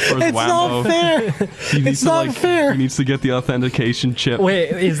plot of the first It's Wambo. not fair. It's not fair. He needs to get the authentication chip. Wait,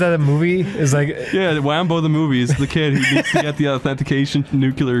 is that a movie? Is like Yeah, Wambo the movie is the kid who needs to get the authentication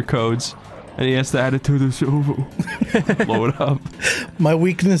nuclear codes. And he has to add it to the server. Blow it up. My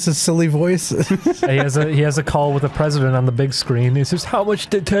weakness is silly voices. he has a call with the president on the big screen. He says, "How much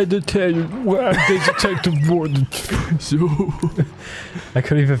did detective Warden?" So I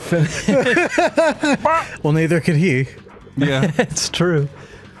couldn't even finish. Well, neither could he. yeah, It's true.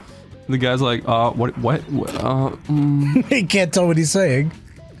 the guy's like, what? He can't tell what he's saying.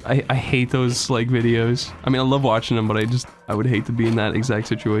 I hate those like videos. I mean, I love watching them, but I would hate to be in that exact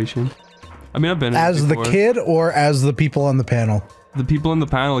situation. I mean, I've been in it As the before. kid or as the people on the panel? The people in the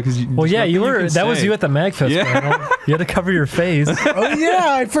panel, because Well, yeah, you were. That was you at the MagFest Yeah. panel. You had to cover your face. Oh yeah,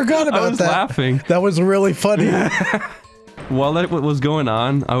 I forgot about I was that. laughing. That was really funny. While that was going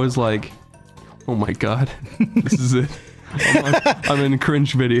on, I was like, oh my god, this is it. I'm in a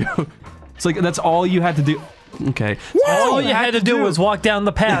cringe video. It's like, that's all you had to do. Okay. All you had to do was walk down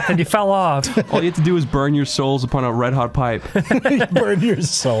the path and you fell off. All you had to do is burn your souls upon a red hot pipe. Burn your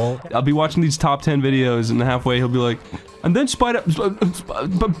soul. I'll be watching these top 10 videos and halfway he'll be like, and then Superman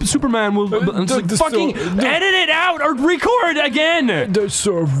will, and it's like, fucking edit it out or record again!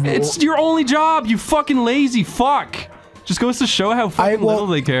 It's your only job, you fucking lazy fuck! Just goes to show how fucking little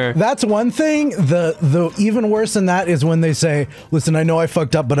they care. That's one thing. The even worse than that is when they say, "Listen, I know I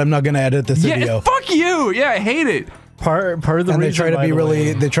fucked up, but I'm not gonna edit this video." Yeah, fuck you! Yeah, I hate it. Part of the And they reason try to by be the really,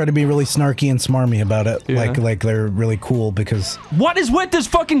 way- they try to be really snarky and smarmy about it, Yeah. like they're really cool because. What is with this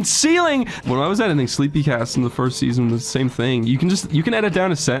fucking ceiling? When I was editing Sleepycast in the first season, the same thing. You can edit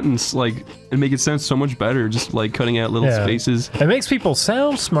down a sentence like and make it sound so much better, just like cutting out little spaces. It makes people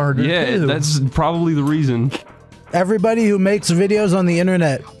sound smarter. Yeah, too. that's probably the reason. Everybody who makes videos on the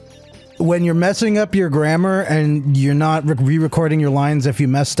internet, when you're messing up your grammar and you're not re-recording your lines if you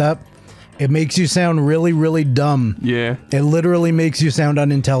messed up, it makes you sound really, really dumb. Yeah. It literally makes you sound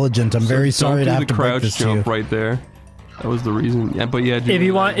unintelligent. I'm very sorry to have to break this to you. Don't do the crouch jump right there. That was the reason. Yeah, but yeah. If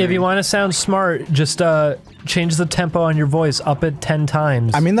you want to sound smart, just change the tempo on your voice, up it 10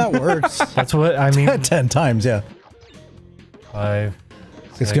 times. I mean, that works. That's what I mean. 10 times, yeah. 5.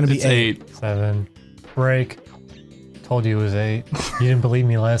 It's gonna be It's 8. 7. Break. Told you it was 8. You didn't believe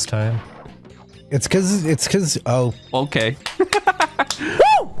me last time. It's cause, oh. Okay.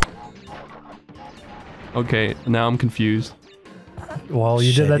 Okay, now I'm confused. Well,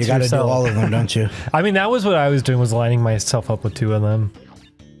 you Shit, did that you to gotta yourself. do all of them, don't you? I mean, that was what I was doing, was lining myself up with 2 of them.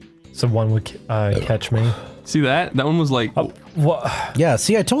 So one would catch me. See that? That one was like. What? Yeah,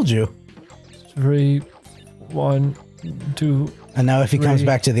 see, I told you. 3, 1, 2. And now if he comes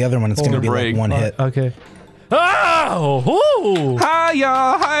back to the other one, it's gonna be like one hit. Okay. Oh!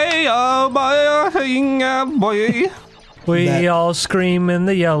 Hiya, hiya, boy. We all scream in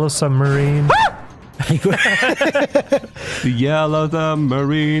the yellow submarine. The yellow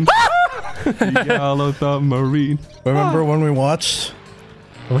submarine. The yellow submarine. Remember when we watched?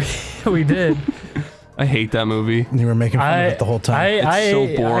 We did. I hate that movie. You were making fun of it the whole time. It's so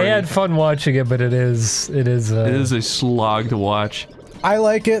boring. I had fun watching it, but it is. It is a slog to watch. I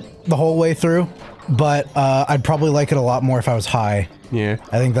like it the whole way through, but I'd probably like it a lot more if I was high. Yeah.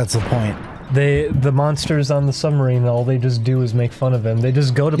 I think that's the point. The monsters on the submarine, all they just do is make fun of him. They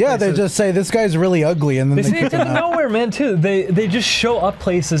just go to Yeah, places. they just say, this guy's really ugly, and then They they sneak kick him out of out. nowhere, man, too. They just show up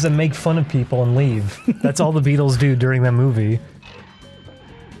places and make fun of people and leave. That's all the Beatles do during that movie.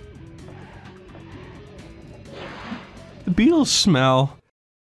 The Beatles smell.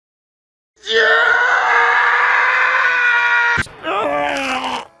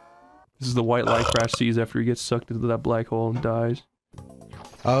 This is the white light Crash sees after he gets sucked into that black hole and dies.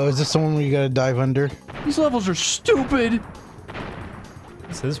 Oh, is this someone where you gotta dive under? These levels are stupid!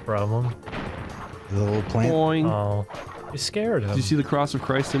 What's his problem? The little plant? Boing. Oh. You scared him. Did you see the cross of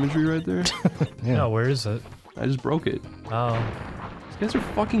Christ imagery right there? Yeah. No, where is it? I just broke it. Oh. These guys are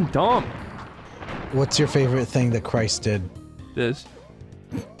fucking dumb. What's your favorite thing that Christ did? This.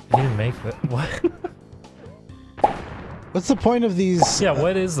 You didn't make that. What? What's the point of these? Yeah,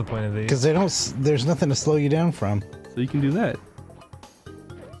 what is the point of these? Because they don't. There's nothing to slow you down from. So you can do that.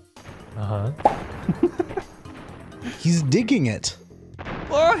 Uh-huh. He's digging it.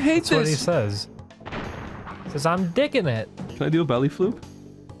 Oh, I hate That's what he this. says. He says, I'm digging it. Can I do a belly flip?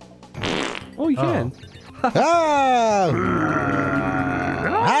 Oh, you can. Ah!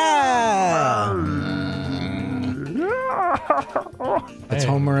 Ah! That's Hey.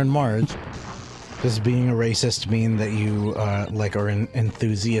 Homer and Marge. Does being a racist mean that you like are an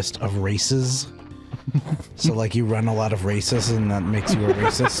enthusiast of races? So like you run a lot of races and that makes you a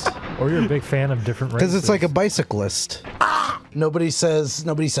racist? Or you're a big fan of different races. Because it's like a bicyclist. Nobody says,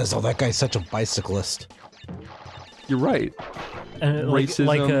 oh, that guy's such a bicyclist. You're right. And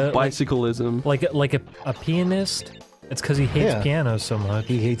Racism, bicyclism. Like a pianist. It's because he hates piano so much.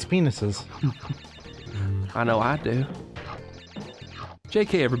 He hates penises. I know I do.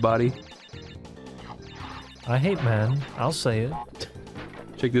 JK, everybody. I hate men. I'll say it.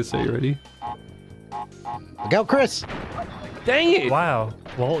 Check this out. You ready? Look out, Chris! Dang it! Wow.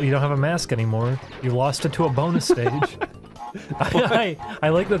 Well, you don't have a mask anymore. You lost it to a bonus stage. I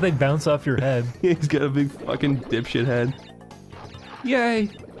like that they bounce off your head. He's got a big fucking dipshit head. Yay!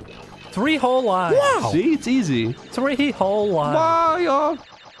 3 whole lives. Wow! See, it's easy. 3 whole lives. Mario.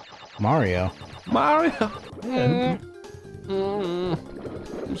 Mario.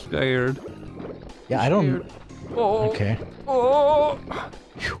 I'm scared. Yeah, I don't... Oh. Okay. Oh.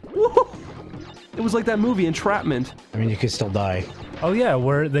 It was like that movie, Entrapment. I mean, you could still die. Oh yeah,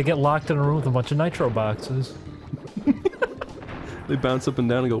 where they get locked in a room with a bunch of nitro boxes. They bounce up and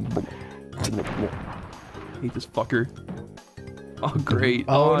down and go. Hate this fucker. Oh great.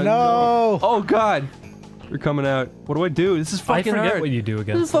 Oh, no! Oh god. They're coming out. What do I do? This is fucking I forget hard. what you do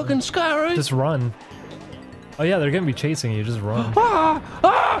against This is them. fucking scary. Just run. Oh yeah, they're gonna be chasing you. Just run.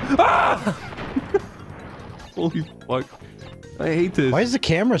 Holy fuck. I hate this. Why is the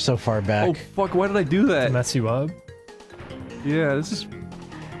camera so far back? Oh fuck, why did I do To that? mess you up. Yeah, this is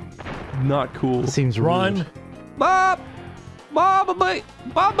not cool. Seems Run. rude. Bob! Bob,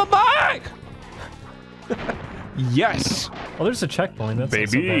 bye! Yes! Oh, there's a checkpoint. That's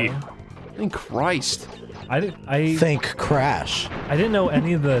Baby. not so bad. Thank Christ. I Think Crash. I didn't know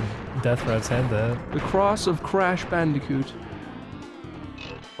any of the death threats had that. The cross of Crash Bandicoot.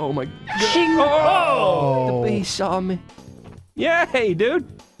 Oh my god. Oh! The base saw me. Yay, dude!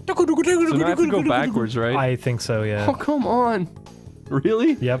 So now I have to go backwards, right? I think so, yeah. Oh, come on.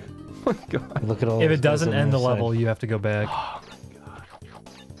 Really? Yep. Oh my god. Look at all If those it guys doesn't on end the side. level, you have to go back.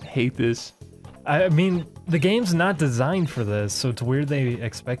 I hate this. I mean, the game's not designed for this, so it's weird they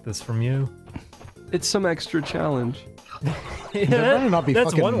expect this from you. It's some extra challenge. better not be That's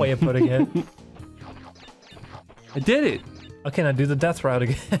fucking- one way of putting it. I did it! Okay, now do the death route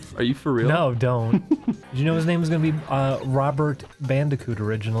again. Are you for real? No, don't. Did you know his name was gonna be Robert Bandicoot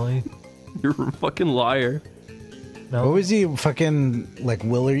originally? You're a fucking liar. No. What was he, fucking, like,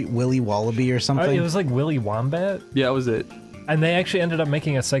 Willy Wallaby or something? It was like Willy Wombat. Yeah, that was it. And they actually ended up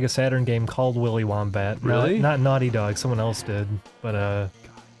making a Sega Saturn game called Willy Wombat. Really? Not Naughty Dog, someone else did. But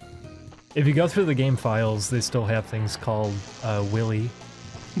if you go through the game files, they still have things called Willy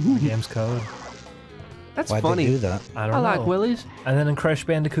in the game's code. That's Why'd funny. they do that? I don't know. like Willies. And then in Crash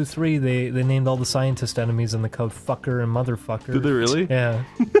Bandicoot 3, they named all the scientist enemies in the code fucker and motherfucker. Did they really? Yeah.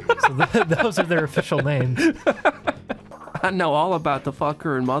 So those are their official names. I know all about the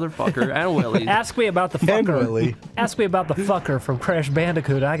fucker and motherfucker and Willies. Ask me about the And fucker. Willy. Ask me about the fucker from Crash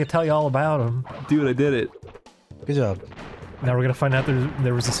Bandicoot. I could tell you all about him. Dude, I did it. Good job. Now we're gonna find out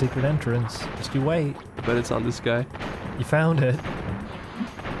there was a secret entrance. Just you wait. I bet it's on this guy. You found it.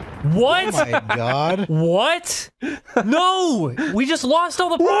 What? Oh my god. What? No! We just lost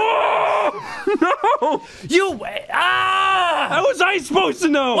all the. No! You. How was I supposed to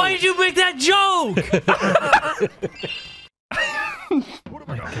know? Why did you make that joke?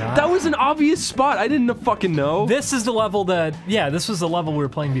 That was an obvious spot. I didn't fucking know. This is the level that. Yeah, this was the level we were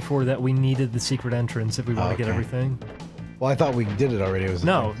playing before that we needed the secret entrance if we want to get Okay. everything. Well, I thought we did it already. It was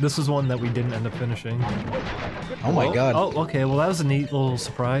No, this was one that we didn't end up finishing. Oh my god. Oh, okay. Well, that was a neat little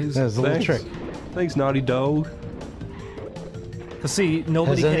surprise. That was a little Thanks. trick. Thanks, Naughty Dog. Cause see,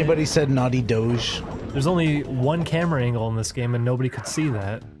 nobody. Has anybody said Naughty Doge? There's only one camera angle in this game, and nobody could see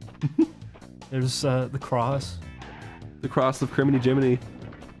that. There's the cross. The cross of Criminy Jiminy.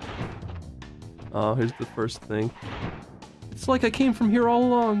 Oh, here's the first thing. It's like I came from here all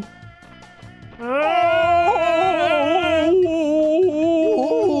along.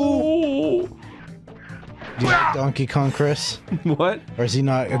 Do you like Donkey Kong, Chris? What? Or is he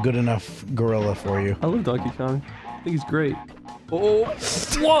not a good enough gorilla for you? I love Donkey Kong. I think he's great. Oh,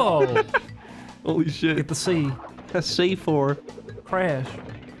 Whoa! holy shit. Get the C. That's C4. Crash.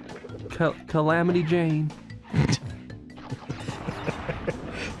 Calamity Jane.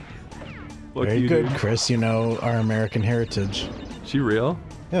 Fuck Very you, good, dude. Chris. You know our American heritage. She real?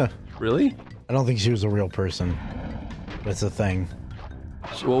 Yeah. Really? I don't think she was a real person. That's a thing.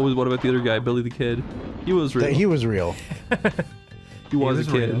 What about the other guy, Billy the Kid? He was real. He was real. He was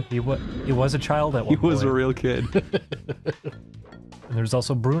a kid. real. He was a child at He one point. was a real kid. And there's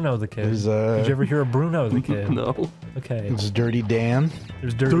also Bruno the kid. There's, Did you ever hear of Bruno the kid? No. Okay. It's Dirty Dan.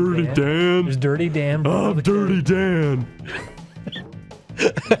 There's Dirty Dan. There's Dirty Dan. Bruno the Kid. Dan.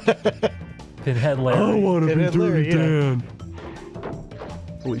 Pinhead Larry. want Pinhead Larry, yeah.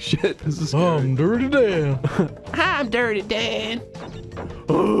 Holy shit, this is I'm Dirty Dan. I'm Dirty Dan.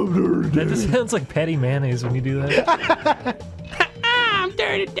 That just sounds like Patty Mayonnaise when you do that. I'm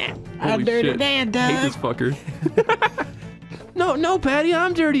Dirty Dan. I'm Dirty Dan, I hate this fucker. No, Patty,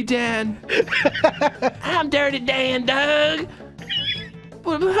 I'm Dirty Dan. I'm Dirty Dan, Doug.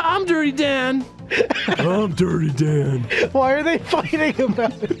 I'm Dirty Dan. I'm Dirty Dan. Why are they fighting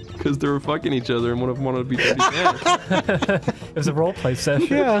about it? Because they were fucking each other and one of them wanted to be Dirty Dan. It was a roleplay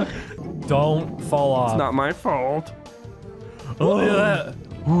session. Yeah. Don't fall off. It's not my fault. Oh, look at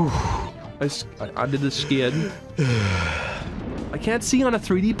that. I did the skid. I can't see on a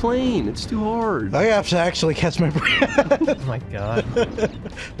 3D plane. It's too hard. I have to actually catch my breath. Oh my god.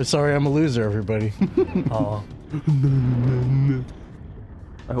 Sorry, I'm a loser, everybody. Oh.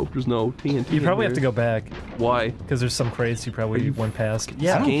 I hope there's no TNT. You probably have to go back. Why? Because there's some crates you probably went past. I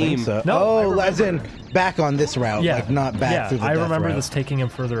Yeah. don't think so. No, I oh, remember. as in back on this route, Yeah. like not back Yeah, through the I death remember route. this taking him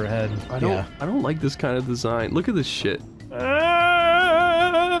further ahead. I don't. Yeah. I don't like this kind of design. Look at this shit.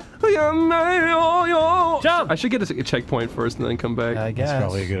 Jump! I should get a checkpoint first and then come back. I guess. That's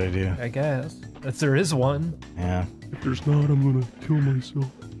probably a good idea. I guess. There is one. Yeah. If there's not, I'm gonna kill myself.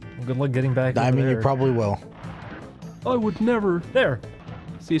 Well, good luck getting back. I over mean, you there. probably will. I would never. There.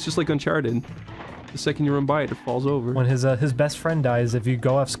 See, it's just like Uncharted. The second you run by it, it falls over. When his best friend dies, if you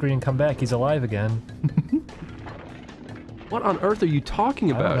go off screen and come back, he's alive again. What on earth are you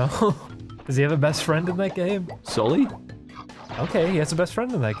talking I about? don't know. Does he have a best friend in that game? Sully? Okay, he has a best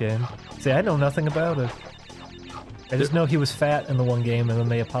friend in that game. See, I know nothing about it. I just know he was fat in the one game, and then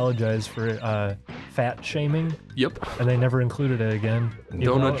they apologized for fat shaming, Yep. and they never included it again.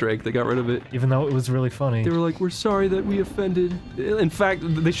 Donut Drake, they got rid of it. Even though it was really funny. They were like, we're sorry that we offended. In fact,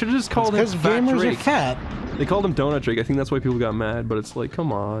 they should have just called him Because Fat gamers Drake. are fat. They called him Donut Drake. I think that's why people got mad, but it's like,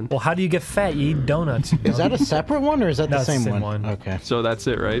 come on. Well, how do you get fat? You eat donuts. Is that a separate one or is that No, the it's the same, same one? one. Okay. So that's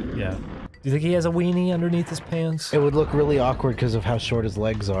it, right? Yeah. Do you think he has a weenie underneath his pants? It would look really awkward because of how short his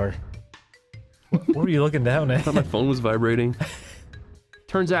legs are. What were you looking down I at? thought my phone was vibrating.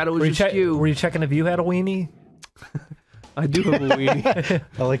 Turns out it was just you. Were you checking if you had a weenie? I do have a weenie.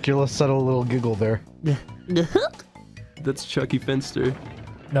 I like your subtle little giggle there. That's Chucky Finster.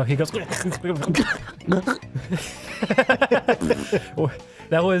 No, he goes.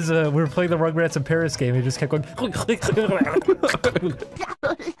 That was we were playing the Rugrats in Paris game. He just kept going.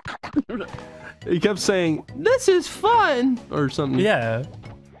 He kept saying, "This is fun," or something. Yeah.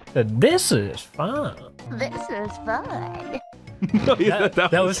 This is fun. This is fun. No, yeah,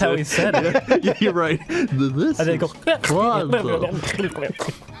 That was how he said it. Yeah, you're right. This And then go. is fun, though.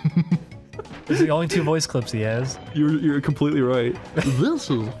 Those are the only two voice clips he has. You're completely right. This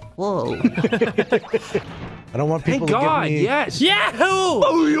is fun. I don't want people Thank to God, give me. yes. Yahoo!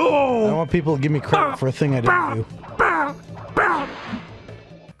 Oh, I yo! don't want people to give me credit for a thing I didn't do.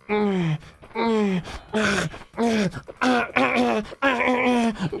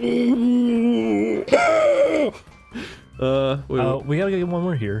 Wait. We gotta get one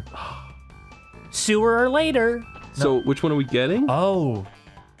more here. Sooner or later. So, which one are we getting? Oh.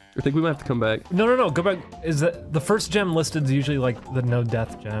 I think we might have to come back. No. Go back. Is that the first gem listed is usually like the no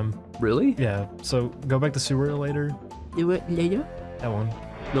death gem? Really? Yeah. So go back to Stuart later. Do it later. That one.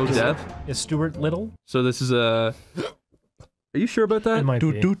 No death? Is Stuart Little? So this is a... Are you sure about that? It might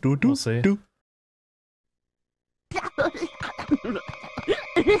be. We'll see.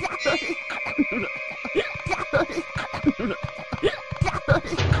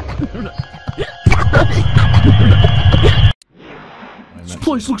 This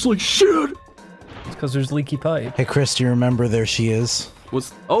place looks like shit! It's because there's leaky pipe. Hey Chris, do you remember There She Is?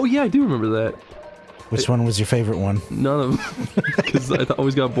 Oh yeah, I do remember that. Which one was your favorite one? None of them. Because I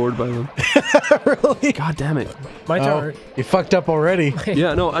always got bored by them. Really? God damn it. My turn. You fucked up already.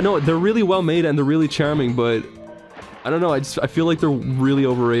 Yeah, no, I know, they're really well made and they're really charming, but... I don't know, I feel like they're really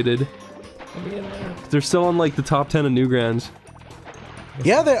overrated. They're still on like the top 10 of Newgrounds.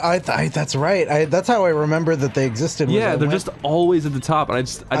 Yeah, that's right. That's how I remember that they existed. was Yeah, I they're went- just always at the top,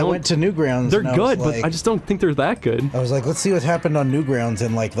 and I don't... went to Newgrounds. They're and I was good, but like- I just don't think they're that good. I was like, let's see what happened on Newgrounds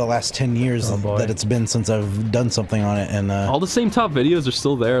in like the last 10 years boy. that it's been since I've done something on it, and All the same top videos are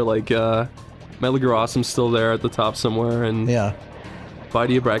still there, like, Metal Gear Awesome's still there at the top somewhere, and yeah.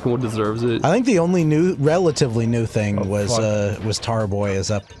 Bidey Brackenwood deserves it. I think the only relatively new thing was Tarboy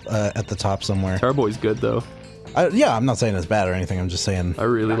is up at the top somewhere. Tarboy's good, though. Yeah, I'm not saying it's bad or anything. I'm just saying I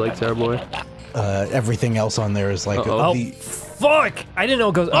really like Tarboy. everything else on there is like Uh-oh. the Fuck! I didn't know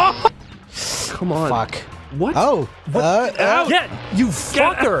it goes. Oh! Come on. fuck. What? Oh, Yeah, you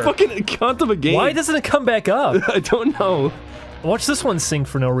God, fucker! fucking cunt of a game. Why doesn't it come back up? I don't know. Watch this one sink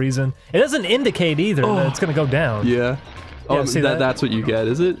for no reason. It doesn't indicate either that it's gonna go down. Yeah. Oh, Yeah, see that? that's what you get,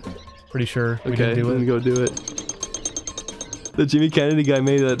 is it? Pretty sure we Okay, didn't do then it. go do it. The Jimmy Kennedy guy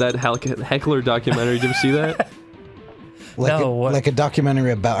made that heckler documentary. Did you ever see that? No, what? Like a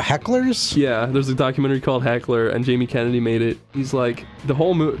documentary about hecklers? Yeah, there's a documentary called Heckler, and Jamie Kennedy made it. He's like, the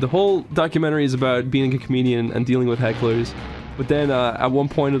whole documentary is about being a comedian and dealing with hecklers. But then at one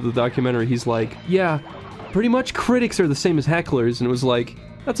point of the documentary, he's like, yeah, pretty much critics are the same as hecklers, and it was like,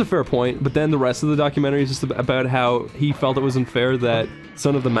 that's a fair point. But then the rest of the documentary is just about how he felt it was unfair that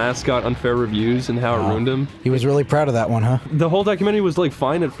Son of the Mask got unfair reviews and how it ruined him. He was really proud of that one, huh? The whole documentary was like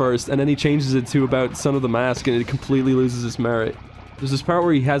fine at first, and then he changes it to about Son of the Mask, and it completely loses its merit. There's this part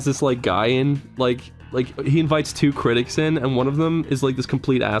where he has this like guy in, like he invites 2 critics in, and one of them is like this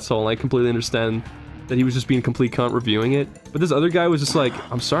complete asshole, and I completely understand that he was just being a complete cunt reviewing it. But this other guy was just like,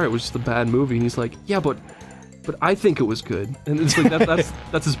 I'm sorry, it was just a bad movie, and he's like, yeah, but I think it was good, and it's like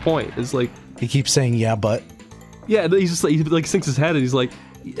that's his point. It's like He keeps saying, yeah, but. yeah, he's just like he like sinks his head, and he's like,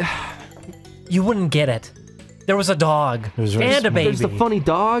 You wouldn't get it. There was a dog was very and a smart. baby. there's the funny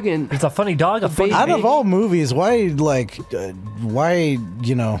dog, and There's a funny dog, a funny Out baby. of all movies, why,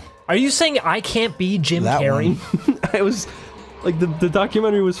 you know, Are you saying I can't be Jim that Carrey? one? it was like the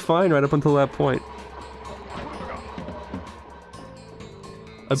documentary was fine right up until that point.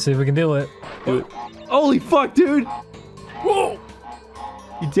 Let's see if we can do it. Do it. Holy fuck, dude! Whoa!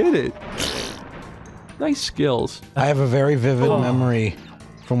 You did it. Nice skills. I have a very vivid memory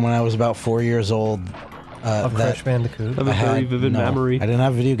from when I was about 4 years old. Of that Crash Bandicoot. I have a very vivid no, memory. I didn't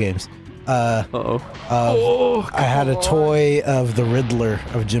have video games. Uh-oh. I had a toy of the Riddler,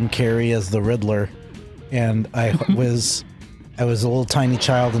 of Jim Carrey as the Riddler, and I was a little tiny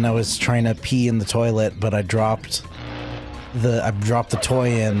child, and I was trying to pee in the toilet, but I dropped the toy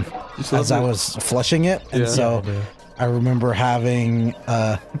in as I was flushing it, and Yeah. so I remember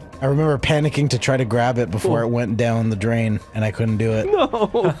panicking to try to grab it before it went down the drain, and I couldn't do it.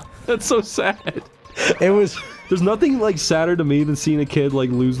 No! That's so sad. It was. There's nothing like sadder to me than seeing a kid like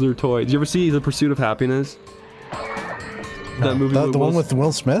lose their toy. Did you ever see The Pursuit of Happiness? That movie. The one with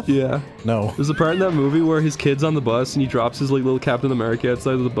Will Smith? Yeah. No. There's a part in that movie where his kid's on the bus and he drops his like little Captain America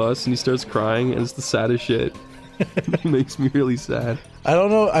outside of the bus and he starts crying and it's the saddest shit. It makes me really sad. I don't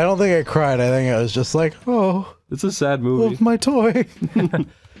know. I don't think I cried. I think I was just like, oh, It's a sad movie. my toy.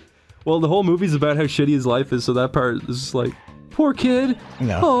 Well, the whole movie's about how shitty his life is, so that part is just like, poor kid.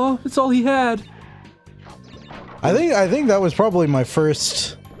 No. Oh, it's all he had. I think that was probably my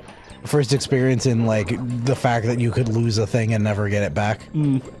first experience in like the fact that you could lose a thing and never get it back.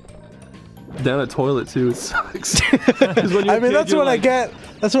 Down a toilet too, it sucks. 'Cause when you're I a mean, kid, that's you're what I like- get.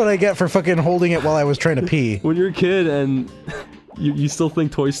 That's what I get for fucking holding it while I was trying to pee. When you're a kid and you still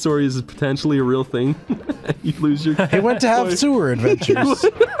think Toy Story is potentially a real thing, you lose your. He went to have sewer adventures.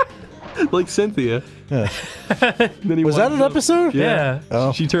 Like Cynthia. Yeah. Then he Was that winds an up- episode? Yeah.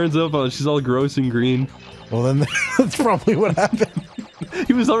 Oh. She turns up, she's all gross and green. Well, then that's probably what happened.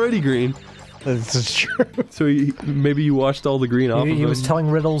 He was already green, That's true. so maybe you washed all the green off of He him. was telling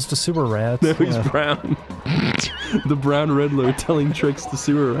riddles to sewer rats. Now he's brown. The brown Riddler telling tricks to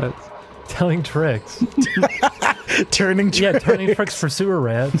sewer rats. Telling tricks. Turning. Yeah, turning tricks for sewer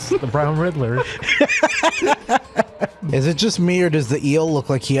rats. The Brown Riddler. Is it just me or does the eel look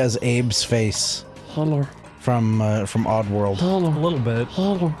like he has Abe's face Holler, from Oddworld? A little bit.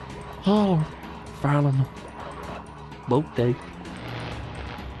 holler, holler, Farland. Boat day.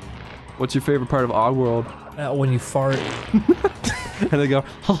 What's your favorite part of Oddworld? When you fart. And they go,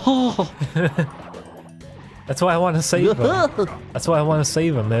 That's why I want to save them. That's why I want to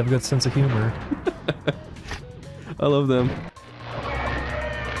save them. They have a good sense of humor. I love them.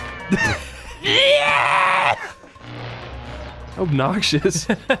 Obnoxious.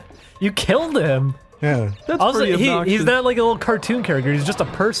 You killed him. Yeah. That's Also, pretty obnoxious. he's not like a little cartoon character. He's just a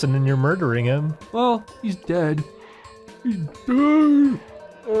person, and you're murdering him. Well, he's dead. He's dead.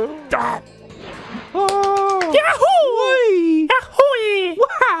 Oh. Yahoo!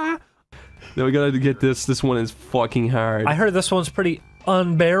 Yahoo! Now we gotta get this. This one is fucking hard. I heard this one's pretty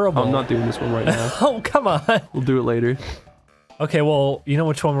unbearable. I'm not doing this one right now. Oh, come on. We'll do it later. Okay, well, you know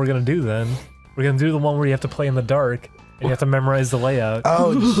which one we're gonna do then. We're gonna do the one where you have to play in the dark, and you have to memorize the layout.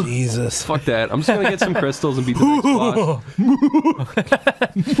 Oh Jesus. Fuck that. I'm just gonna get some crystals and beat the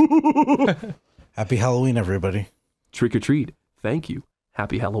next boss. Happy Halloween, everybody. Trick or treat. Thank you.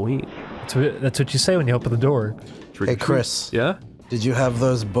 Happy Halloween. That's what you say when you open the door. Trick Hey or treat. Chris, Yeah? did you have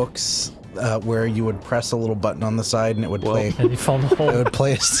those books where you would press a little button on the side and it would Well, play? And you found the It hole. would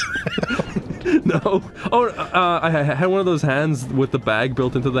play. No. Oh, I had one of those hands with the bag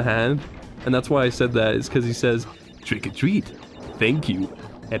built into the hand, and that's why I said that. Is because he says, "Trick or treat, thank you,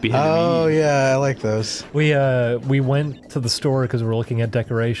 Happy Oh Halloween. yeah, I like those. We went to the store because we were looking at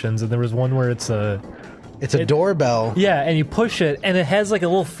decorations, and there was one where it's a doorbell. yeah, and you push it, and it has like a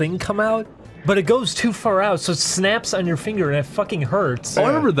little thing come out, but it goes too far out, so it snaps on your finger, and it fucking hurts. Oh, I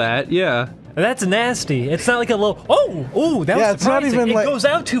remember that, yeah. That's nasty. It's not like a little, that Yeah, was it's not surprising. even it like- goes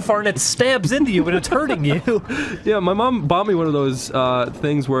out too far and it stabs into you and it's hurting you. Yeah, my mom bought me one of those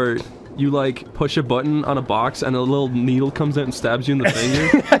things where you like push a button on a box and a little needle comes out and stabs you in the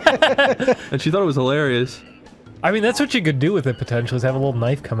finger. And she thought it was hilarious. I mean, that's what you could do with it potentially, is have a little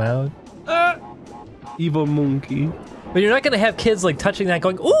knife come out. Evil monkey. But you're not gonna have kids like touching that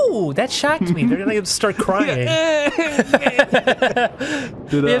going, ooh, that shocked me. They're gonna start crying.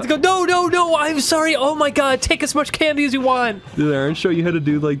 Did, You have to go, no, I'm sorry, oh my god, take as much candy as you want. did Aaron show you how to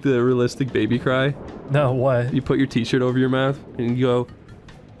do like the realistic baby cry? No, what? You put your t-shirt over your mouth and you go,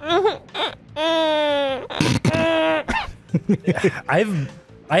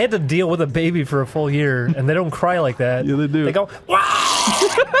 I had to deal with a baby for a full year, and they don't cry like that. Yeah, they do. They go,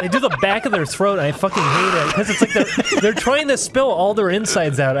 they do the back of their throat, and I fucking hate it. Because it's like they're trying to spill all their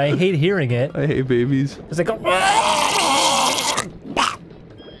insides out. I hate hearing it. I hate babies. Because they go,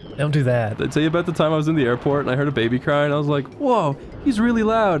 don't do that. Did I tell you about the time I was in the airport and I heard a baby cry and I was like, whoa, he's really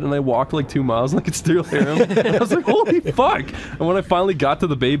loud. And I walked like 2 miles and I could still hear him. And I was like, holy fuck. And when I finally got to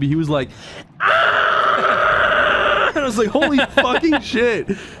the baby, he was like, ah! And I was like, holy fucking shit.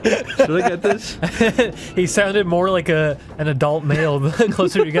 Should I get this? He sounded more like an adult male the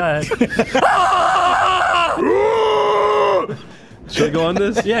closer you got. Should I go on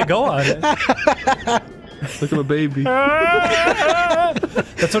this? Yeah, go on. Look at my baby.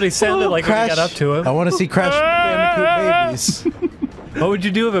 That's what he sounded like when you got up to him. I want to see Crash Bandicoot babies. What would you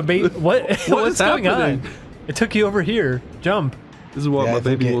do if a baby? What's is going happening? on? It took you over here. Jump. This is what Yeah, my I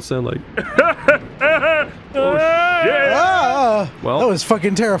think baby it- will sound like. Ah, Well. that was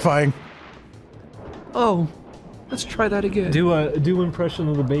fucking terrifying. Oh, let's try that again. Do impression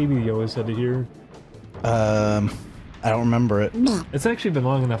of the baby you always had to hear. I don't remember it. It's actually been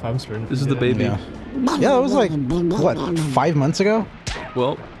long enough. I'm starting. This is the baby. Yeah, yeah, it was like what, 5 months ago?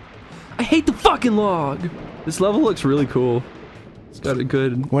 Well, I hate the fucking log. This level looks really cool. It's got a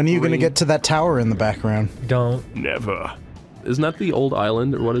good. When are you gonna ring. get to that tower in the background? Don't. Never. Isn't that the old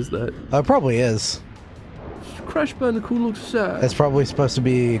island or what is that? It probably is. Crash Bandicoot looks sad. It's probably supposed to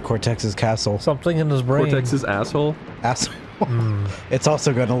be Cortex's castle. Something in his brain. Cortex's asshole. Asshole. It's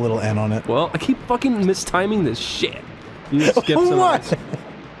also got a little N on it. Well, I keep fucking mistiming this shit. You need to skip some. What?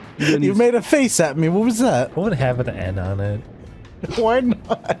 You made a face at me. What was that? What would have an N on it? Why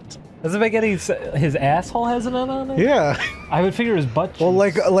not? Does it make any his asshole has an N on it? Yeah. I would figure his butt cheeks. Well,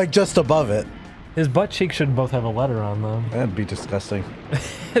 like just above it. His butt cheeks should both have a letter on them. That'd be disgusting.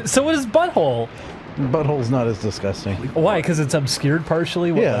 So would his butthole. Butthole's not as disgusting. Why? Because it's obscured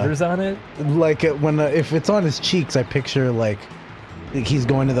partially with Yeah. letters on it? Like if it's on his cheeks, I picture like he's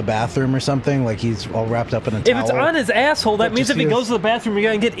going to the bathroom or something. Like he's all wrapped up in a towel. If it's on his asshole, that But means just if he use- goes to the bathroom,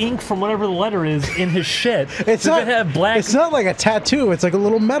 you're gonna get ink from whatever the letter is in his shit. It's Does not it have black It's not like a tattoo. It's like a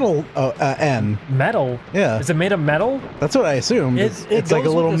little metal N. metal. Yeah. Is it made of metal? That's what I assumed. It's like a goes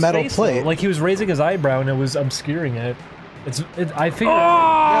with little his metal face, plate. though. Like he was raising his eyebrow and it was obscuring it. I figure.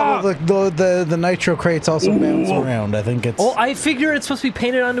 Yeah, well, the nitro crates also bounce around. I think it's. Oh, I figure it's supposed to be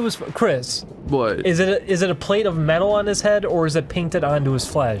painted onto his. Chris, What? is it a plate of metal on his head or is it painted onto his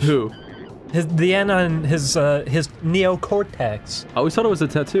flesh? Who? The N on his neocortex. I always thought it was a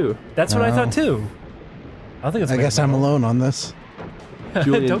tattoo. That's what I thought too. I don't think it's. I made guess of I'm metal. alone on this.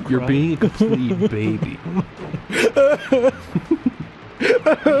 Julian, Don't you're cry. being a complete baby.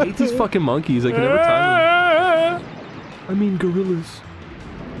 I hate these fucking monkeys. I can never time them. I mean gorillas.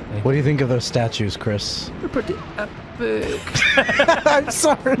 What do you think of those statues, Chris? They're pretty epic. I'm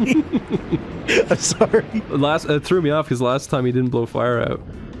sorry. I'm sorry. It threw me off because last time he didn't blow fire out.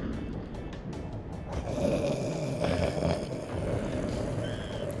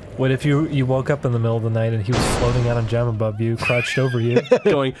 What if you woke up in the middle of the night and he was floating on a gem above you, crouched over you?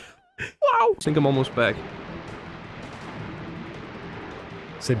 Going, wow. I think I'm almost back.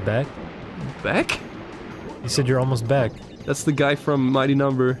 Say back? Back? You said you're almost back. That's the guy from Mighty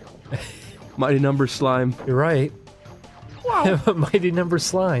Number. Mighty Number Slime. You're right. Wow. Mighty Number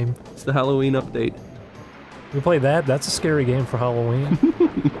Slime. It's the Halloween update. We play that? That's a scary game for Halloween.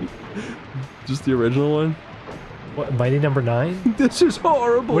 Just the original one? What, Mighty Number 9? This is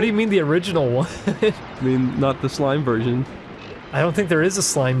horrible. What do you mean the original one? I mean, not the slime version. I don't think there is a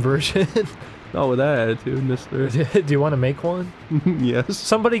slime version. Not with that attitude, mister. Do you want to make one? Yes.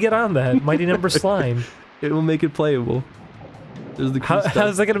 Somebody get on that. Mighty Number Slime. It will make it playable. There's the cool stuff.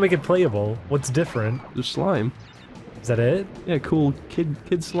 How's that going to make it playable? What's different? There's slime. Is that it? Yeah, cool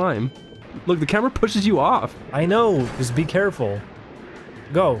kid slime. Look, the camera pushes you off. I know. Just be careful.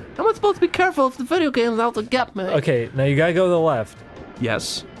 Go. How am I supposed to be careful if the video game's out to get me? Okay, now you gotta go to the left.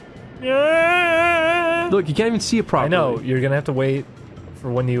 Yes. Yeah. Look, you can't even see it properly. I know. You're gonna have to wait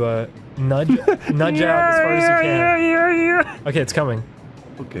for when you nudge out as far as you can. Okay, it's coming.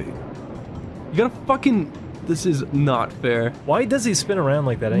 Okay. You gotta fucking. This is not fair. Why does he spin around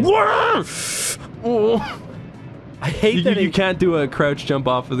like that? I hate that you can't do a crouch jump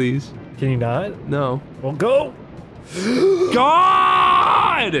off of these. Can you not? No. Well, go.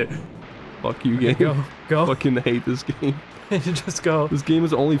 God! Fuck you, game. Go. Fucking hate this game. Just go. This game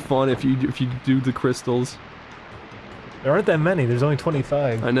is only fun if you do the crystals. There aren't that many. There's only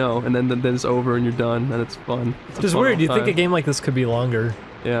 25. I know, and then it's over and you're done, and it's fun. It's just weird. You think a game like this could be longer?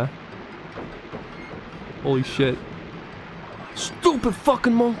 Yeah. Holy shit. Stupid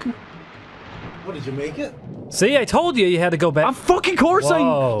fucking monkey. What, did you make it? See, I told you had to go back. Of fucking course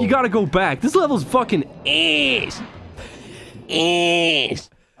you gotta go back. This level's fucking ass. Ass.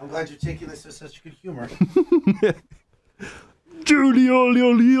 I'm glad you're taking this with such good humor. Julian.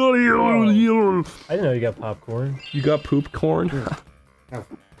 I didn't know you got popcorn. You got poop corn?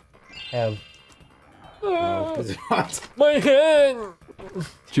 Have. My hand!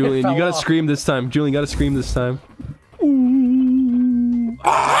 Julian, you gotta scream this time. Julian, you gotta scream this time. Ooh.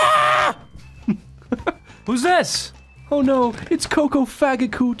 Ah! Who's this? Oh no, it's Coco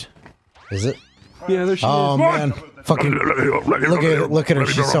Bandicoot. Is it? Yeah, there she is. Oh man, fucking look at her.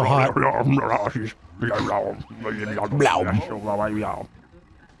 She's so hot.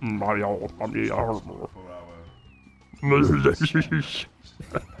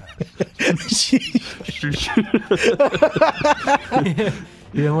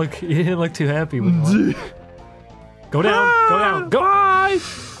 You didn't look too happy with one. Go down, go! Bye!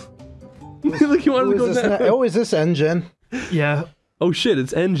 Look, you wanted to go down. Oh, is this engine? Yeah. Oh shit,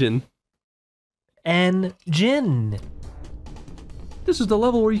 it's engine. Engine. This is the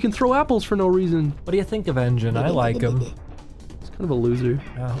level where you can throw apples for no reason. What do you think of Engine? I like him. He's kind of a loser.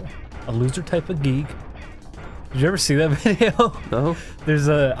 A loser type of geek. Did you ever see that video? No. There's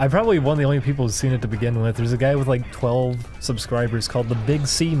I'm probably one of the only people who's seen it to begin with. There's a guy with like 12 subscribers called the Big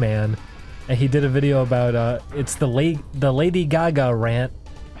C Man, and he did a video about it's the Lady Gaga rant,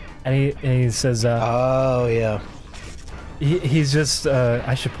 and he says oh yeah. He's just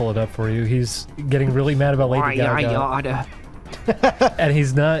I should pull it up for you. He's getting really mad about Lady Gaga. And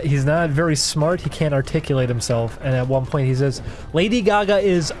he's not very smart. He can't articulate himself. And at one point he says, "Lady Gaga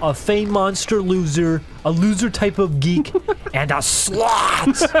is a fame monster loser, a loser type of geek, and a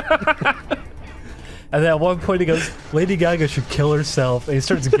slut." And then at one point he goes, "Lady Gaga should kill herself." And he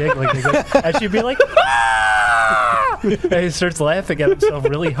starts giggling. And, and she'd be like, "Ah!" And he starts laughing at himself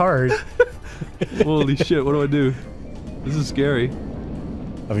really hard. Holy shit! What do I do? This is scary.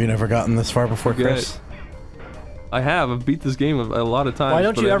 Have you never gotten this far before, Chris? I have. I've beat this game a lot of times. Why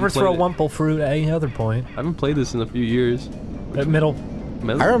don't you ever throw Wumple Fruit at any other point? I haven't played this in a few years. At middle.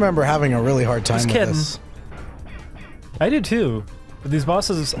 I remember having a really hard time Just with kidding. this. I did too. But these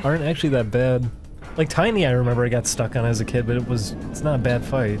bosses aren't actually that bad. Like Tiny, I remember I got stuck on as a kid, but it's not a bad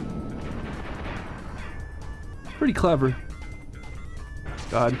fight. Pretty clever.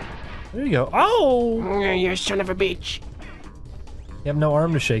 God. There you go. Oh! You son of a bitch. You have no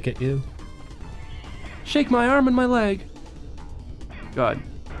arm to shake at you. Shake my arm and my leg. God.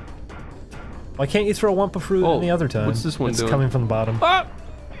 Why can't you throw Wumpa Fruit any other time? What's this one doing? It's coming from the bottom. Ah!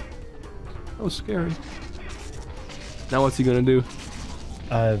 That was scary. Now what's he gonna do?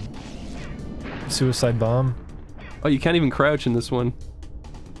 Suicide bomb. Oh, you can't even crouch in this one.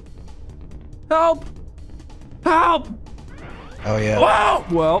 Help! Help! Oh yeah. Wow!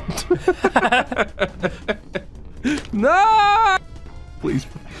 Well. No! Please.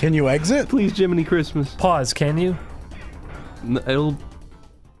 Can you exit? Please, Jiminy Christmas. Pause, can you? It'll...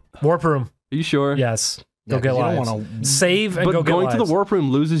 Warp room. Are you sure? Yes. Yeah, Go get you don't lives. wanna... Save and but go get going lives. to the warp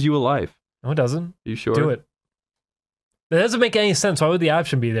room loses you a life. No, it doesn't. Are you sure? Do it. That doesn't make any sense. Why would the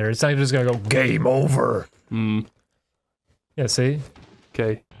option be there? It's not just gonna go, game over. Hmm. Yeah, see?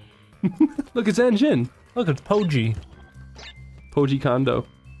 Okay. Look, it's Engine. Look, it's Poji. Poji Kondo.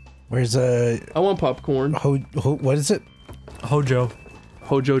 Where's I want popcorn. what is it? Hojo.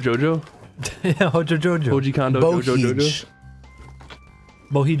 Hojo Jojo? Yeah, Hojo Jojo. Poji Kondo Jojo Jojo?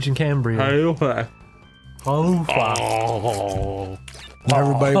 Bohemian Cambria. Oh. Hi,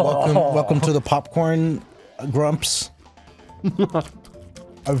 everybody, welcome to the popcorn grumps.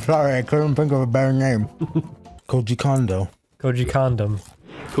 I'm sorry, I couldn't think of a better name. Koji Kondo. Koji Condom.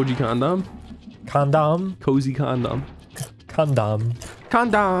 Koji Condom? Condom. Cozy Condom. Condom.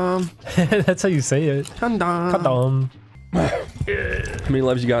 Condom. That's how you say it. Condom. Condom. How many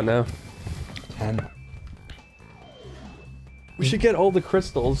lives you got now? 10. We should get all the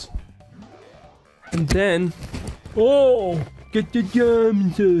crystals. And then... Oh! Get the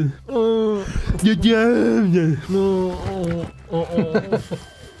gems. The gems.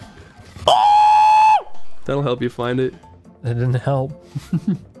 That'll help you find it. That didn't help.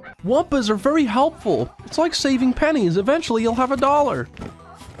 Wumpas are very helpful. It's like saving pennies. Eventually you'll have $1.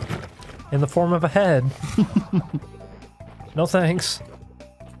 In the form of a head. No thanks.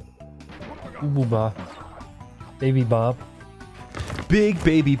 Booba. Baby Bob. Big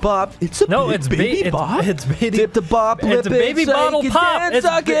baby bop. It's a No, big it's baby bop. It's baby. Dip the bop, lip It's a baby it, shake bottle it, pop. dance, It's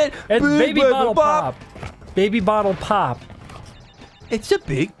suck it. It's Big baby bottle bop. pop. Baby bottle pop. It's a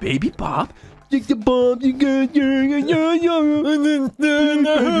big baby bop. Stick the bop, you get and then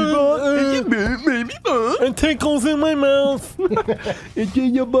it's a big baby bop. It tickles in my mouth. It's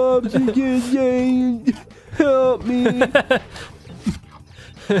in your bobs, you get help me.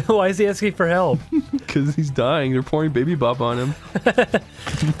 Why is he asking for help? Because he's dying. They're pouring baby bop on him.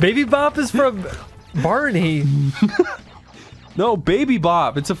 Baby Bop is from Barney. No, baby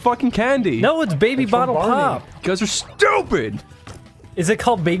bop. It's a fucking candy. No, it's Baby It's from Bottle Barney. Pop. You guys are stupid. Is it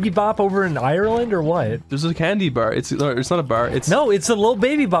called Baby Bop over in Ireland or what? There's a candy bar. It's not a bar. It's No, it's the little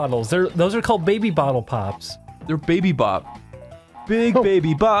baby bottles. Those are called Baby Bottle Pops. They're baby bop. Big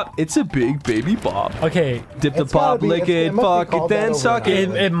baby bop. It's a big baby bop. Okay, Dip the It's gotta pop, be- lick it it, must be fuck it, called that then over suck in it.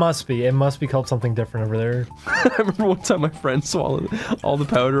 Ireland. it must be. It must be called something different over there. I remember one time my friend swallowed all the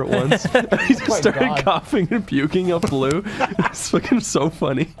powder at once. He just my started God. coughing and puking up blue. It's fucking so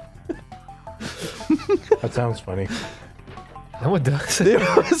funny. That sounds funny. No, it does. It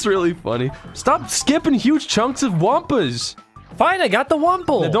was really funny. Stop skipping huge chunks of wampas. Fine, I got the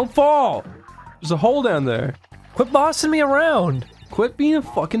Wumple. Now don't fall. There's a hole down there. Quit bossing me around. Quit being a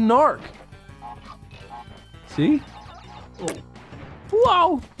fucking narc. See?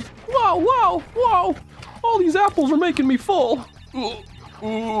 Wow! Wow, wow, wow! All these apples are making me full.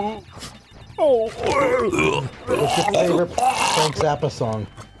 What's your favorite Frank Zappa song?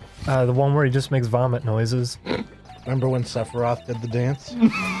 The one where he just makes vomit noises. Remember when Sephiroth did the dance?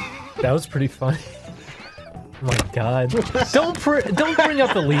 That was pretty funny. Oh my god! Don't bring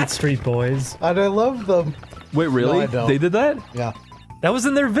up the Lead Street Boys. And I love them. Wait, really? No, I don't. They did that? Yeah. That was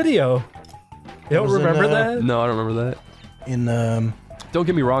in their video. You don't was in, remember that? No, I don't remember that. In Don't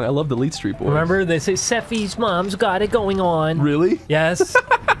get me wrong, I love the Lead Street Boys. Remember they say Seffi's mom's got it going on. Really? Yes.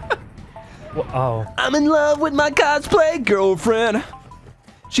 Well, oh. I'm in love with my cosplay girlfriend.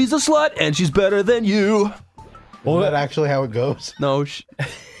 She's a slut and she's better than you. is that actually how it goes? No,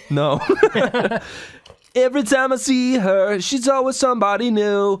 no. Every time I see her, she's always somebody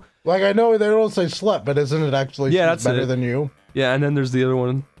new. Like I know they don't say slut, but isn't it actually Yeah, she's that's better it. than you? Yeah, and then there's the other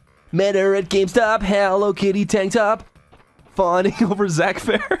one. Met her at GameStop, Hello Kitty tank top, fawning over Zach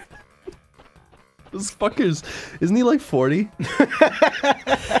Fair. Those fuckers, isn't he like 40?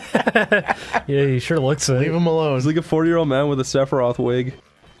 Yeah, he sure looks it. Leave him alone. He's like a 40-year-old man with a Sephiroth wig.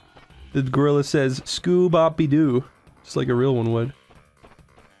 The gorilla says, "Scoo-boppy-doo," just like a real one would.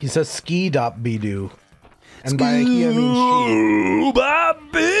 He says ski dop be doo. And by he I mean she.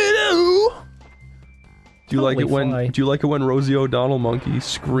 Scoo-boppy-doo. Do you like it Totally when fly. Do you like it when Rosie O'Donnell monkey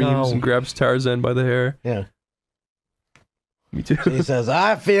screams No. and grabs Tarzan by the hair? Yeah. Me too. He says,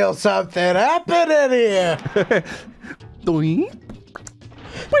 I feel something happening here. Doink.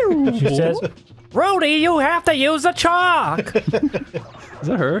 She says, Rudy, you have to use the chalk. Is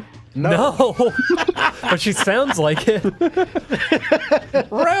that her? No. But she sounds like it.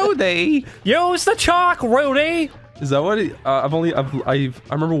 Rudy. Use the chalk, Rudy. Is that what? I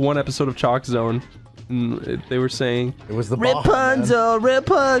remember one episode of Chalk Zone, and they were saying, It was the Baja Man. Rapunzel,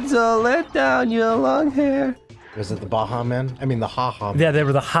 Rapunzel, let down your long hair. Was it the Baja Man? I mean the Ha Ha Man. Yeah, they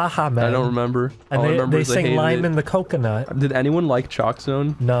were the Ha-Ha men. I don't remember. And All I remember they is I sing hated Lime it. in the Coconut. Did anyone like Chalk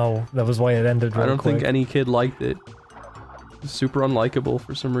Zone? No, that was why it ended real I don't quick. think any kid liked it. It was super unlikable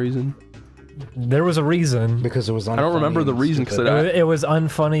for some reason. There was a reason. Because it was I don't remember the reason because It was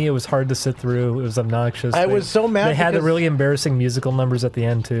unfunny, it was hard to sit through, it was obnoxious. I was so mad They had the because- really embarrassing musical numbers at the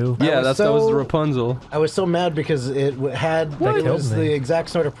end, too. yeah, was that was the so- Rapunzel. I was so mad because it had That it killed was me. the exact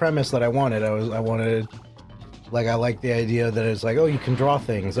sort of premise that I wanted. I wanted like I liked the idea that it's like, oh, you can draw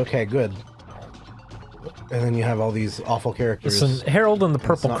things. Okay, good. And then you have all these awful characters. Listen, Harold and the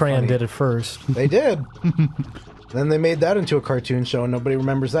Purple not Crayon funny. did it first. They did. Then they made that into a cartoon show and nobody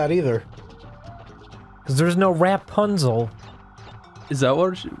remembers that either. Because there's no Rapunzel. Is that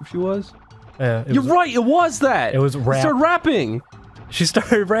what she was? Yeah, You're right, it was that! It was She rap. started rapping! She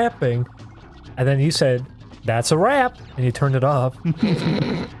started rapping. And then you said, That's a wrap! And he turned it off.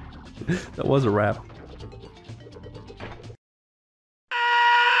 That was a wrap.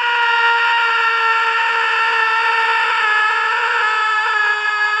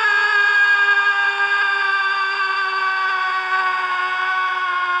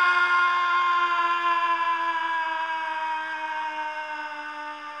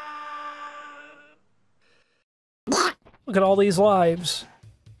 Look at all these lives.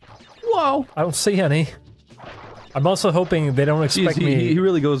 Whoa! I don't see any. I'm also hoping they don't expect Jeez, me. he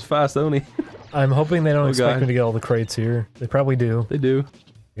really goes fast, don't he? I'm hoping they don't expect God. me to get all the crates here. They probably do. They do.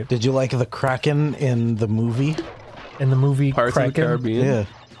 Did you like the Kraken in the movie? In the movie Pirates of the Kraken? Caribbean. Yeah.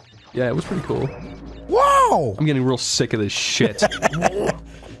 Yeah, it was pretty cool. Wow! I'm getting real sick of this shit. Did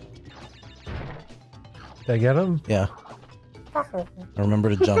I get him? Yeah. I remember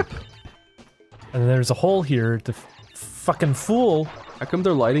to jump. And there's a hole here to fucking fool. How come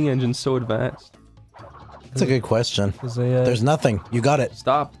their lighting engine's so advanced? That's a good question. There's a, There's nothing. You got it.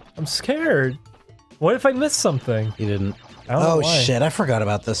 Stop. I'm scared. What if I miss something? You didn't. I don't know Oh why. shit, I forgot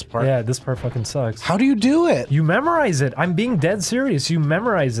about this part. Yeah, this part fucking sucks. How do you do it? You memorize it. I'm being dead serious. You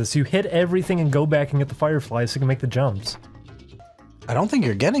memorize this. You hit everything and go back and get the fireflies so you can make the jumps. I don't think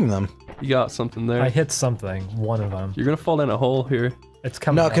you're getting them. You got something there. I hit something. One of them. You're gonna fall down a hole here. It's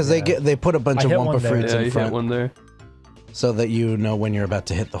coming. No, out, because yeah. they put a bunch I of hit one Wumpa there. fruits Yeah, in you front, hit one there. so that you know when you're about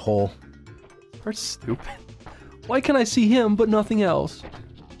to hit the hole. That's stupid. Why can I see him but nothing else?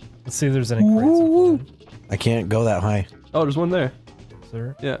 Let's see if there's any crates. in front. I can't go that high. Oh, there's one there. Is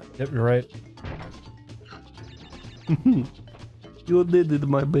there? Yeah. Yep, you're right. You did it,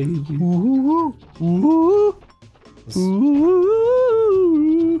 my baby.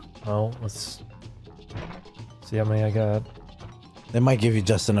 Oh, let's see how many I got. They might give you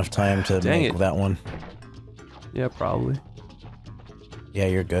just enough time to Dang make it. that one. Yeah, probably. Yeah,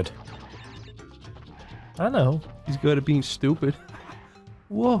 you're good. I know. He's good at being stupid.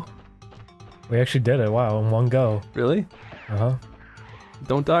 Whoa. We actually did it. Wow, in one go. Really? Uh-huh.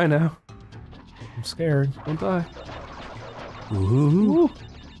 Don't die now. I'm scared. Don't die. Ooh.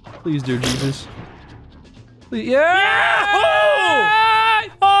 Please, dear Jesus. Please. Yeah!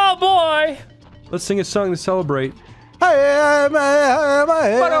 Oh boy! Let's sing a song to celebrate. But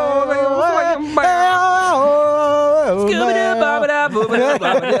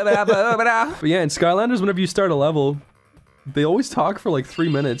yeah, in Skylanders, whenever you start a level, they always talk for like 3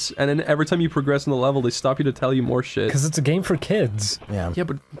 minutes, and then every time you progress in the level, they stop you to tell you more shit. Because it's a game for kids. Yeah. Yeah,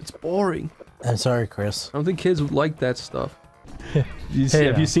 but it's boring. I'm sorry, Chris. I don't think kids would like that stuff. Have you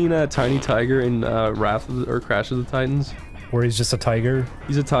Hey, seen a Tiny Tiger in Wrath of the, or Crash of the Titans? Where he's just a tiger.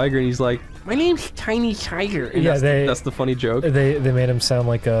 He's a tiger, and he's like, "My name's Tiny Tiger." And Yeah, that's the funny joke. They made him sound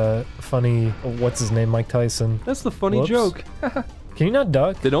like a funny, what's his name, Mike Tyson. That's the funny Whoops. joke. Can you not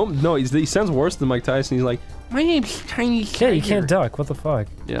duck? They don't. No, he sounds worse than Mike Tyson. He's like, "My name's Tiny Tiger." Yeah, you can't duck. What the fuck?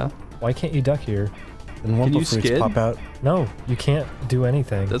 Yeah, Why can't you duck here? And Can you Wumpa fruits skid? pop out. No, you can't do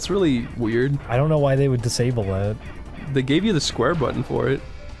anything. that's really weird. I don't know why they would disable that. They gave you the square button for it.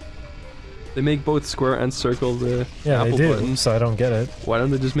 They make both square and circle the Yeah, apple they do, buttons. so I don't get it. Why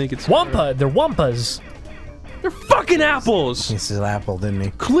don't they just make it square? Wumpa! They're Wumpas! They're fucking apples! He said apple, didn't he?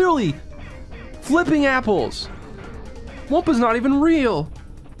 Clearly, flipping apples. Wumpa's not even real.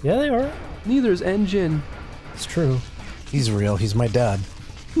 Yeah, they are. Neither is Engine. It's true. He's real. He's my dad.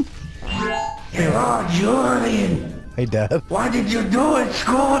 Hello, Julian. Hey, Dad. What did you do at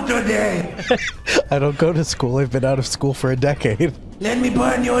school today? I don't go to school. I've been out of school for a decade. Let me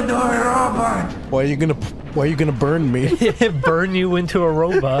burn you into a robot. Why are you gonna burn me? Burn you into a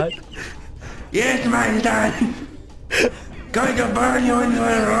robot. Yes, my son. Going to burn you into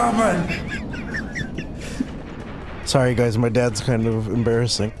a robot. Sorry, guys. My dad's kind of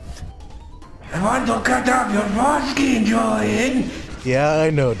embarrassing. I want to cut off your foreskin, Julian. Yeah, I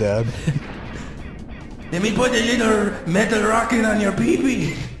know, Dad. Let me put a little metal rocket on your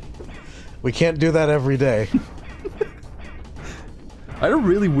pee-pee. We can't do that every day. I had a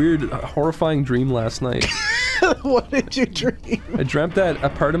really weird, horrifying dream last night. What did you dream? I dreamt that a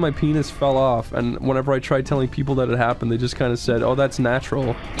part of my penis fell off, and whenever I tried telling people that it happened, they just kind of said, "Oh, that's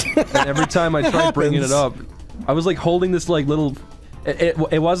natural." And every time I tried bringing it up, I was like holding this like little.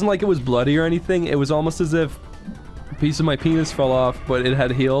 It wasn't like it was bloody or anything. It was almost as if a piece of my penis fell off, but it had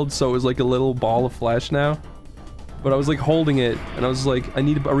healed, so it was like a little ball of flesh now. But I was like holding it, and I was like, I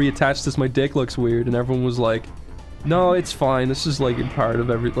need to reattach this. My dick looks weird, and everyone was like, "No, it's fine. This is like a part of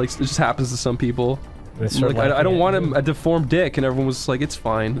every. Like, it just happens to some people." Like, I don't want a deformed dick, and everyone was like, "It's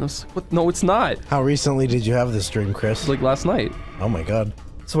fine." I was like, "What? No, it's not." How recently did you have this dream, Chris? Like last night. Oh my god.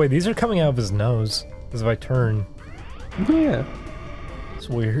 So wait, these are coming out of his nose. Because if I turn, Yeah, it's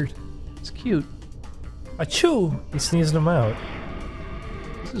weird. it's cute. Achoo! He sneezed him out.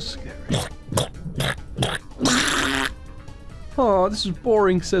 This is scary. Oh, this is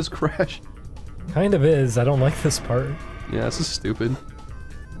boring, says Crash. Kind of is. I don't like this part. Yeah, this is stupid.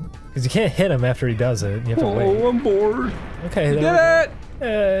 Because you can't hit him after he does it. You have to wait. Oh, I'm bored. Okay, You there did it!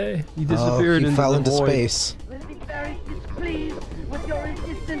 Hey. He disappeared he into fell the into void. space.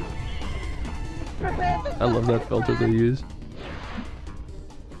 I love that filter they use.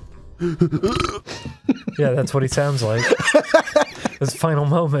 Yeah, that's what he sounds like. His final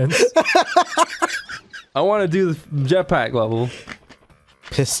moments. I want to do the jetpack level.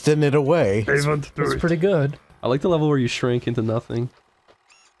 Piston it away. I want to do It's it. pretty good. I like the level where you shrink into nothing.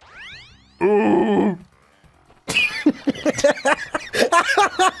 Ooh.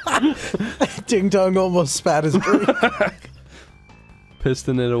 Ding Dong almost spat his drink.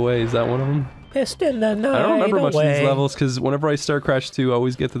 Piston it away, is that one of them? Piston the night I don't remember much of these away. levels because whenever I start Crash 2, I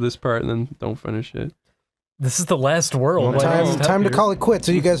always get to this part and then don't finish it. This is the last world. Well, Why not Time, stop time to here? call it quits.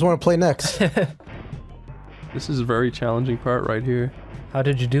 So you guys want to play next? This is a very challenging part right here. How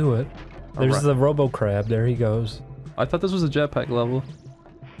did you do it? There's Alright. the Robo Crab. There he goes. I thought this was a jetpack level.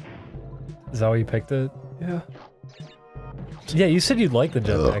 Is that why you picked it? Yeah. Yeah, you said you'd like the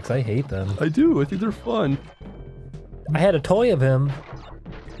jetpacks. I hate them. I do, I think they're fun. I had a toy of him.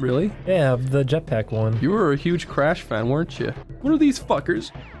 Really? Yeah, the jetpack one. You were a huge Crash fan, weren't you? What are these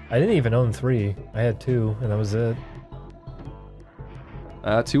fuckers? I didn't even own 3. I had 2, and that was it.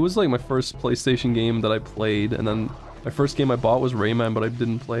 2 was like my first PlayStation game that I played, and then my first game I bought was Rayman, but I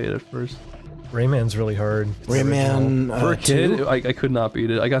didn't play it at first. Rayman's really hard. It's the original. Rayman For a kid, 2? I could not beat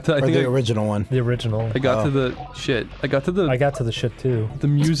it. I got to, I Or think the I, original one? The original. I got to the, shit, I got to I got to the shit too. the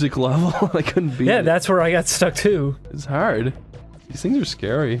music level, I couldn't beat Yeah, it. that's where I got stuck too. It's hard. These things are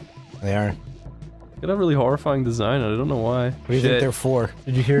scary. They are. They got a really horrifying design, I don't know why. What do you think they're for?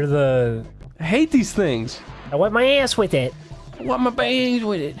 Did you hear the... I hate these things. I wet my ass with it. I want my bangs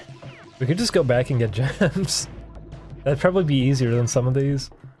with it. We could just go back and get gems. That'd probably be easier than some of these.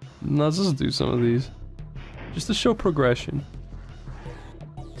 No, let's just do some of these. Just to show progression.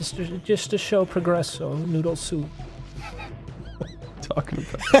 Just to show Progresso noodle soup. Talking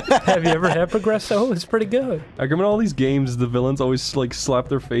about. Have you ever had Progresso? It's pretty good. I remember all these games, the villains always like slap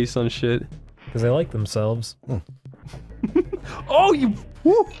their face on shit. Because they like themselves. Oh, you!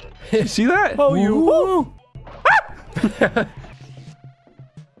 Woo! You see that? Oh, you woo! I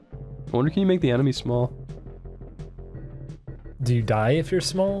wonder, can you make the enemy small? Do you die if you're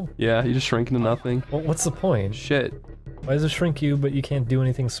small? Yeah, you just shrink into nothing. Well, what's the point? Shit. Why does it shrink you, but you can't do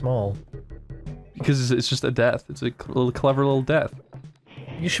anything small? Because it's just a death. It's a little clever little death.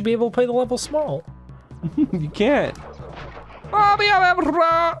 You should be able to play the level small. You can't.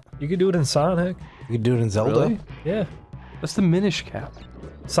 You could do it in Sonic. You could do it in Zelda. Really? Yeah. That's the Minish Cap.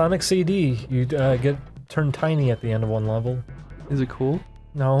 Sonic CD. You get turned tiny at the end of one level. Is it cool?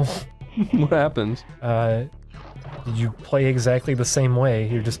 No. What happens? You play exactly the same way.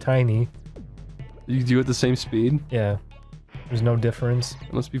 You're just tiny. You do it the same speed? Yeah. There's no difference.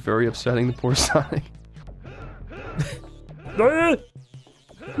 It must be very upsetting to poor Sonic.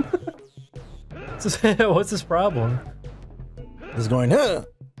 What's his problem? He's going, huh?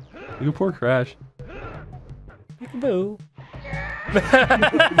 Look at poor Crash. Peekaboo.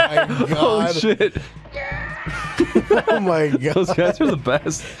 My Oh God. shit. Oh my God. Those guys are the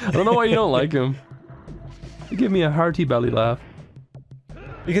best. I don't know why you don't like them. They give me a hearty belly laugh.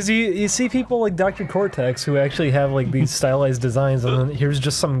 Because you see people like Dr. Cortex who actually have like these stylized designs, and then here's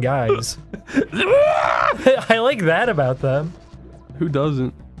just some guys. I like that about them. Who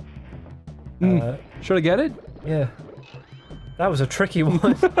doesn't? Should I get it? Yeah. That was a tricky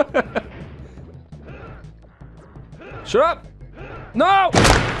one. Shut up! No!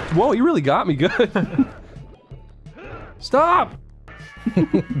 Whoa, you really got me good. Stop!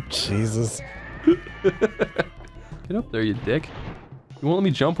 Jesus. Get up there, you dick. You won't let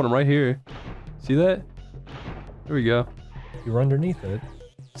me jump when I'm right here. See that? There we go. You're underneath it.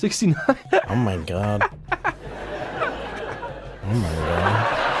 69. Oh my God. Oh my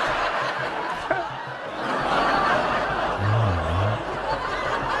God.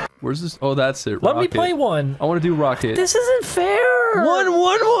 Where's this? Oh, that's it. Let me Rocket. play one. I want to do Rocket. This isn't fair.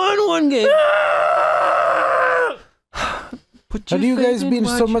 One game. How do you guys be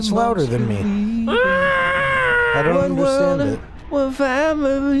so much louder than me? I don't understand it. One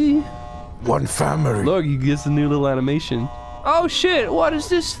family. One family. Look, he gets the new little animation. Oh shit, what is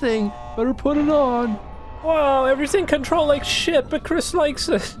this thing? Better put it on. Wow, everything controlled like shit, but Chris likes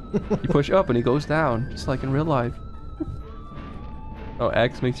it. You push up and he goes down, just like in real life. Oh,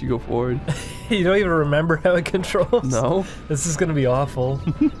 X makes you go forward. You don't even remember how it controls? No. This is gonna be awful.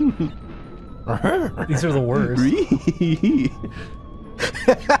 These are the worst.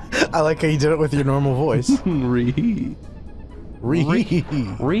 I like how you did it with your normal voice. Ree. Ree.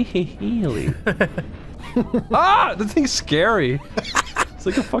 Ah! The thing's scary. It's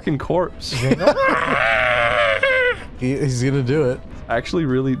like a fucking corpse. He's gonna do it. It's actually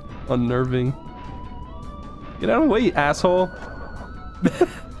really unnerving. Get out of the way, you asshole.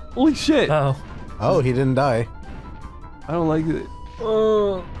 Holy shit. Oh. Oh, he didn't die. I don't like it.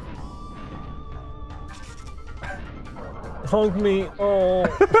 Hug me. Oh.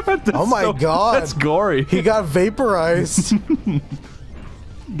 Oh my god. That's gory. He got vaporized.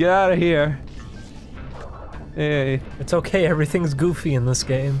 Get out of here. Hey. It's okay, everything's goofy in this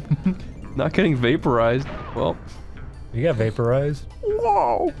game. Not getting vaporized. Well. You got vaporized.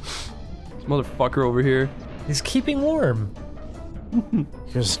 Whoa. This motherfucker over here. He's keeping warm.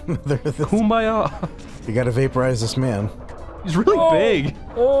 Here's another. Kumbaya. You gotta vaporize this man. He's really big.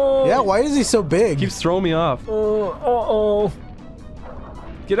 Oh. Yeah, why is he so big? Keeps throwing me off. Uh-oh.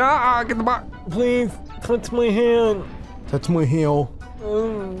 Get out! Get the box! Please, touch my hand. Touch my heel. I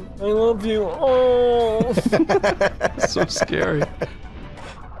love you. Oh. So scary.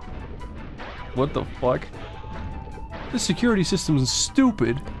 What the fuck? The security system is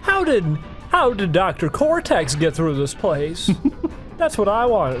stupid. How did Dr. Cortex get through this place? That's what I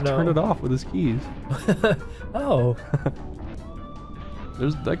want to know. Turn it off with his keys. Oh.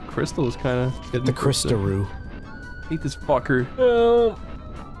 There's that crystal is kind of getting The Christaroo. Hate this fucker. How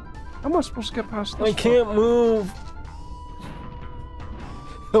am I supposed to get past this? I can't move.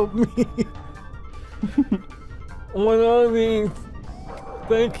 Help me. What are these?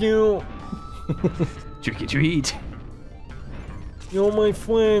 Thank you. Tricky treat. You're my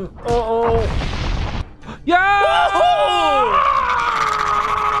friend. Uh-oh. Yeah!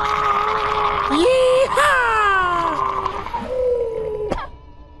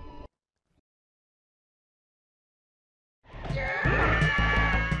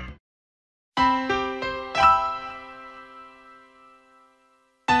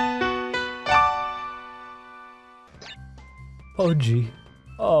 Pudgy.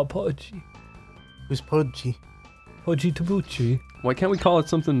 Oh, Pudgy. Who's Pudgy? Pudgy Tabuchi. Why can't we call it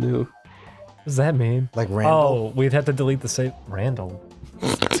something new? What does that mean? Like Randall? Oh, we'd have to delete the save. Randall.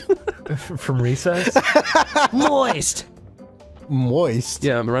 From Recess? Moist! Moist?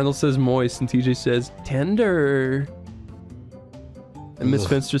 Yeah, Randall says moist and TJ says tender. And Miss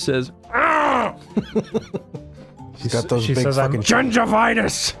Finster says, ah! She's got those she big says fucking...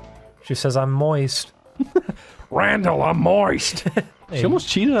 Gingivitis! She says I'm moist. Randall, I'm moist. She almost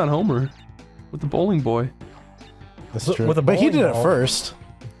cheated on Homer with the bowling boy. That's true. With a but he did bowling it ball. first.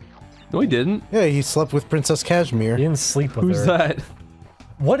 No, he didn't. Yeah, he slept with Princess Cashmere. He didn't sleep with Who's her. that?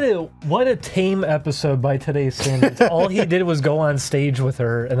 What a tame episode by today's standards. All he did was go on stage with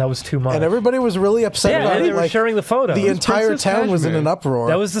her, and that was too much. And everybody was really upset yeah, about they it. were Like, sharing the photos. the entire Princess town was in Cashmere. an uproar.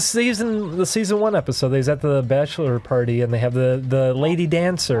 That was the season 1 episode. They was at the bachelor party, and they have the lady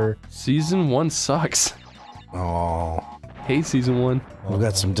dancer. Season 1 sucks. Oh, Hate season 1. we've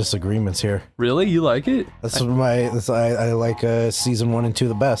got some disagreements here. Really? You like it? I like season 1 and 2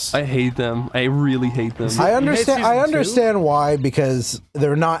 the best. I hate them. I really hate them. I I understand. I understand why, because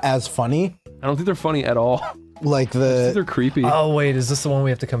they're not as funny. don't think they're funny at all. Like They're the. creepy. Oh wait, is this the one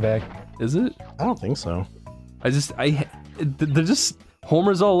we have to come back? Is it? I don't think so. They're just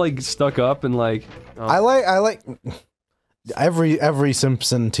Homer's all like stuck up and like. Oh. I like every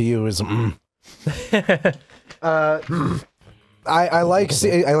Simpson to you is. I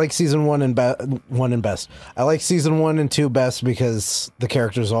like season 1 and best. I like season 1 and 2 best because the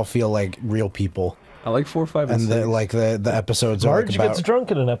characters all feel like real people. I like 4, 5, and And 6. the episodes Marge are like about gets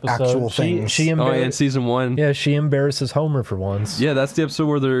drunk in an episode. actual things. She Oh, yeah, in season 1. Yeah, she embarrasses Homer for once. Yeah, that's the episode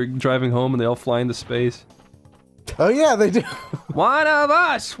where they're driving home and they all fly into space. Oh yeah, they do. One of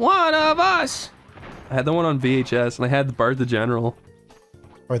us! One of us! I had the one on VHS and I had Bart the General.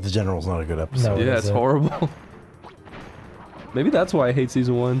 Or the General's not a good episode. No. Yeah, is it's it? horrible. Maybe that's why I hate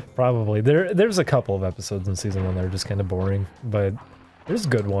season 1. Probably. There's a couple of episodes in season 1 that are just kind of boring, but there's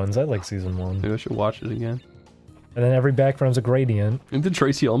good ones. I like season 1. Maybe I should watch it again. And then every background's a gradient. I think the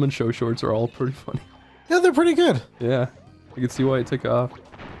Tracy Ullman show shorts are all pretty funny. Yeah, they're pretty good. Yeah, I can see why it took off.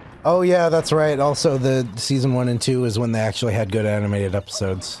 Oh yeah, that's right. Also, the season 1 and 2 is when they actually had good animated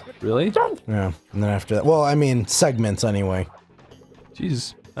episodes. Really? Yeah, and then after that, well, I mean segments anyway.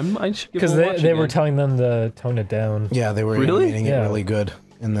 Jesus, I should give Because it a watch they were again. telling them to tone it down. Yeah, they were Really? animating it Yeah. really good,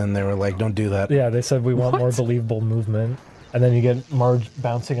 and then they were like, "Don't do that." Yeah, they said we want more What? believable movement. And then you get Marge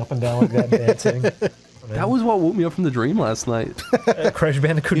bouncing up and down like that, dancing. That was what woke me up from the dream last night. Crash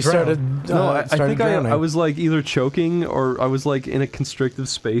Bandicoot You started. No, I think drowning. I was like either choking or I was like in a constrictive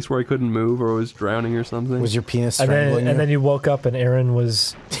space where I couldn't move or I was drowning or something. Was your penis and strangling then you woke up and Aaron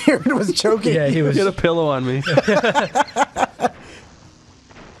was... Aaron was choking. Yeah, he was... He had a pillow on me.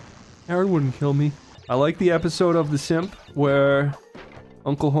 Aaron wouldn't kill me. I like the episode of The Simp where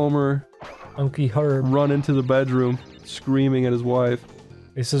Uncle Homer Unky Herb run into the bedroom screaming at his wife.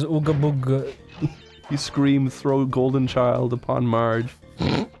 He says, ooga booga. He screamed, throw golden child upon Marge.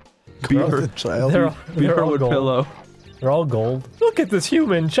 Beat her, child. beat her with gold. pillow. They're all gold. Look at this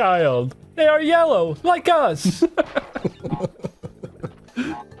human child. They are yellow, like us.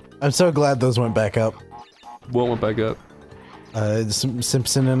 I'm so glad those went back up. What went back up?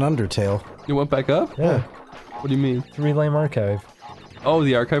 Simpson and Undertale. It went back up? Yeah. What do you mean? 3 Lame Archive. Oh,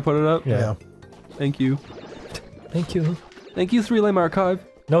 the archive put it up? Yeah. Thank you. Thank you. Thank you, 3 Lame Archive.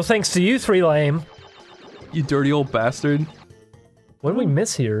 No thanks to you, 3 Lame. You dirty old bastard. What did we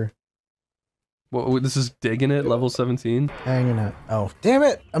miss here? What, this is digging it, level 17? Hanging out. Oh, damn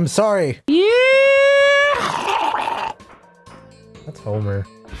it! I'm sorry. That's Homer.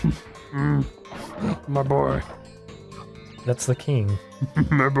 My boy. That's the king.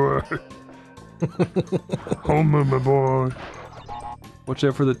 My boy. Homer, my boy. Watch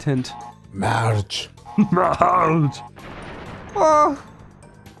out for the tint. Marge. Marge.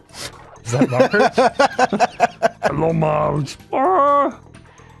 Is that Marge? Hello, Marge. Oh.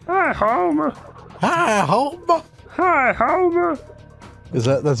 Hi, Homer. Hi, Homer. Hi, Homer.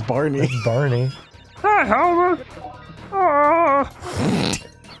 That's Barney? That's Barney. Hi, Homer. Oh,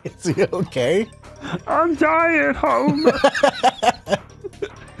 Is he okay? I'm dying, Homer.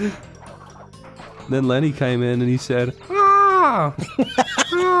 Then Lenny came in and he said, ah!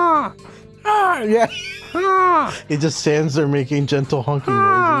 Ah! Ah, yeah. Ah! He just stands there making gentle honking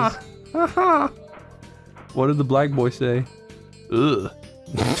noises. Ah! What did the black boy say? Ugh.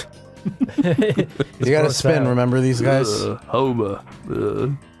 You gotta spin, remember these guys? Homer.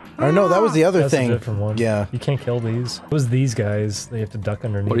 Or no, that was the other That's thing. a different one. Yeah. You can't kill these. It was these guys. They have to duck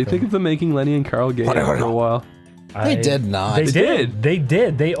underneath What do you think of them making Lenny and Carl gay after a while? They did not. They They did. did. They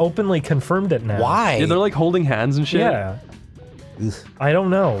did. They openly confirmed it now. Why? Yeah, they're like holding hands and shit. Yeah. Ugh. I don't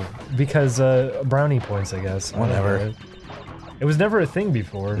know. Because, brownie points, I guess. I don't Whatever. know. It was never a thing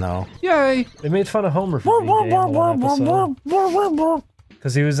before. No. Yay! They made fun of Homer for being gay in one episode.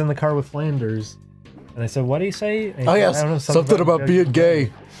 Because he was in the car with Flanders. And I said, what did he say? And he Oh said, yes, I don't know, something about being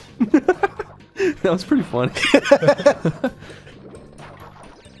gay. That was pretty funny.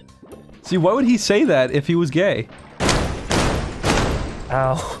 See, why would he say that if he was gay?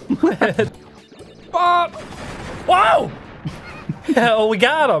 Ow. Wow! Oh, we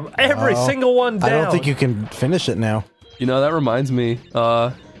got him! Every Oh, single one down. I don't think you can finish it now. You know, that reminds me,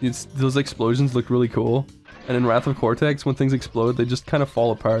 those explosions look really cool. And in Wrath of Cortex, when things explode, they just kind of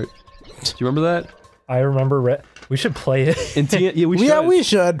fall apart. Do you remember that? I remember. We should play it. Yeah, we should. Yeah, we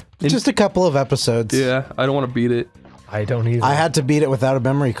should. Just a couple of episodes. Yeah, I don't want to beat it. I don't either. I had to beat it without a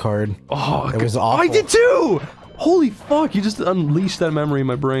memory card. Oh, It was awful. I did too! Holy fuck, you just unleashed that memory in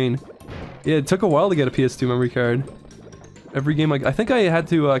my brain. Yeah, it took a while to get a PS2 memory card. Every game, I think I had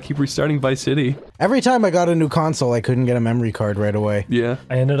to keep restarting Vice City. Every time I got a new console, I couldn't get a memory card right away. Yeah.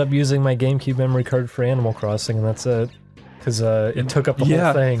 I ended up using my GameCube memory card for Animal Crossing, and that's it. Because it took up the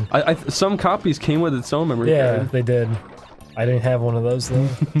whole thing. Some copies came with its own memory Yeah, card. they did. I didn't have one of those though.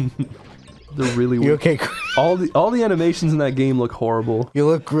 They're really You weird. okay? All the animations in that game look horrible. You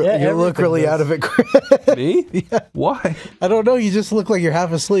look you look everything really does. out of it, Chris. Me? Yeah. Why? I don't know. You just look like you're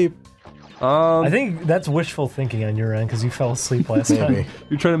half asleep. I think that's wishful thinking on your end because you fell asleep last Maybe. time.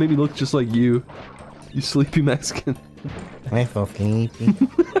 You're trying to make me look just like you. You sleepy Mexican. I feel sleepy.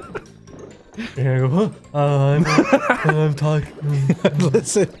 Yeah, I go, I'm talking.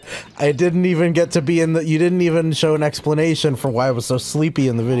 Listen, I didn't even get to be in the. You didn't even show an explanation for why I was so sleepy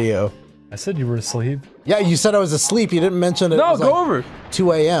in the video. I said you were asleep. Yeah, you said I was asleep. You didn't mention it. No, was go like over.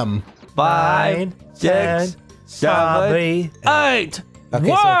 2 a.m. 5, 6, 7, 8. Okay,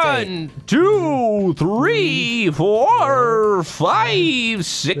 so it's 1, 2, 3, 4, 5,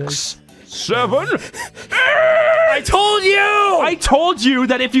 6, 7. I told you! I told you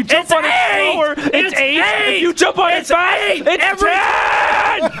that if you jump on it slower, it's 8. If you jump on it fast, it's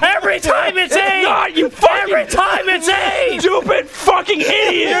 10. Every time it's 8! Not you fucking Every time it's 8! stupid fucking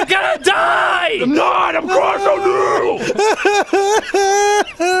idiot. You're gonna die! I'm not. I'm cross on you.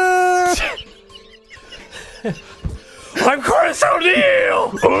 I'm Chris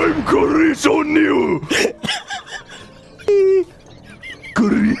O'Neill! I'm Chris O'Neill.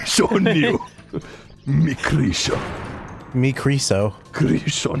 Chris O'Neill. Me Chris. Me, Creso.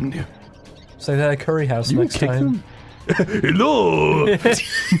 Chris O'Neill. Say that at Curry House You next kick time. them? Hello!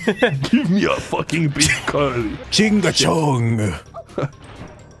 Give me a fucking big curry. Chinga chong.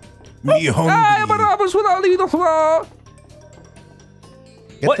 Me hungry.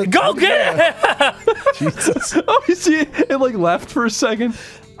 What? Go get it! Jesus. Oh, you see, it like left for a second.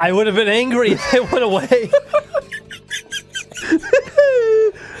 I would have been angry if it went away.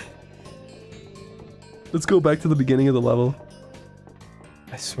 Let's go back to the beginning of the level.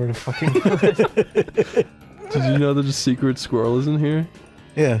 I swear to fucking God. Did you know there's a secret squirrel is in here?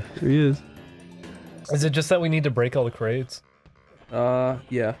 Yeah. Here he is. Is it just that we need to break all the crates?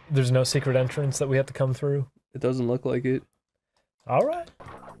 Yeah. There's no secret entrance that we have to come through? It doesn't look like it. Alright.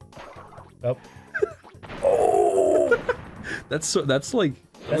 Oh. That's like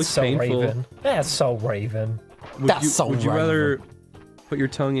That's so painful. Raven. That's so Raven. Would you rather put your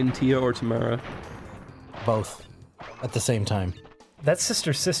tongue in Tia or Tamara? Both. At the same time. That's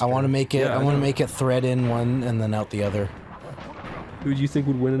sister. I want to make it. Yeah, I want to make it thread in one and then out the other. Who do you think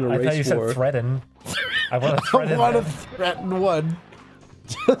would win in a I race thought you war? said threaten. I want to threaten. I want to threaten one.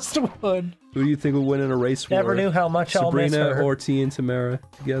 Just one. Who do you think would win in a race war? Never knew how much I'll miss Sabrina her. or Tia and Tamara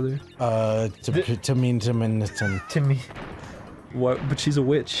together? To mean. Timmy. What? But she's a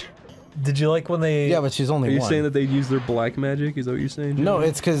witch. Did you like when they? Yeah, but she's only Are you one. saying that they'd use their black magic? Is that what you're saying? No,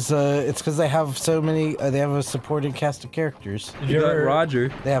 it's because they have so many. They have a supporting cast of characters. Did You you got ever?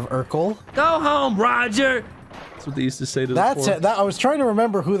 Roger. They have Urkel. Go home, Roger! That's what they used to say to That's the it. I was trying to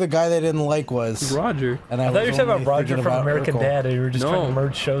remember who the guy they didn't like was. Roger. And I thought you were talking about Roger thinking from about American Urkel. Dad, and you were just trying to No.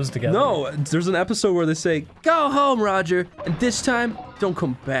 merge shows together. No, there's an episode where they say, "Go home, Roger," and this time, don't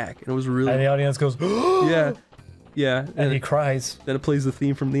come back. And it was really, And the audience goes, yeah, yeah. and he cries, then it plays the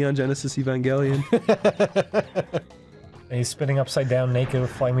theme from Neon Genesis Evangelion. and he's spinning upside down naked with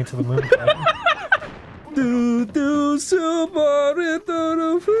 "Fly Me to the Moon."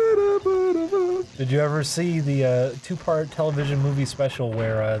 Did you ever see the two-part television movie special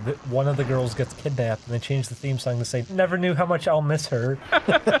where one of the girls gets kidnapped and they change the theme song to say, "Never knew how much I'll miss her"?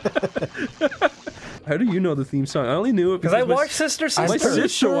 How do you know the theme song? I only knew it Because I watched Sister my Sister. pretty sister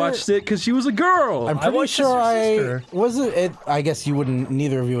sure- watched it because she was a girl. I'm pretty watched sure Sister. wasn't it. I guess you wouldn't.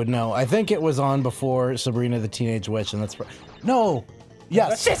 Neither of you would know. I think it was on before Sabrina the Teenage Witch, and that's no.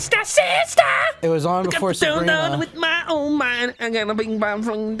 Yes, Sister! it was on before Sabrina. with my own mind. I got a bing bang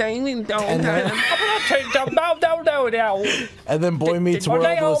fling dang ding dong And then, time. and then Boy Meets World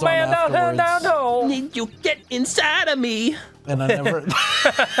was on afterwards. Need you get inside of me. And I never.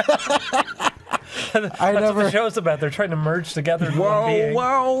 That's what the show's about. They're trying to merge together into one being.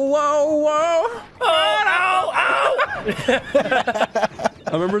 whoa.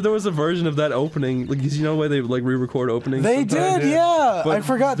 I remember there was a version of that opening, like you know the way they like re-record openings. They sometimes? did, yeah. But I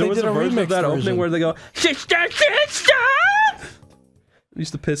forgot there they was did a version remix of that version. opening where they go, "Sister, sister!" It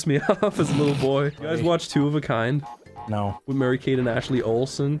used to piss me off as a little boy. You guys watch Two of a Kind No, with Mary-Kate and Ashley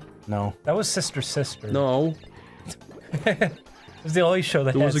Olsen? no. That was Sister Sister. No. It was the only show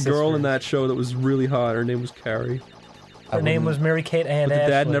that There had was a girl in sisters. that show that was really hot. Her name was Carrie. Her name was Mary-Kate and But the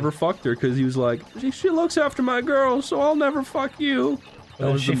dad Ashley. never fucked her because he was like, she looks after my girl, so I'll never fuck you. But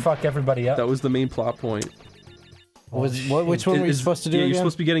then she fucked everybody up. That was the main plot point. Which one were you Is- supposed to do Yeah, again? you're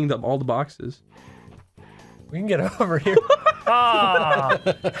supposed to be getting all the boxes. We can get over here. Ah!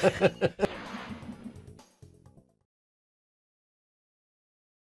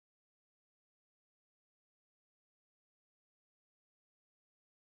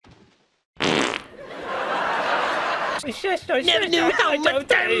 Never knew how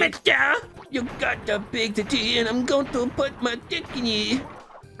much I missed ya. You got the big titty and I'm going to put my dick in you.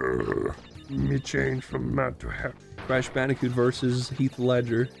 Me change from mad to happy. Crash Bandicoot versus Heath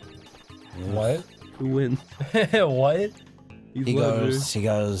Ledger. What? Who wins? What? Heath He Ledger.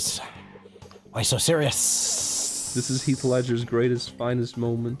 goes, why so serious? This is Heath Ledger's greatest, finest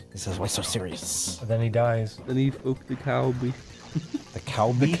moment. He says, why so serious? And then he dies. Then he fucked the cowbee. The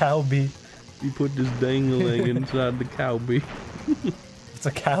cowbee? The cowbee. He put this dangling inside the cowbee. It's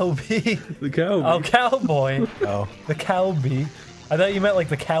a cowbee. The cowbee. Oh, cowboy. Oh. The cowbee. I thought you meant like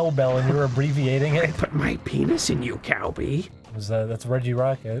the cowbell and you were abbreviating it. Put my penis in you, cowbee. That's Reggie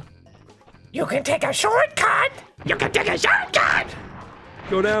Rocket. You can take a shortcut. You can take a shortcut.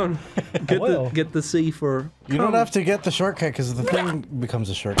 Go down. will. Get the C for. You don't have to get the shortcut because the thing becomes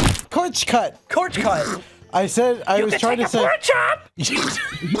a shortcut. Corch cut! Corch cut! I said, I was trying to say. Pork chop.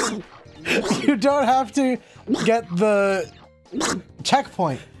 You don't have to get the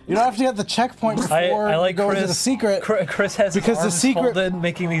checkpoint. You don't have to get the checkpoint before I like going Chris. to the secret. Chris has Because his the arms secret- folded,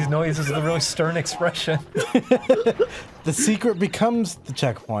 making these noises with a really stern expression. The secret becomes the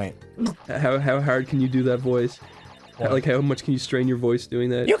checkpoint. How hard can you do that voice? Like, how much can you strain your voice doing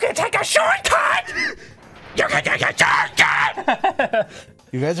that? You can take a shortcut! You can take a shortcut!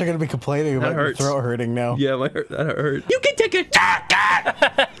 You guys are gonna be complaining about your throat hurting now. Yeah, that hurt. You can take a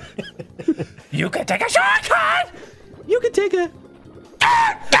shortcut! You can take a shortcut! You can take a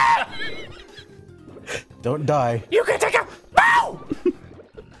shortcut! Don't die. You can take a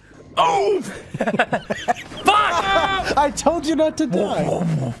Oh! Fuck! I told you not to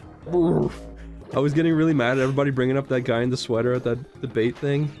die. I was getting really mad at everybody bringing up that guy in the sweater at that debate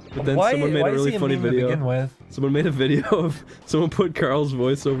thing, but then someone made a really funny video. To begin with? Someone made a video of someone put Carl's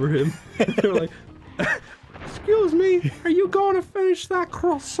voice over him. They were like, "Excuse me, are you going to finish that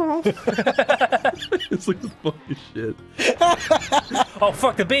croissant?" It's like the funniest shit. Oh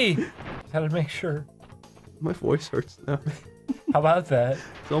fuck the bee! Had to make sure. My voice hurts now. How about that?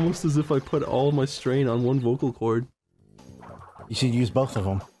 It's almost as if I put all my strain on one vocal cord. You should use both of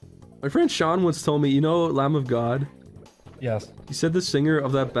them. My friend Sean once told me, you know Lamb of God? Yes. He said the singer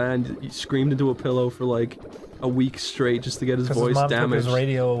of that band screamed into a pillow for like a week straight just to get his voice his mom damaged. Took his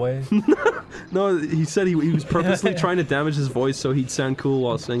radio away. No, he said he was purposely trying to damage his voice so he'd sound cool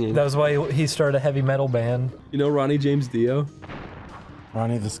while singing. That was why he started a heavy metal band. You know Ronnie James Dio?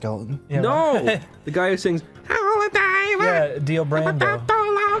 Ronnie the Skeleton? Yeah, no! The guy who sings yeah, Dio Brando.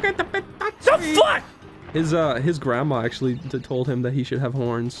 So fuck! His grandma actually told him that he should have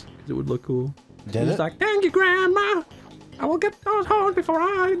horns because it would look cool. Did He's like, "Thank you, Grandma. I will get those horns before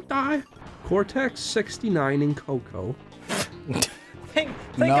I die." Cortex 69 in cocoa. Think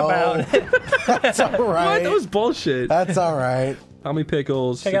about it. That's alright. What? That was bullshit. That's alright. Tommy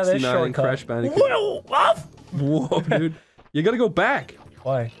Pickles, Check out this 69 shortcut. Crash Bandicoot. Whoa, Whoa, dude. You gotta go back.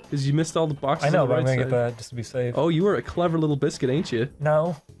 Why? Because you missed all the boxes. I know, on the but I'm right gonna get side. that just to be safe. Oh, you were a clever little biscuit, ain't you?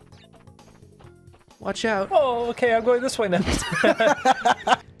 No. Watch out. Oh, okay, I'm going this way now.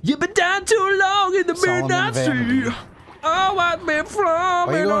 You've been down too long in the Solomon midnight Vanity. street. Oh, I've been from. Why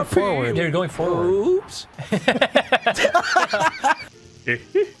are you going forward? You're going forward. Oops.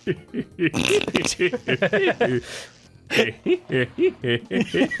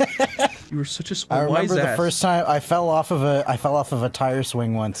 You were such a I remember wise the ass. first time I fell off of a tire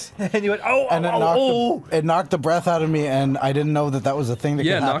swing once, And you went, oh, and it knocked the breath out of me, and I didn't know that was a thing that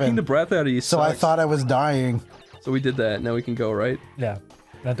Yeah, could happen. knocking the breath out of you so I sucks. thought I was dying. So we did that. Now we can go, right? Yeah.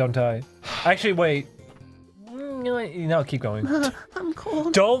 Now don't die. Actually, wait. No, keep going. I'm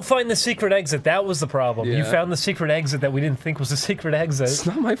cold. Don't find the secret exit. That was the problem. You Yeah. found the secret exit that we didn't think was a secret It's exit.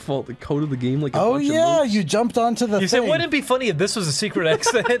 not my fault. The code of the game, like a Oh bunch of yeah, loops. you jumped onto the You thing. said, wouldn't it be funny if this was a secret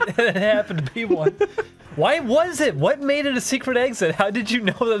exit and it happened to be one? Why was it? What made it a secret exit? How did you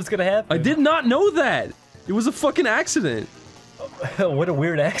know that was gonna happen? I did not know that. It was a fucking accident. What a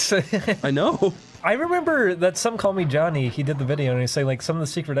weird accident. I know. I remember that Some Call Me Johnny, he did the video and he said like some of the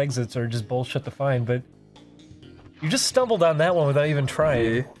secret exits are just bullshit to find, but you just stumbled on that one without even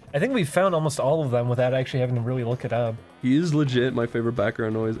trying. Yeah. I think we found almost all of them without actually having to really look it up. He is legit my favorite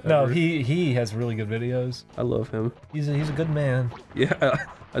background noise ever. No, he has really good videos. I love him. He's a good man. Yeah,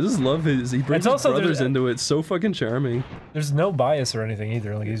 I just love he brings It's his also- brothers there's- into it. So fucking charming. There's no bias or anything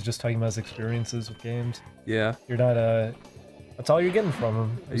either. Like he's just talking about his experiences with games. Yeah. You're not that's all you're getting from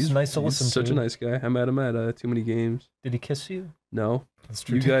him. It's nice to listen to. He's such a nice guy. I met him at Too Many Games. Did he kiss you? No. That's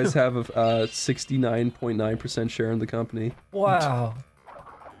true. You too. guys have a 69.9% share in the company. Wow.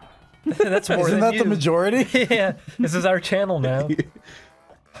 That's more Isn't than that you. the majority? Yeah. This is our channel now.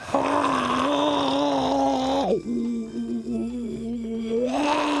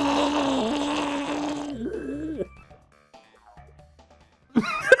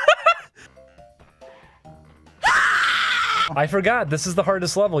 I forgot. This is the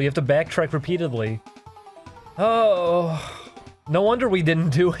hardest level. You have to backtrack repeatedly. Oh. No wonder we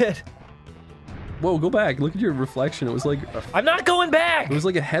didn't do it. Whoa, go back. Look at your reflection. It was like I'm not going back! it was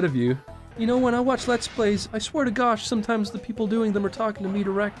like ahead of you. You know, when I watch Let's Plays, I swear to gosh, sometimes the people doing them are talking to me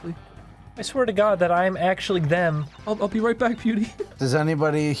directly. I swear to God that I'm actually them. I'll be right back, Beauty. Does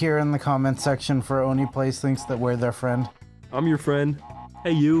anybody here in the comment section for Oney Plays thinks that we're their friend? I'm your friend.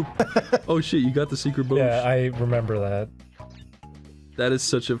 Hey, you. Oh shit, you got the secret boosh. Yeah, I remember that. That is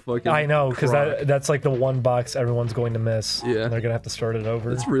such a fucking I know, because crock. that's like the one box everyone's going to miss. Yeah. And they're gonna have to start it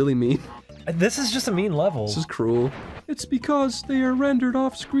over. That's really mean. This is just a mean level. This is cruel. It's because they are rendered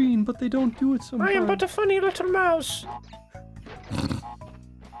off screen, but they don't do it sometimes. I am but a funny little mouse.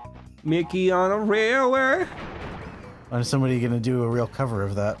 Mickey on a railway. When is somebody gonna do a real cover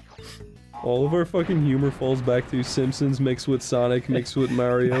of that? All of our fucking humor falls back to Simpsons mixed with Sonic, mixed with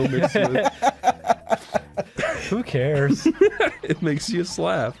Mario, mixed with... Who cares? It makes you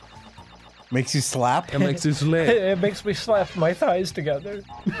slap. Makes you slap? It makes you slap. It makes me slap my thighs together.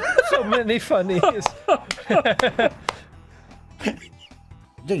 So many funnies.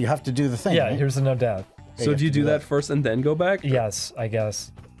 Yeah, you have to do the thing. Yeah, right? here's the no death. Yeah, So have do you to do that first and then go back? Yes, I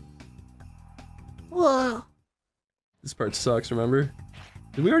guess. Whoa. This part sucks, remember?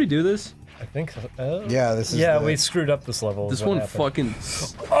 Did we already do this? I think so. Yeah, this is. Yeah, the- we screwed up this level. is This what one happened.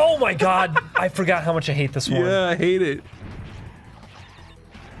 fucking... Oh my god! I forgot how much I hate this one. Yeah, I hate it.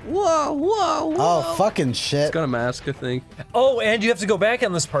 Whoa, whoa, whoa. Oh, fucking shit. It's got a mask, I think. Oh, and you have to go back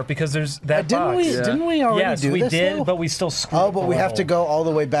on this part because there's that Didn't box. we? Yeah. Didn't we already Yes, do we this? did, though? but we still screwed Oh, up but the we have to level. go all the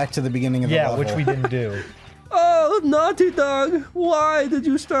way back to the beginning of the Yeah, level. which we didn't do. Oh, Naughty Dog! Why did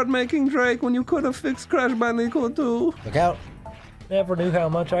you start making Drake when you could have fixed Crash Bandicoot 2? Look out. Never knew how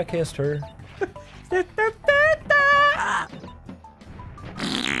much I kissed her.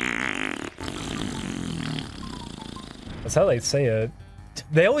 That's how they say it.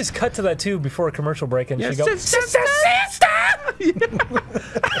 They always cut to that too before a commercial break, and she goes, "Sister,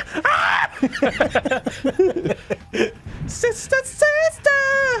 Sister,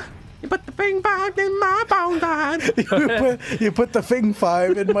 sister! You put the ping pong in my bong bong. You put the Fing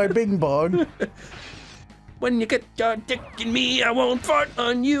 5 in my Bing Bong. When you get your dick in me, I won't fart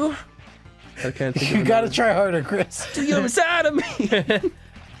on you. I can't think You of gotta another. try harder, Chris. To your side of me.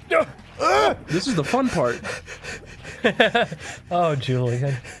 This is the fun part. "Oh,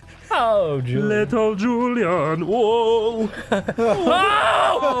 Julian. Oh, Julian. Little Julian, whoa.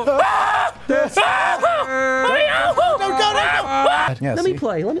 Yeah, Let see? me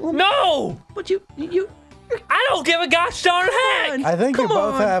play. Let me. No! But you. I don't give a gosh darn heck! I think you Come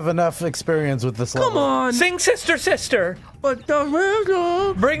both on. have enough experience with this level. Come on. Sing Sister, Sister! But the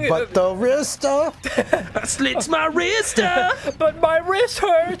wrist, Bring it. But the wrist slits my wrist. But my wrist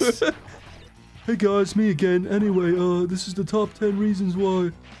hurts! Hey guys, me again. Anyway, this is the top 10 reasons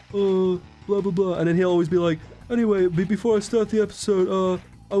why, blah blah blah. And then he'll always be like, anyway, before I start the episode,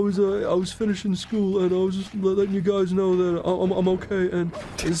 I was finishing school and I was just letting you guys know that I'm okay. And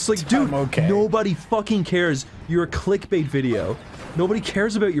it's like, dude, I'm okay. nobody fucking cares. You're a clickbait video. Nobody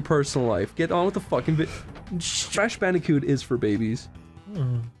cares about your personal life. Get on with the fucking Crash Bandicoot is for babies.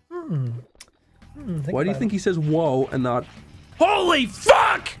 Why do you think he says whoa and not holy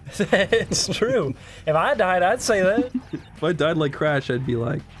fuck? It's true. If I died, I'd say that. If I died like Crash, I'd be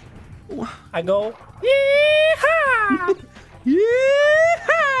like, I go, yeehaw! yeah!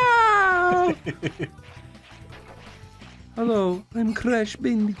 Hello, I'm Crash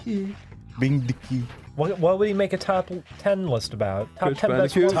Bandicoot. Bing Dicky. What would he make a top 10 list about? Top Crash 10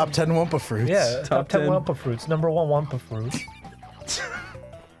 best Bandicoot? Top 10 Wumpa fruits. Yeah, top 10 10. Wumpa fruits. Number 1 Wumpa fruit.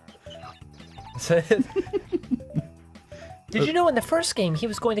 That's it. Did you know in the first game he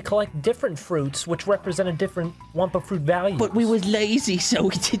was going to collect different fruits which represented different Wumpa fruit values? But we was lazy, so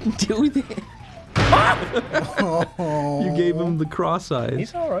we didn't do that. You gave him the cross eyes.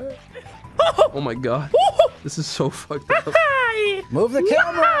 He's alright. Oh my god. This is so fucked up. Move the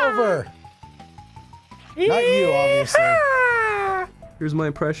camera over. Not you, obviously. Here's my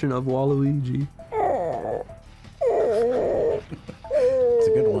impression of Waluigi. It's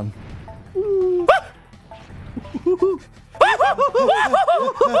a good one.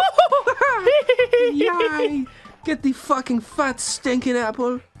 Yay! Get the fucking fat stinking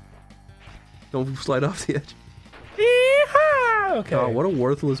apple. Don't slide off the edge. Okay. Oh, what a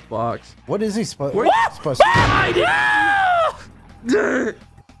worthless box. What is he supposed Where- to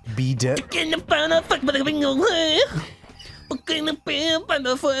be? Dip?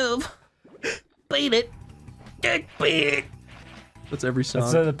 That's every song.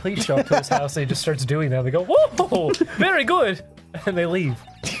 So the police show up to his house and he just starts doing that. They go, whoa, very good. And they leave.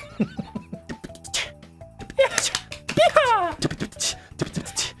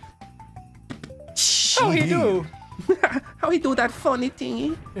 How he do? How he do that funny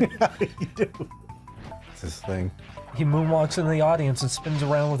thingy? It's this thing. He moonwalks in the audience and spins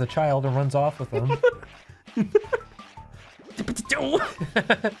around with a child and runs off with them.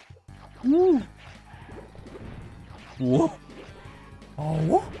 Whoa.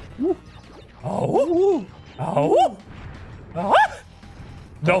 Oh. Oh. Oh. Oh.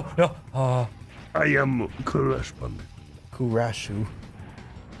 No, no. I am Crash Bandicoot. Kurashu.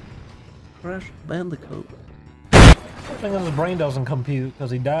 Crash Bandicoot. I think his brain doesn't compute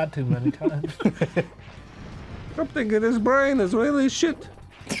because he died too many times. I'm thinking his brain is really shit.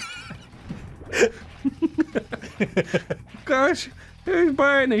 Gosh, his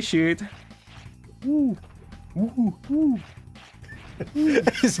brain is shit.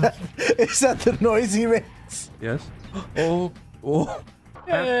 Is that the noise he makes? Yes. Oh.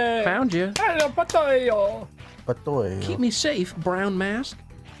 Found you. Patoy. Keep me safe, brown mask.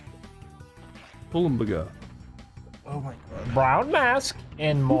 Pullumbaga. Oh my god. Brown mask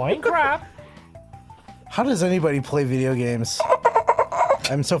in Minecraft. How does anybody play video games?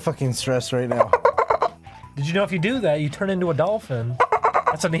 I'm so fucking stressed right now. Did you know if you do that, you turn into a dolphin?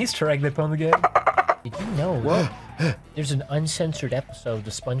 That's an Easter egg they put in the game. Did you know there's an uncensored episode,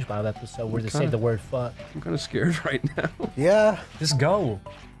 the SpongeBob episode, where they say the word fuck? I'm kind of scared right now. Yeah. Just go.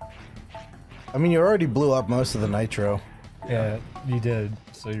 I mean, you already blew up most of the nitro. Yeah, you did,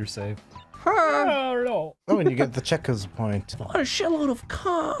 so you're safe. Oh, no. Oh, and you get the checkers point. What a shitload of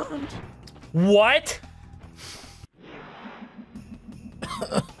cunt. What?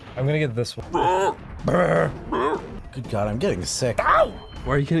 I'm gonna get this one. Good God, I'm getting sick. Why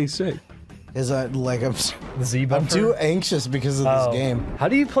are you getting sick? Is that like I'm I'm too anxious because of this game. How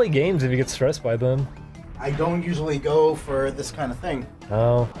do you play games if you get stressed by them? I don't usually go for this kind of thing.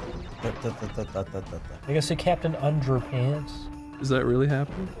 Oh. I guess say Captain Underpants. Is that really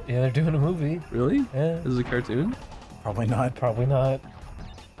happening? Yeah, they're doing a movie. Really? Yeah. Is it a cartoon? Probably not. Probably not.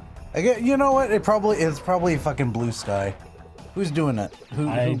 I get. You know what? It's probably fucking Blue Sky. Who's doing it? Who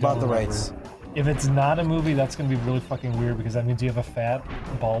bought the rights? If it's not a movie, that's gonna be really fucking weird because that means you have a fat,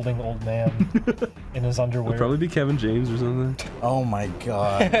 balding old man in his underwear. It'll probably be Kevin James or something. Oh my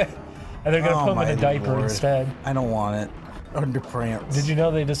God. And they're gonna put him in a diaper instead. I don't want it. Underpants. Did you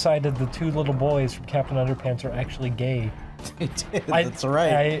know they decided the two little boys from Captain Underpants are actually gay? They did. That's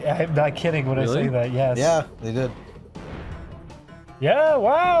right. I'm not kidding when I say that. Yes. Yeah, they did. Yeah,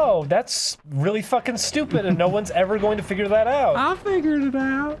 wow, that's really fucking stupid and no one's ever going to figure that out. I figured it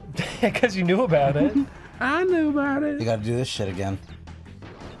out. Because you knew about it. I knew about it. You gotta do this shit again.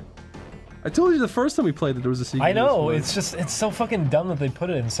 I told you the first time we played that there was a secret. I know, it's so fucking dumb that they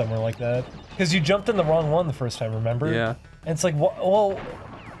put it in somewhere like that. Because you jumped in the wrong one the first time, remember? Yeah. And it's like, well,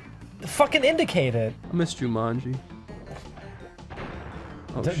 fucking indicate it. I missed Jumanji.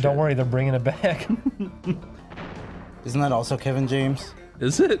 Oh, Don't worry, they're bringing it back. Isn't that also Kevin James?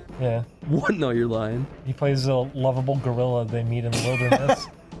 Is it? Yeah. What? No, you're lying. He plays a lovable gorilla they meet in the wilderness.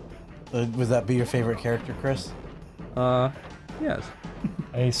 Would that be your favorite character, Chris? Yes.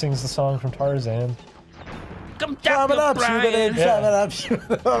 And he sings the song from Tarzan. Come Chop it up, shoot it in, chop it up, shoot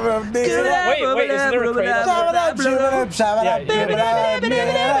it up, dig it up. Wait, isn't there a Kratos? Chop it up, shoot it up, chop it up, dig it up, dig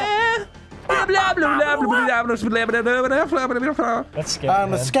it up. That's scary.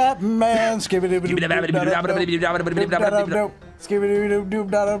 I'm a scat man. Skibbity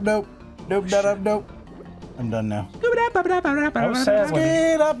I'm done now. I was sad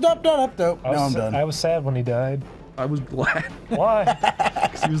when I was sad when he died. I was glad. Why?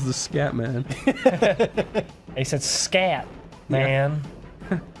 Because he was the scat man. He said scat, man.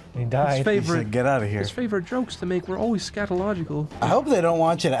 He died. His favorite, get out of here. His favorite jokes to make were always scatological. I hope they don't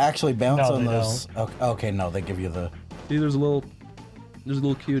want you to actually bounce No, on they those. Okay, no, they give you the. See, there's a little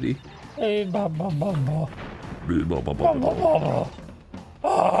cutie. Hey, ba ba ba ba.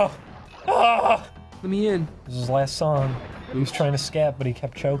 Let me in. This is his last song. He was trying to scat, but he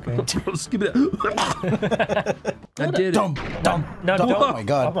kept choking. Skip it. I did it. Dump. No, don't. Oh my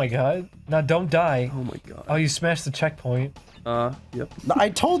God. Oh my God. No, don't die. Oh my God. Oh, you smashed the checkpoint. Yep. I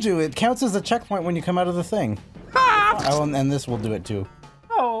told you it counts as a checkpoint when you come out of the thing. And this will do it too.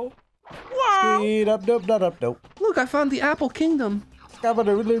 Oh. Wow. Speed up, dope, dope. Look, I found the Apple Kingdom. I found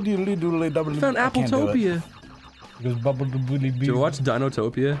Appletopia. Did you watch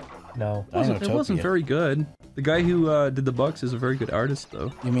Dinotopia? No. It wasn't very good. The guy who did the Bucks is a very good artist,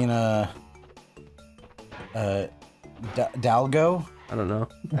 though. You mean Dalgo? I don't know.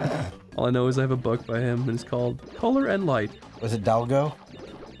 All I know is I have a book by him, and it's called Color and Light. Was it Dalgo?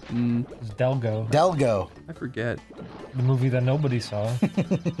 It's Delgo. Delgo. I forget. The movie that nobody saw.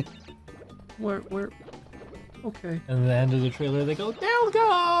 Where? Okay. And at the end of the trailer, they go,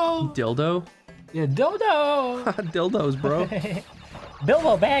 Delgo! Dildo? Yeah, dildo! Dildos, bro.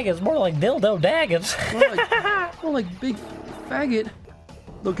 Bilbo Baggins, more like Dildo Daggins. more like big faggot.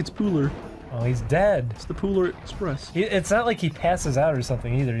 Look, it's Pooler. Oh, he's dead. It's the Pooler Express. It's not like he passes out or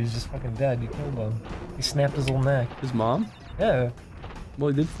something either. He's just fucking dead. You killed him. He snapped his little neck. His mom? Yeah. Well,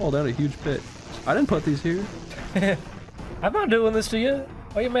 he did fall down a huge pit. I didn't put these here. I'm not doing this to you.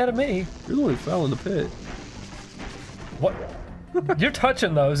 Why are you mad at me? You're the one who fell in the pit. What? You're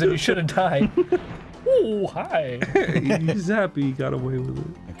touching those and you shouldn't die. Ooh, hi. He's happy he got away with it.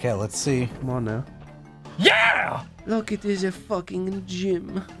 Okay, let's see. Come on now. Yeah! Look, it is a fucking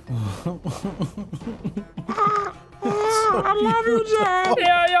gym. I love you, Jim.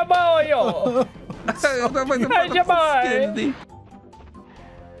 Yeah, boy.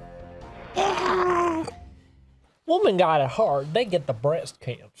 Woman got it hard. They get the breast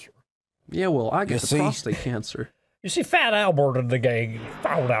cancer. Yeah, well, I get the prostate cancer. You see, Fat Albert in the gang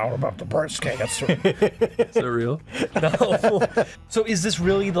found out about the breast cancer. Is that real? No. So is this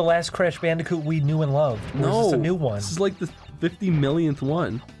really the last Crash Bandicoot we knew and loved? Or is this a new one? This is like the 50 millionth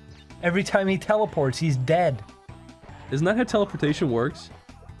one. Every time he teleports, he's dead. Isn't that how teleportation works?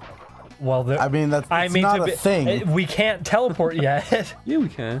 Well, I mean, that's not a thing. We can't teleport yet. Yeah, we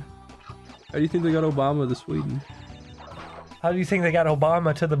can. How do you think they got Obama to Sweden? How do you think they got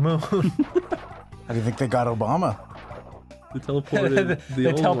Obama to the moon? How do you think they got Obama? They teleported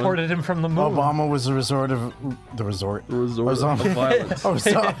They teleported him from the moon. Obama was the resort of the resort. Osama. Of violence.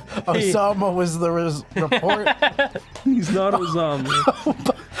 Osama was the report. He's not Osama.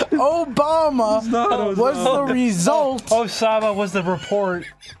 Obama not was Osama. the result. Osama was the report.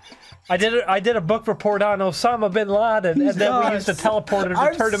 I did a book report on Osama bin Laden, and then we used to teleport him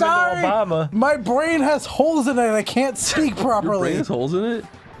to turn him into Obama. My brain has holes in it. I can't speak properly. Your brain has holes in it?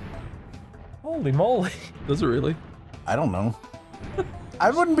 Holy moly! Does it really? I don't know. I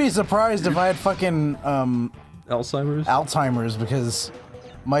wouldn't be surprised if I had fucking Alzheimer's. Alzheimer's, because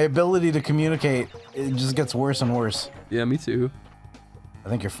my ability to communicate, it just gets worse and worse. Yeah, me too. I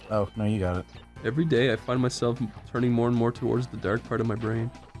think you're. Oh no, you got it. Every day I find myself turning more and more towards the dark part of my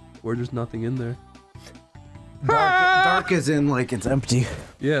brain, where there's nothing in there. Dark is in like it's empty.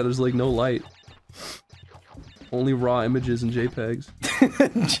 Yeah, there's like no light. Only raw images and JPEGs.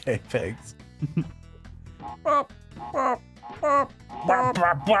 JPEGs.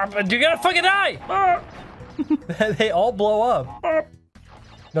 You're gonna fucking die! They all blow up.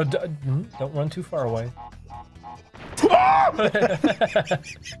 No, don't run too far away.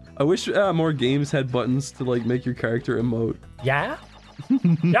 I wish more games had buttons to like make your character emote. Yeah?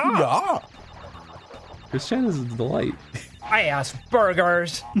 Yeah. Chris Chan is a delight. I ask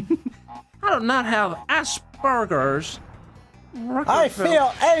burgers. I do not have Asperger's. I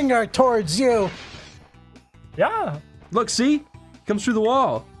feel anger towards you. Yeah. Look, see? Comes through the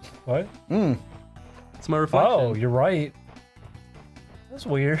wall. What? It's my reflection. Oh, you're right. That's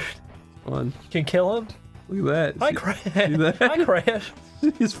weird. Fun. Can you kill him? Look at that. I See crash. that? I crash.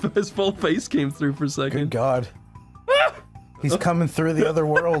 His full face came through for a second. Good God. He's coming through the other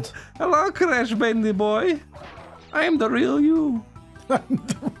world. Hello, Crash Bandy boy. I am the real you.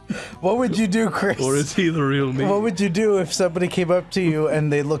 What would you do, Chris? Or is he the real me? What would you do if somebody came up to you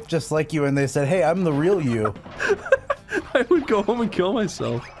and they looked just like you and they said, "Hey, I'm the real you"? I would go home and kill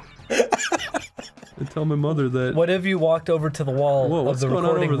myself. And tell my mother that. What if you walked over to the wall Whoa, of what's the going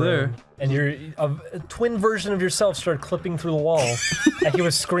on recording over room, and a twin version of yourself started clipping through the wall, and he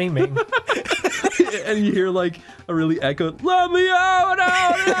was screaming. And you hear like a really echo, "Let me out!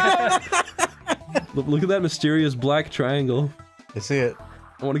 Out! Look at that mysterious black triangle. I see it.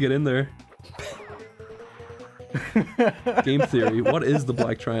 I want to get in there. Game theory. What is the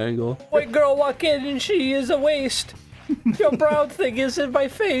black triangle? White girl walk in and she is a waste. Your brown thing is in my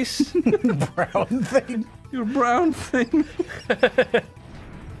face. Brown thing. Your brown thing.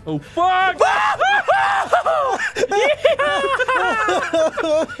 Oh fuck!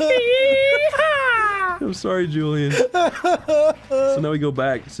 I'm sorry, Julian. So now we go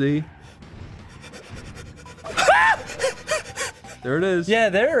back. See? There it is. Yeah,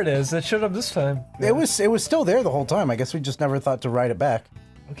 there it is. It showed up this time. It was still there the whole time. I guess we just never thought to write it back.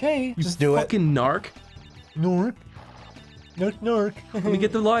 Okay. Just do it. Fucking narc. Narc. Narc, narc. Let me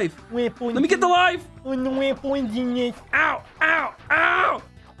get the life. Let me get the life! Ow! Ow! Ow!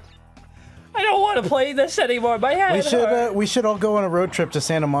 I don't want to play this anymore. My head We should all go on a road trip to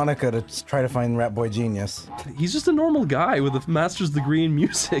Santa Monica to try to find Rat Boy Genius. He's just a normal guy with a master's degree in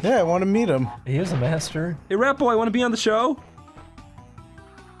music. Yeah, I want to meet him. He is a master. Hey, Rat Boy, want to be on the show?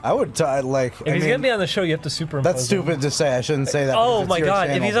 I would like. If he's gonna be on the show, you have to superimpose. That's stupid him. to say. I shouldn't say that. Oh because my it's your god!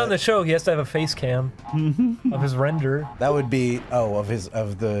 channel, If he's on the show, he has to have a face cam of his render. That would be of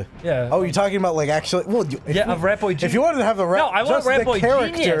the. Yeah. Oh, you're talking about like actually? Well, of Rat Boy Genius. If you wanted to have the No, I want just Rat the Boy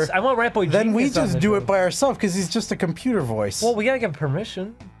character, Genius. I want Rat Boy Genius. Then we on just the do show. it by ourselves because he's just a computer voice. Well, we gotta get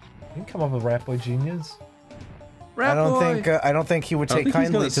permission. You can come up with Rat Boy Genius. I don't think he would take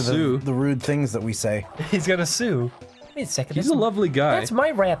kindly to the rude things that we say. He's gonna sue. Wait a second. He's a lovely guy. That's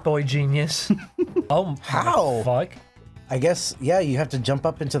my Rat Boy Genius. Oh, how? Fuck. I guess you have to jump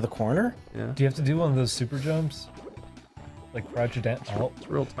up into the corner. Yeah. Do you have to do one of those super jumps? Like crouch it down. Oh, it's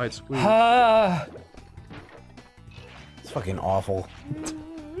real tight squeeze. Ah. It's fucking awful.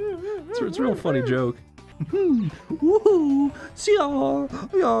 It's a real funny joke. Woohoo!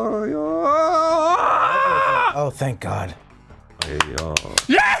 Oh, thank God.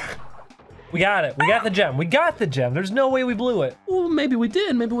 Yeah! We got it. We got the gem. We got the gem. There's no way we blew it. Well, maybe we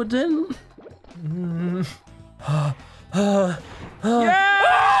did. Maybe we didn't. Yeah!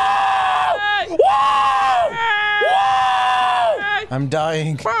 Whoa! I'm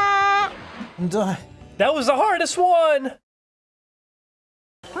dying. I'm dying. That was the hardest one.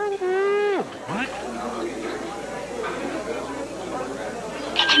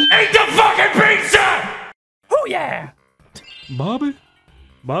 Eat the fucking pizza! Oh yeah! Bobby?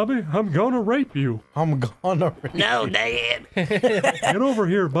 Bobby, I'm gonna rape you. I'm gonna. No, Dad. Get over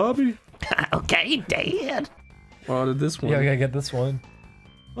here, Bobby. Okay, Dad. Oh, did this one? Yeah, I gotta get this one.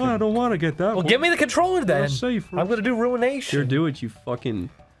 Oh, I don't want to get that Well, one. give me the controller then. safe. I'm gonna do ruination. Here, do it, you fucking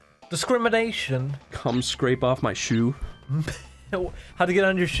Discrimination. cum scrape off my shoe. How to get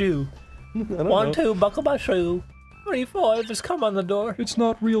on your shoe? 1, 2, buckle my shoe. 3, 4, just come on the door. It's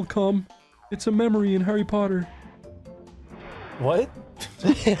not real cum. It's a memory in Harry Potter. What?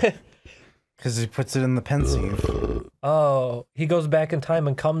 Because he puts it in the pensieve. Oh, he goes back in time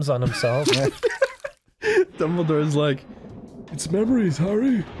and comes on himself. Dumbledore's like, it's memories,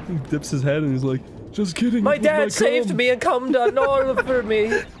 Harry. He dips his head and he's like, just kidding. My it was dad saved cum. me and cummed on all for me.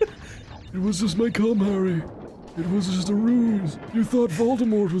 It was just my cum, Harry. It was just a ruse. You thought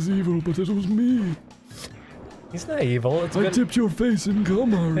Voldemort was evil, but it was me. He's not evil. It's I good. dipped your face in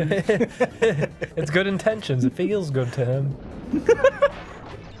cum, Harry. It's good intentions. It feels good to him.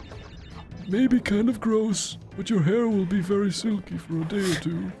 Maybe kind of gross, but your hair will be very silky for a day or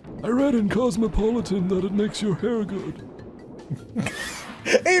two. I read in Cosmopolitan that it makes your hair good.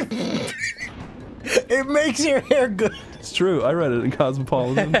 It makes your hair good. It's true, I read it in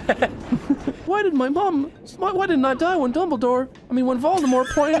Cosmopolitan. Why didn't I die when when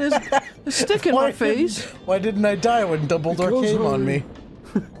Voldemort pointed his stick in my face? Why didn't I die when Dumbledore Because, came on Harry,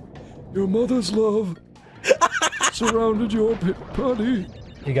 me? Your mother's love surrounded your potty.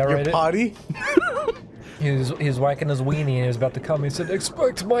 He got right. Potty? He was whacking his weenie and he was about to come. He said,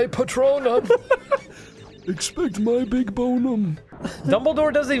 "Expect my Patronum." Expect my big bonum.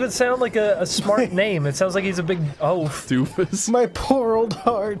 Dumbledore doesn't even sound like a smart name. It sounds like he's a big oaf. Doofus. My poor old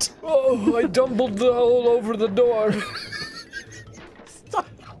heart. Oh, I dumbled all over the door.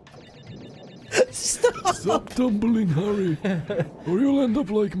 Stop tumbling, Harry, or you'll end up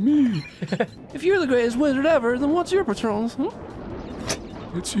like me. If you're the greatest wizard ever, then what's your Patronus? Huh?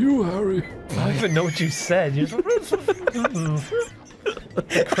 It's you, Harry. I don't even know what you said. You're just...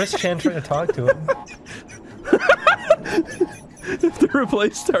 Chris Chan trying to talk to him. If they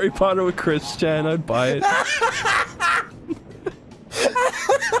replaced Harry Potter with Chris Chan, I'd buy it.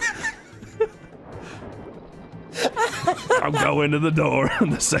 I'm going to the door on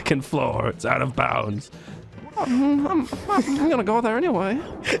the second floor. It's out of bounds. I'm gonna go there anyway.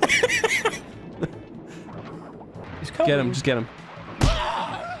 He's coming. Get him, just get him.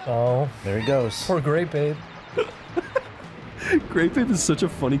 Oh, There he goes. poor Great Babe. Great Babe is such a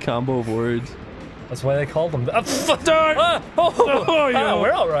funny combo of words. That's why they called him. We're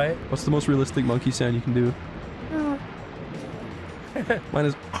all right. What's the most realistic monkey sound you can do? Mine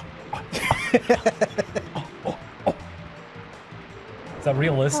is. Is that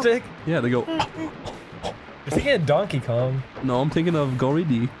realistic? Yeah, they go. You're thinking of Donkey Kong. No, I'm thinking of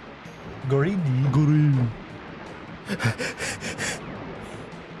Goridi. Goridi.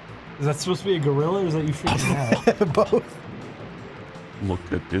 Is that supposed to be a gorilla or is that you freaking out? Both. Look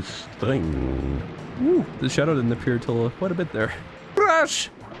at this thing. Ooh, the shadow didn't appear till quite a bit there. Crash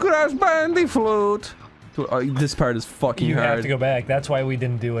Bandicoot. This part is fucking You hard. have to go back. That's why we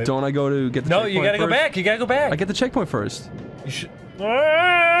didn't do it. Don't I go to get the No, checkpoint you gotta go first? back. You gotta go back. I get the checkpoint first. You should. You're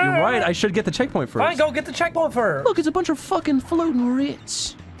right, I should get the checkpoint first. Fine, go get the checkpoint first. Look, it's a bunch of fucking floating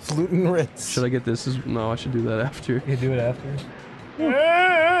Ritz. Flutin' Ritz. Should I get this? No, I should do that after. You do it after.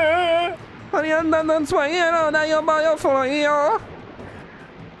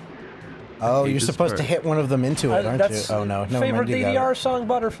 Oh, hate you're this supposed to part. hit one of them into it, aren't you? That's Oh no, no. favorite DDR song,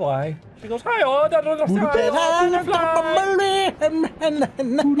 Butterfly. She goes, "Hi, oh,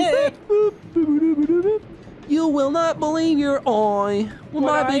 You will not believe your eye. Well, What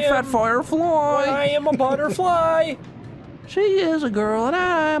my I big am- fat firefly. I am a butterfly. She is a girl and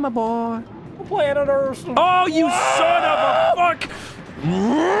I am a boy. Planet Earth. Oh, you son of a fuck!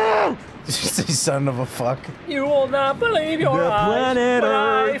 Did you say son of a fuck? You will not believe your eyes Planet when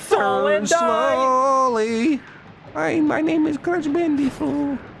I Earth fall and turns die. slowly. My name is Crash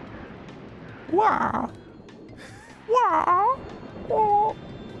Bandicoot. Wow. Wow. Wow.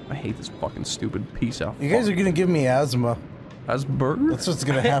 I hate this fucking stupid piece of. You guys are gonna give me asthma. Asperger? That's what's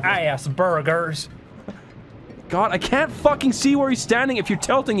gonna happen. Ass burgers. God, I can't fucking see where he's standing if you're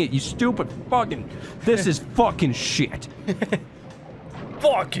tilting it, you stupid fucking. This is fucking shit.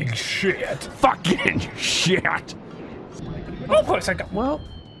 Fucking shit. Fucking shit. Oh, plus I got. Well,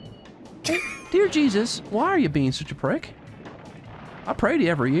 dear Jesus, why are you being such a prick? I pray to you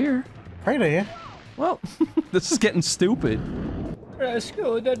every year. Pray to you. Well, this is getting stupid.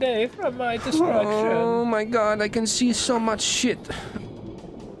 Rescue the day from my destruction. Oh my God, I can see so much shit.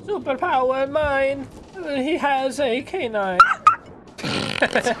 Superpower mine. He has a canine.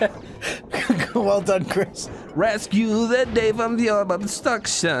 Well done, Chris. Rescue the day from the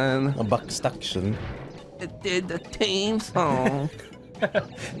obstruction. Obstruction. It did the theme song.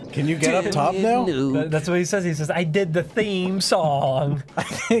 Can you get up top now? That's what he says. He says, I did the theme song. I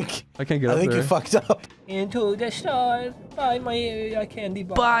think I can't get up I think there. you fucked up. Into the stars, buy my candy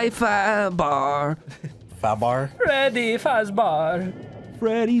bar. Bye, Fazbar. Fabar. Freddy Fazbar.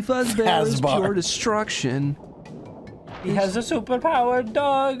 Freddy Fazbear is Fazbar. pure destruction. He has a superpowered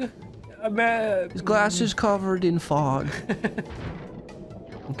dog. His glasses covered in fog.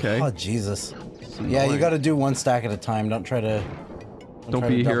 Okay. Oh Jesus. Yeah, you got to do one stack at a time. Don't try to. Don't try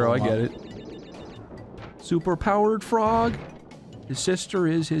be a to hero, I double get them it. Super powered frog. His sister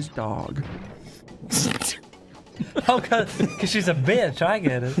is his dog. Oh, because she's a bitch. I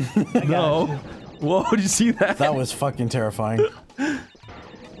get it. I got No. you. Whoa, did you see that? That was fucking terrifying.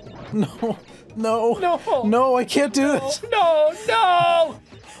 No. No. No. No, I can't do this. No, no!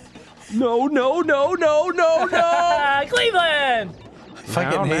 No, no, no, no, no, no! Cleveland! I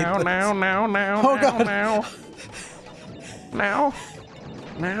fucking hate this. now, Oh, God. now.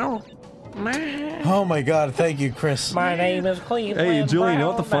 Oh my God! Thank you, Chris. My name is Cleveland. Hey, Julian, you know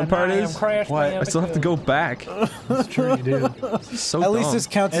what the fun part Brown, and I is? am Crash I still have to go back. That's true, you do. This is so At least dumb. this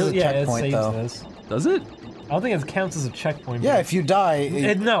counts as a Yeah, it checkpoint, saves though. this. Does it? I don't think it counts as a checkpoint. Yeah, but- if you die,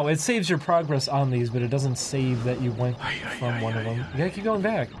 No, it saves your progress on these, but it doesn't save that you went from one of them. You gotta keep going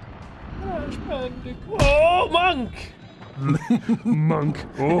back. Oh, monk! Monk.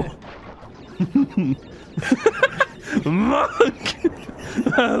 Oh. Monk!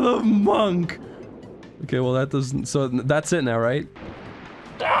 I love monk! Okay, well that doesn't... So that's it now, right?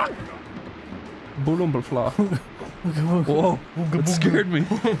 Boolumblefla. Whoa, that scared me.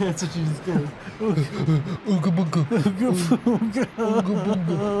 That's what you just did.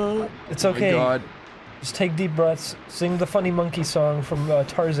 It's Oh my okay. God. Just take deep breaths. Sing the funny monkey song from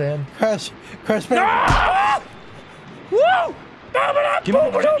Tarzan. Crash, Woo! Give me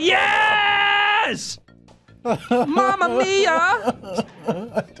the... Yes! Mamma mia!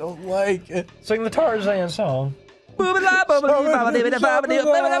 I don't like it. Sing the Tarzan song. Use Use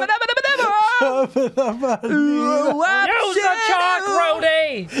the chalk,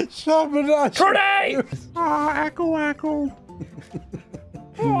 Rody! Trudy! Echo.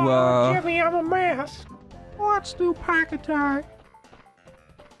 Jimmy, I'm a mess. Let's do pack attack.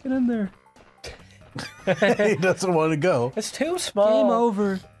 Get in there. He doesn't want to go. It's too small. Game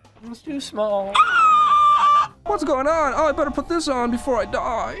over. It's too small. What's going on? Oh, I better put this on before I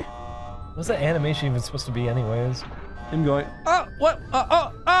die. What's that animation even supposed to be anyways? Him going, oh, what?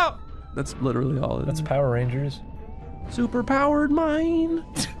 Oh. That's literally all it is. That's Power Rangers. Super powered mind.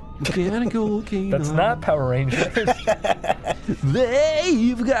 Mechanical kingdom. That's not Power Rangers.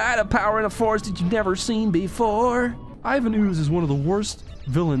 They've got a power and a force that you've never seen before. Ivan Ooze is one of the worst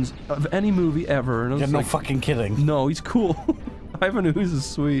villains of any movie ever. And I was You're no like, fucking kidding. no, he's cool. Ivan Ooze is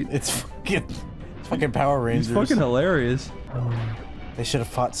sweet. It's fucking Power Rangers. He's fucking hilarious. They should have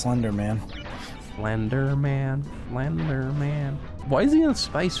fought Slender Man. Slender Man. Why is he in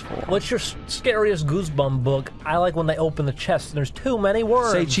space for? What's your scariest Goosebump book? I like when they open the chest and there's too many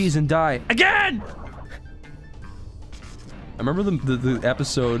words. Say cheese and die. Again! I remember the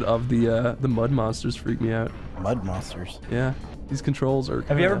episode of the mud monsters freaked me out. Mud monsters. Yeah. These controls are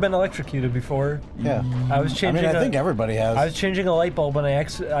Have you ever been electrocuted before? Yeah. I was changing. I think everybody has. I was changing a light bulb and I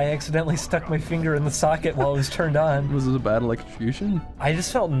accidentally stuck my finger in the socket while it was turned on. Was it a bad electrocution? I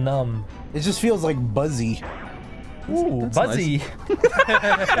just felt numb. It just feels like buzzy. Ooh, That's buzzy.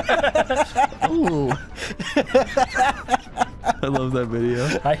 Ooh. I love that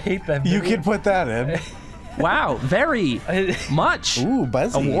video. I hate that. You video. can put that in. Wow, very much. Ooh,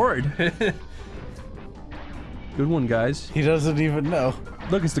 buzzy. Award. Good one, guys. He doesn't even know.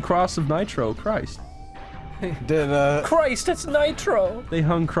 Look, it's the cross of Nitro. Christ. Did Christ, it's Nitro. They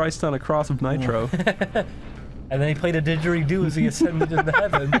hung Christ on a cross of Nitro. And then he played a didgeridoo as he ascended into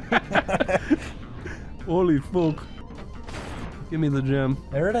heaven. Holy fuck. Give me the gem.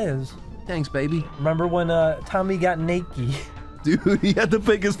 There it is. Thanks, baby. Remember when Tommy got naked? Dude, he had the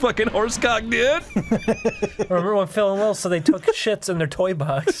biggest fucking horse cock, dude. Remember when Phil and Lil said they took shits in their toy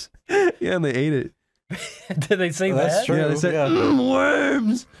box? Yeah, and they ate it. Did they say That's that? true. Yeah, they said, Yeah.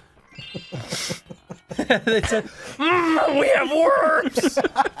 worms. They said, we have worms!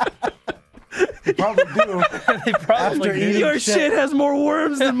 probably do. They probably After did. eating Your shit. shit has more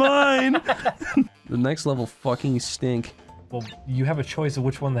worms than mine. The next level fucking stink. Well, you have a choice of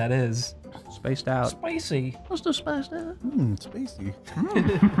which one that is. Spaced out. Spicy. What's the spaced out? Spacey.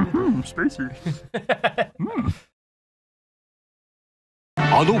 Spacer.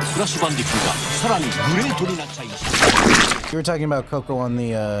 あのクラッシュバンディクーがさらにグレートになっちゃいました You were talking about Coco on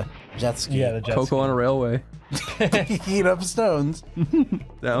the jet ski. Yeah, the jet Coco ski. on a railway. Heat up stones.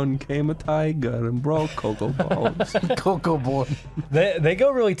 Down came a tiger and broke Coco bones. Coco boy. They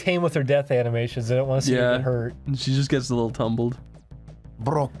go really tame with their death animations. They don't want to see her get hurt. And she just gets a little tumbled.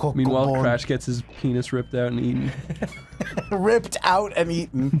 Broke Coco Meanwhile, bone. Crash gets his penis ripped out and eaten. Ripped out and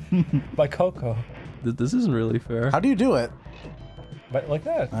eaten. By Coco. This isn't really fair. How do you do it? But like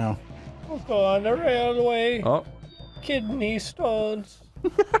that. Oh. Coco on the railway. Oh. Kidney stones.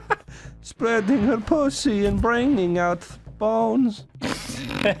 Spreading her pussy and bringing out bones.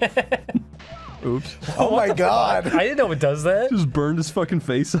 Oops. Oh my god. I didn't know it does that. Just burned his fucking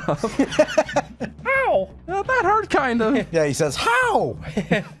face off. Ow! That hurt, kind of. Yeah, he says, how?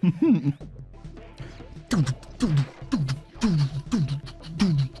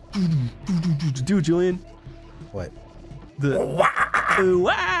 Do it, Julian. What? The.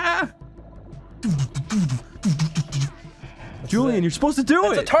 Julian, you're supposed to do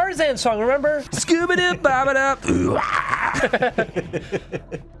It's a it. Tarzan song, remember?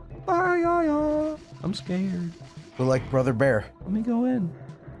 I'm scared. We're like Brother Bear. Let me go in.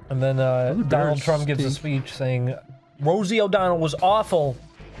 And then Donald bears Trump gives a stink. speech saying, Rosie O'Donnell was awful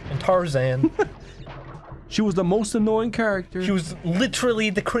in Tarzan. She was the most annoying character. She was literally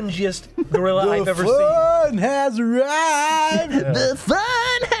the cringiest gorilla I've ever The seen. fun has arrived. The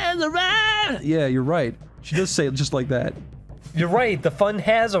fun has arrived. Yeah, you're right. She does say it just like that. You're right, the fun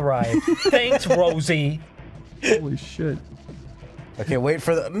has arrived. Thanks, Rosie. Holy shit. Okay, wait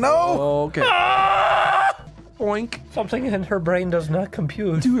for the. No! Oh, okay. Boink. Something in her brain does not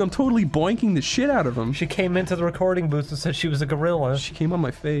compute. Dude, I'm totally boinking the shit out of him. She came into the recording booth and said she was a gorilla. She came on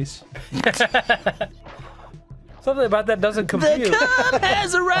my face. Something about that doesn't compute. The cum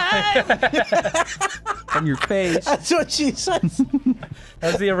has arrived! On your face. That's what she says.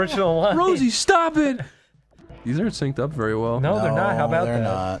 That's the original line. Rosie, stop it! These aren't synced up very well. No, they're not. How about they're that?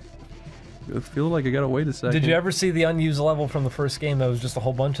 not. I feel like I gotta wait a second. Did you ever see the unused level from the first game that was just a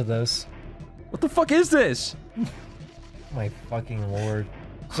whole bunch of this? What the fuck is this? My fucking lord.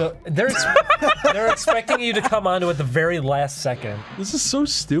 So they're expecting you to come onto it the very last second. This is so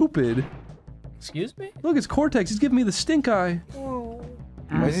stupid. Excuse me? Look, it's Cortex. He's giving me the stink eye.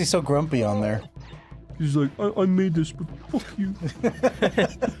 Why is he so grumpy on there? He's like, I made this, but fuck you.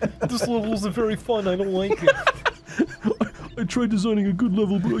 This level isn't very fun. I don't like it. I tried designing a good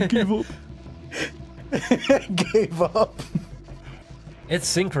level, but I gave up. Gave up. It's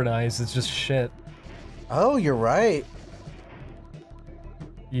synchronized. It's just shit. Oh, you're right.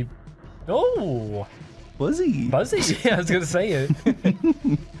 You. Oh, Buzzy. Buzzy. Yeah, I was gonna say it.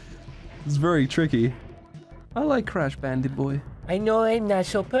 It's very tricky. I like Crash Bandit Boy. I know I'm not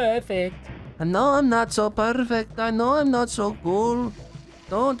so perfect. I know I'm not so perfect. I know I'm not so cool.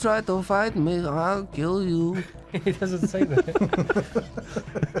 Don't try to fight me. I'll kill you. He doesn't say that.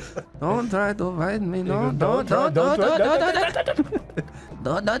 Don't try to fight me. No, Don't. don't.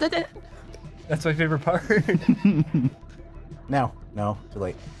 That's my favorite part. No, no, too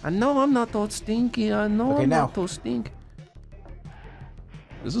late. I know I'm not so stinky. I know Okay, I'm now. not so stink.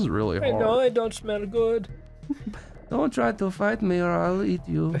 This is really I hard. know I don't smell good. Don't try to fight me or I'll eat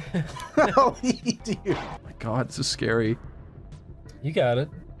you. I'll eat you. Oh my god, this is scary. You got it.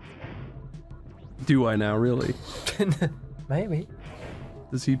 Do I now, really? Maybe.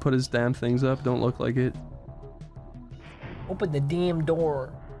 Does he put his damn things up? Don't look like it. Open the damn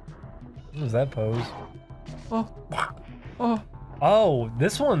door. What was that pose? Oh. Oh. Oh,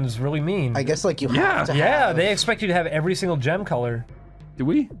 this one's really mean. I guess like you Yeah. have to Yeah, have. they expect you to have every single gem color. Do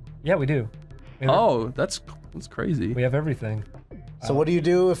we? Yeah, we do. Oh, that's crazy. We have everything. So what do you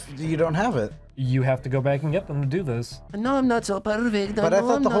do if you don't have it? You have to go back and get them to do this. I know I'm not so perfect. But I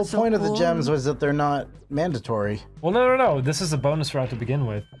thought the whole point of the gems was that they're not mandatory. Well, no. This is a bonus route to begin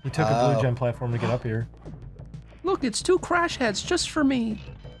with. You took a blue Oh. gem platform to get up here. Look, it's 2 crash heads just for me.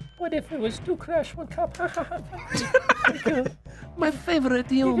 What if it was 2 crash, 1 cup? My favorite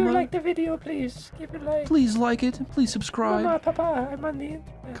If you humor. like the video, please give it a like. Please like it. Please subscribe. Mama, Papa, I'm on the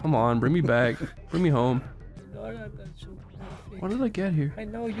internet. Come on, bring me back. Bring me home. No, that's so perfect. What did I get here? I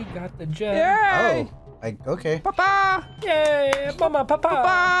know you got the gem. Yay! Oh, okay. Papa! Yay! Mama, Papa!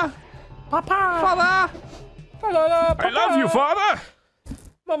 Papa! Papa! Father! I love you, Father!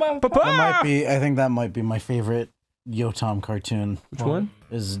 Mama, Papa! That might be. I think that might be my favorite Yotam cartoon. Which one?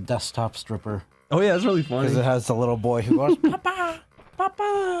 Is Desktop Stripper, Oh yeah, that's really funny. because it has the little boy who goes, "Papa,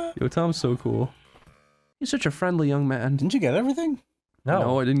 Papa." Yo, Tom's so cool. He's such a friendly young man. Didn't you get everything?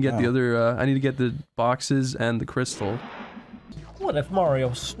 No, I didn't get the Oh. other, I need to get the boxes and the crystal. What if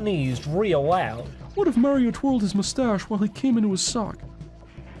Mario sneezed real loud? What if Mario twirled his mustache while he came into his sock?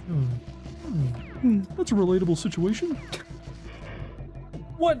 That's a relatable situation.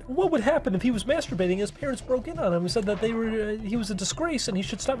 what would happen if he was masturbating? His parents broke in on him and said that he was a disgrace and he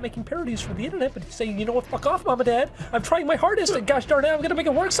should stop making parodies for the internet. But he's saying, you know what? Fuck off, Mom and Dad. I'm trying my hardest, and gosh darn it, I'm gonna make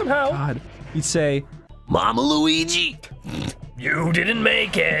it work somehow. God, he'd say, Mama Luigi, you didn't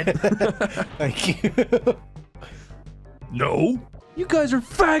make it. Thank you. No. You guys are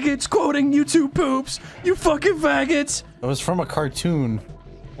faggots quoting YouTube poops. You fucking faggots. It was from a cartoon.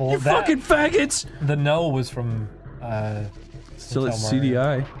 Well, You fucking faggots. The no was from Silly Tell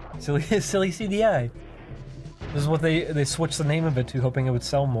Mario. CDI. Silly CDI. This is what they switched the name of it to, hoping it would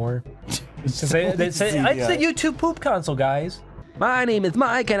sell more. Because they say, it's the YouTube poop console, guys. My name is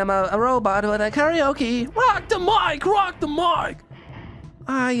Mike, and I'm a robot with a karaoke. Rock the mic, rock the mic.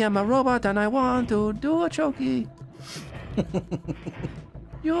 I am a robot, and I want to do a chokey.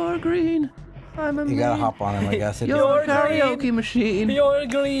 You're green. I'm a You gotta hop on him, I guess. You're a You're karaoke green. machine. You're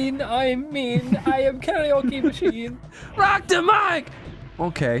green, I'm mean, I am karaoke machine. Rock the mic.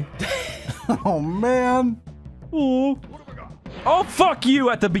 Okay. Oh, man. Oh, fuck you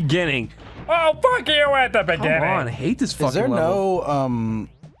at the beginning. Oh, fuck you at the beginning. Come on, I hate this fucking Is there level. no,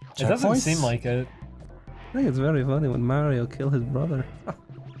 It doesn't checkpoints? seem like it. I think it's very funny when Mario killed his brother.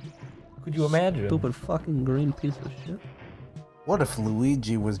 Could you imagine? Stupid fucking green piece of shit. What if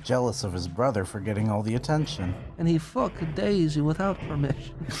Luigi was jealous of his brother for getting all the attention? And he fucked Daisy without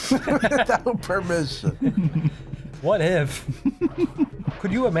permission. Without permission. What if?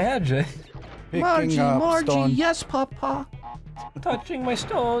 Could you imagine? Picking up stone. yes, Papa. Touching my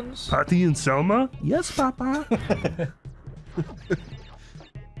stones. Patty and Selma? Yes, Papa.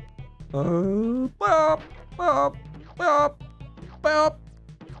 Bop, bop, bop, bop,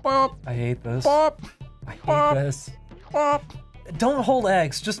 bop, I hate this. bop, I hate bop, this. bop. Don't hold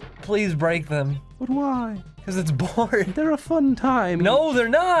X, just please break them. But why? Because it's bored. They're a fun time. No, they're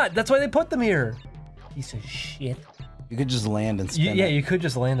not. That's why they put them here. Piece of shit. You could just land and spin Yeah, it. you could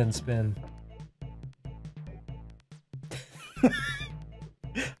just land and spin.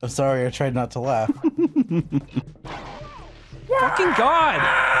 I'm sorry, I tried not to laugh. Fucking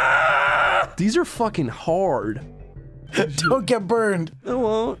God! These are fucking hard. Don't get burned. I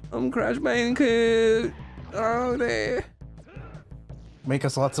won't. I'm Crash Bandicoot. Oh, there. Make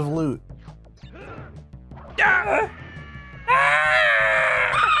us lots of loot.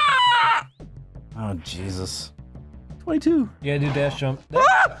 Oh, Jesus. 22. You gotta do dash jump.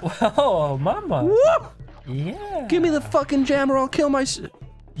 Oh, mama. Whoop! Yeah. Give me the fucking jam or I'll kill my.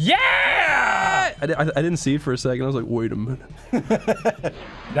 Yeah! I didn't see it for a second. I was like, wait a minute.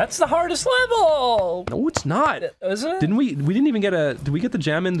 That's the hardest level. No, it's not. Is it? Didn't we? We didn't even get a. Did we get the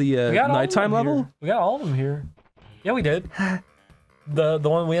jam in the We got all of nighttime them level? here. We got all of them here. Yeah, we did. The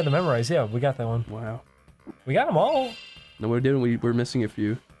one we had to memorize. Yeah, we got that one. Wow. We got them all. No, we didn't. We're missing a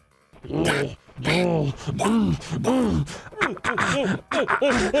few.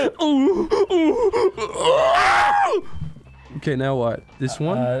 Okay, now what? This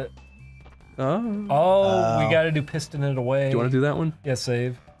one? Oh, we gotta do piston it away. Do you want to do that one? Yeah,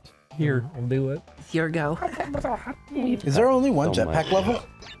 save. Here. We'll do it. Here go. Is there only one Don't jetpack mind.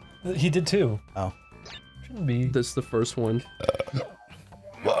 level? He did too. Oh. Shouldn't be. That's the first one.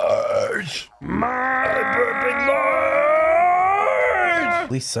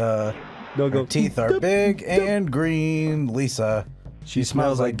 Lisa. No, go. Her teeth are big and green. Lisa. She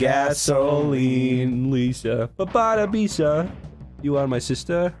smells like gasoline, Lisa. Babada Bisa. You are my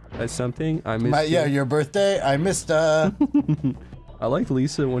sister. That's something. I missed Yeah, you. your birthday. I missed. I liked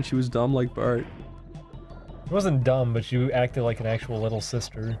Lisa when she was dumb like Bart. She wasn't dumb, but she acted like an actual little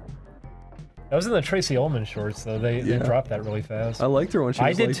sister. That was in the Tracy Ullman shorts, though. They dropped that really fast. I liked her when she I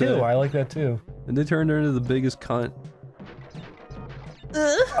was did like too. that. I like that too. And they turned her into the biggest cunt.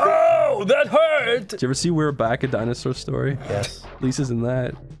 Oh, that hurt! Did you ever see We're Back, a Dinosaur Story? Yes. Lisa's in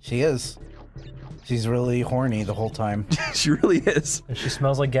that. She is. She's really horny the whole time. She really is. And she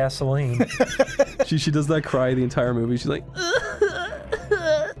smells like gasoline. She does that cry the entire movie. She's like,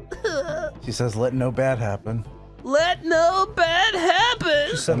 She says, "Let no bad happen." let no bad happen.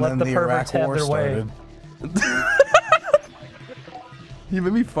 She said, And let then the the perverts Iraq have War their way. started. He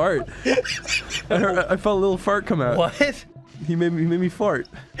made me fart. I felt a little fart come out. What? He made me fart.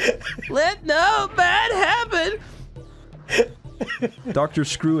 Let no bad happen. Dr.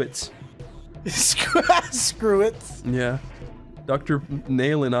 Screwits. Screw it. Yeah. Dr.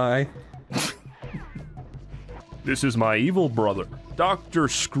 Nail and I. This is my evil brother, Dr.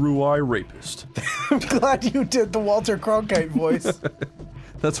 Screw-Eye Rapist. I'm glad you did the Walter Cronkite voice.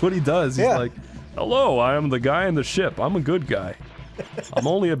 That's what he does. He's Yeah. like, Hello, I am the guy in the ship. I'm a good guy. I'm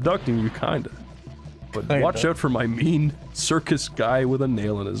only abducting you, kinda. But Kinda. watch out for my mean circus guy with a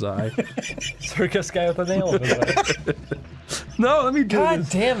nail in his eye. Circus guy with a nail in his eye. No, let me do God this.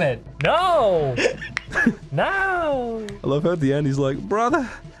 damn it! No! No! I love how at the end he's like, brother,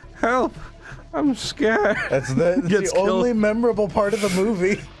 help! I'm scared. That's the Gets killed. only memorable part of the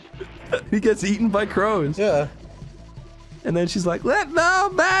movie. He gets eaten by crows. Yeah. And then she's like, let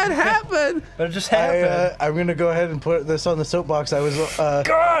no bad happen. But it just happened. I'm gonna go ahead and put this on the soapbox. I was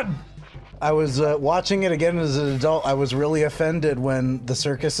God! I was watching it again as an adult. I was really offended when the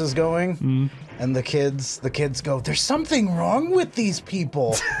circus is going, and the kids go, "There's something wrong with these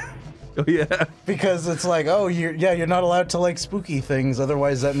people." Oh yeah. Because it's like, oh, you're not allowed to like spooky things.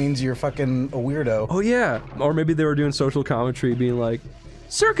 Otherwise, that means you're fucking a weirdo. Oh yeah. Or maybe they were doing social commentary, being like,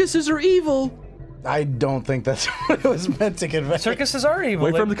 circuses are evil. I don't think that's what it was meant to convey. Circuses are evil.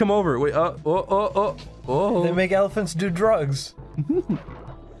 Wait for him to come over. Wait. Oh. They make elephants do drugs.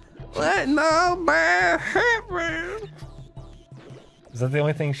 Let no bad happen. Is that the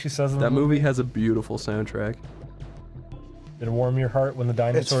only thing she says in That the movie has a beautiful soundtrack. Did it warm your heart when the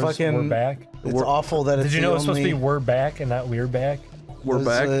dinosaurs were back? It's awful that it's Did you know it's supposed to be "we're back" and not "we're back"? We're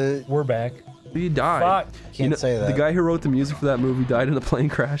back. We're back. He died. Fuck. Can't say that. The guy who wrote the music for that movie died in a plane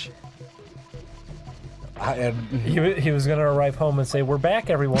crash. He was gonna arrive home and say, "We're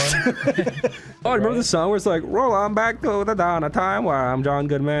back, everyone." Oh, remember the song where it's like, roll on back to the dawn of time where I'm John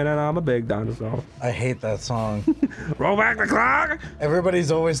Goodman and I'm a big dinosaur. I hate that song. Roll back the clock.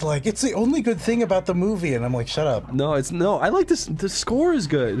 Everybody's always like, it's the only good thing about the movie, and I'm like, shut up. No, I like this. The score is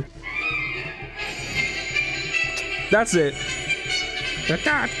good. That's it.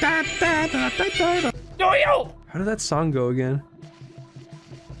 Yo! How did that song go again?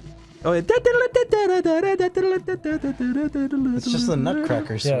 Oh, yeah. It's just the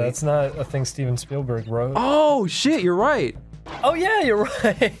Nutcracker suite. Yeah, that's not a thing Steven Spielberg wrote. Oh shit, you're right. Oh yeah, you're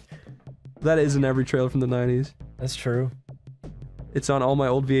right. That is in every trailer from the 90s. That's true. It's on all my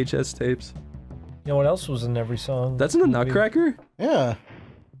old VHS tapes. You know what else was in every song? That's in the Nutcracker? Yeah.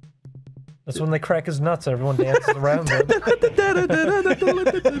 That's when they crack his nuts and everyone dances around him.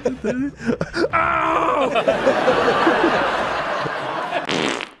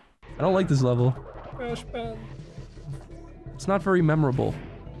 I don't like this level. It's not very memorable.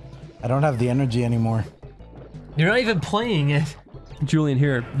 I don't have the energy anymore. You're not even playing it. Julian,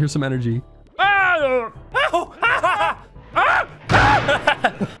 here's some energy. Oh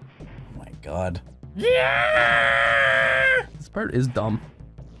my god. Yeah! This part is dumb.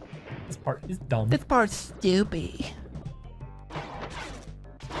 This part is dumb. This part's stupid.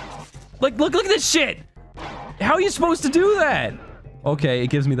 Like, look at this shit! How are you supposed to do that? Okay, it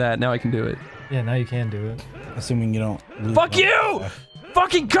gives me that. Now I can do it. Yeah, now you can do it. Assuming you don't lose. Fuck you!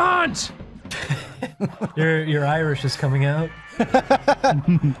 Fucking cons! Your Irish is coming out.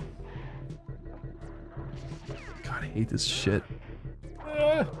 God, I hate this shit.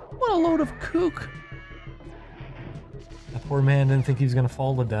 What a load of kook. That poor man didn't think he was gonna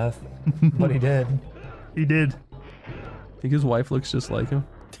fall to death, but he did. He did. Think his wife looks just like him?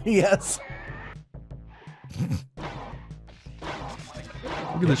 Yes.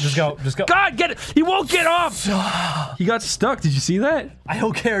 Look at this Just go, just go. God, get it! He won't get off! He got stuck, did you see that? I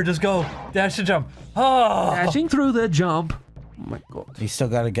don't care, just go. Dash and jump. Oh! Dashing through the jump. Oh my god. You still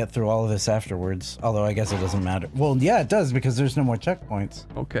got to get through all of this afterwards. Although I guess it doesn't matter. Well, yeah, it does because there's no more checkpoints.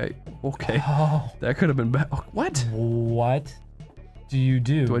 Okay, okay. Oh. That could have been bad. Oh, what? What do you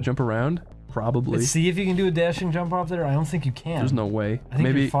do? Do I jump around? Probably. Let's see if you can do a dashing jump off there. I don't think you can. There's no way. I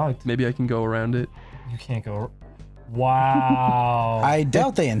think you're fucked. Maybe I can go around it. You can't go. Wow. I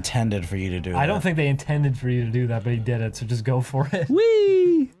doubt they intended for you to do that. I don't think they intended for you to do that, but he did it, so just go for it.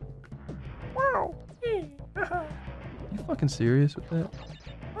 Whee! Wow. You fucking serious with that?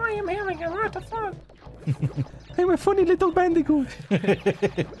 I am having a lot of fun. I'm a funny little bandicoot. Oh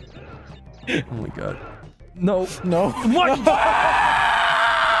my god. No. No. What?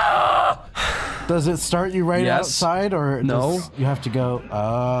 Does it start you right Yes. outside, or No. does you have to go?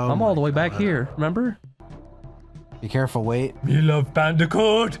 Oh, I'm all the way back here, remember? be careful. Wait. We love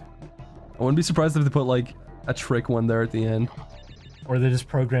Bandicoot. I wouldn't be surprised if they put like a trick one there at the end. Or they just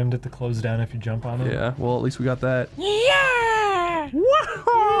programmed it to close down if you jump on it. Yeah, well at least we got that. Yeah!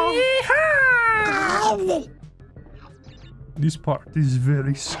 Whoa! This part is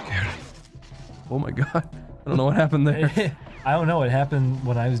very scary. Oh my god. I don't know what happened there. I don't know. It happened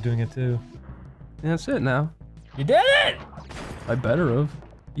when I was doing it too. Yeah, that's it now. You did it! I better have.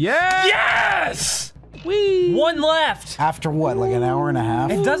 Yeah! Yes! Whee! One left! After what, like an hour and a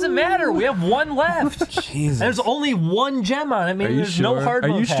half? It doesn't matter. We have one left. Jesus. There's only one gem on it. I mean, Are you there's sure? no hard Are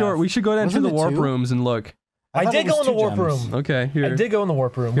mode you sure? path. We should go down to Wasn't the it warp two? rooms and look. I I thought did it go was in the 2 warp gems. room. Okay, here. I did go in the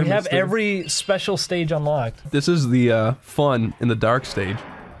warp room. We Here, have mister. every special stage unlocked. This is the fun in the dark stage.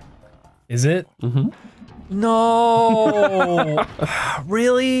 Is it? Mm-hmm. No!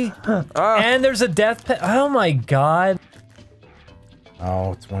 Really? And there's a death pit. Oh my god.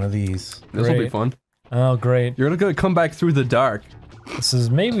 Oh, it's one of these. This will be Great. fun. Oh, great. You're gonna come back through the dark. This is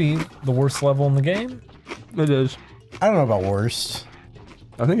maybe the worst level in the game. It is. I don't know about worst.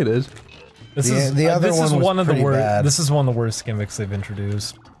 I think it is. This The- is the other this is one was one of the pretty worst. bad. This is one of the worst gimmicks they've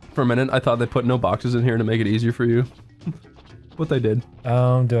introduced. For a minute, I thought they put no boxes in here to make it easier for you. What they did. Do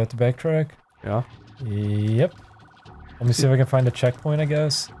I have to backtrack? Yeah. Yep. Let me see if I can find a checkpoint, I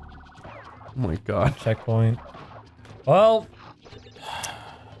guess. Oh my god. Checkpoint. Well...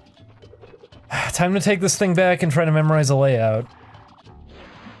 time to take this thing back and try to memorize a layout.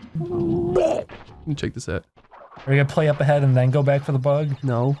 Let me check this out. Are you gonna play up ahead and then go back for the bug?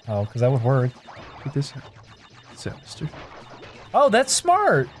 No. Oh, because that would work. Check this out. What's that, mister? Oh, that's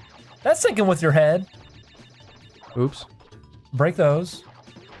smart! That's thinking with your head. Oops. Break those.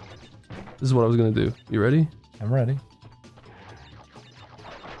 This is what I was gonna do. You ready? I'm ready.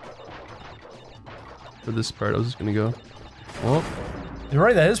 For this part, I was just gonna go. Well, You're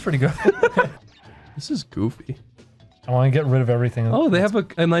right, that is pretty good. this is goofy. I want to get rid of everything. Oh, they have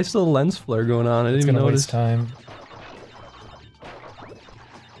a nice little lens flare going on. I didn't It's even gonna notice. waste time.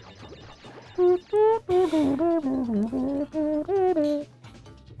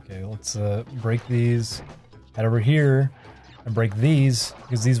 Okay, let's break these. Head over here and break these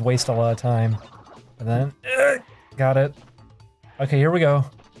because these waste a lot of time. And then got it. Okay, here we go.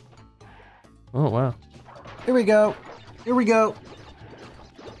 Oh wow. Here we go. Here we go.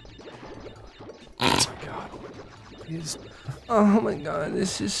 Oh my god,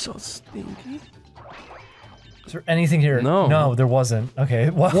 this is so stinky. Is there anything here? No. No, there wasn't. Okay,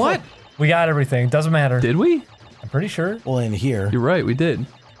 well, What? We got everything. Doesn't matter. Did we? I'm pretty sure. Well, in here. You're right, we did.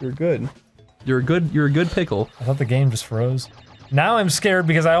 You're good. You're a good pickle. I thought the game just froze. Now I'm scared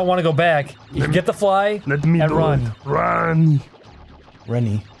because I don't want to go back. You can get the fly Let me and do run. it. Run.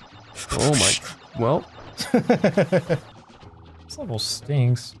 Rennie. Oh my. Well, This level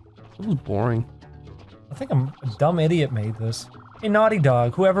stinks. that was boring. I think a dumb idiot made this. Hey, Naughty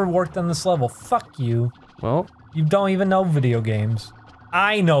Dog, whoever worked on this level, fuck you. Well, You don't even know video games.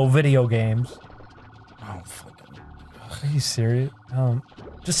 I know video games. Oh, fucking. Are you serious?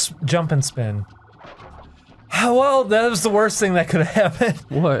 Just jump and spin. Well, that was the worst thing that could have happened.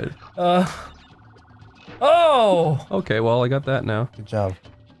 what? Oh! Okay, well I got that now. Good job.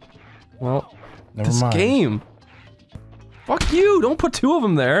 Well, Never this mind. game. Fuck you! Don't put two of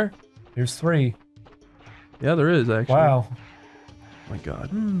them there. Here's 3. Yeah, there is actually. Wow. Oh my god.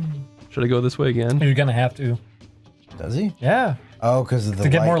 Should I go this way again? You're gonna have to. Does he? Yeah. Oh, because of the To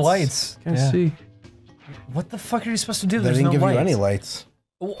get more lights. Can't Yeah. see. What the fuck are you supposed to do? They There's didn't no give lights. you any lights.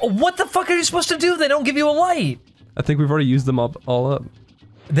 What the fuck are you supposed to do? They don't give you a light. I think we've already used them all up.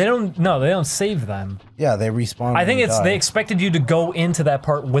 They don't. No, they don't save them. Yeah, they respawn. I think when you it's die. they expected you to go into that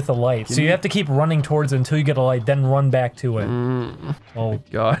part with a light, so you have to keep running towards it until you get a light, then run back to it. Oh,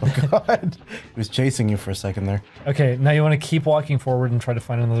 God. God. He was chasing you for a second there. okay. Now you want to keep walking forward and try to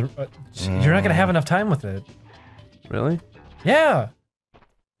find another. You're not gonna have enough time with it. Really? Yeah.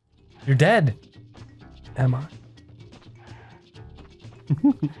 You're dead. Am I?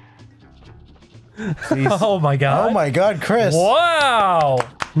 Please. Oh my god. Oh my God, Chris. Wow.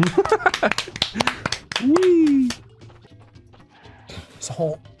 Whee! It's a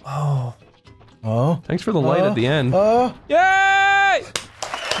whole. Oh. Oh. Thanks for the light at the end. Oh. Yay!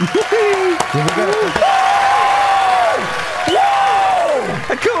 Did we get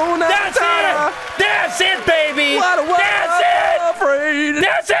Hakuna That's Matata! it. That's it, baby. What a world That's it. afraid.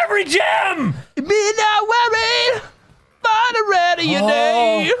 That's every gem. Be not worried for the rest of your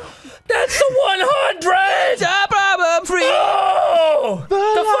day. That's the 100. The problem free. Oh,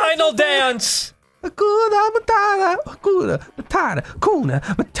 the final dance. Hakuna Matata. Hakuna Matata. Hakuna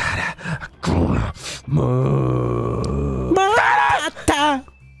Matata. Hakuna Matata.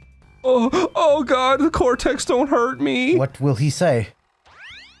 Oh God, the cortex don't hurt me. What will he say?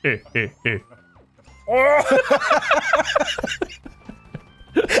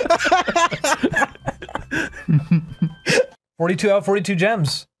 42 out of 42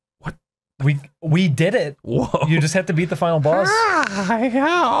 gems. What? We did it. Whoa. You just have to beat the final boss.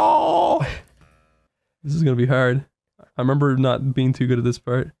 This is gonna be hard. I remember not being too good at this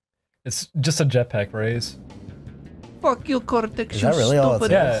part. It's just a jetpack race. Fuck you, cortex. Is that really all it's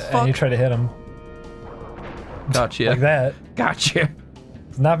Yeah, and you try to hit him Gotcha. like that. Gotcha.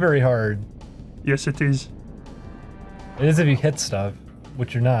 It's not very hard. Yes, it is. It is if you hit stuff,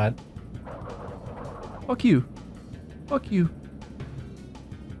 which you're not. Fuck you. Fuck you.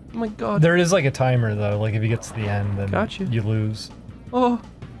 Oh my God. There is like a timer though, like if you get to the end, then Gotcha. you lose. Oh.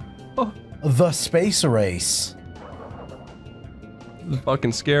 Oh. The space race. This is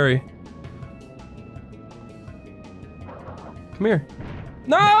fucking scary. Come here.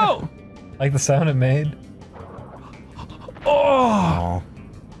 No! Like the sound it made. Oh!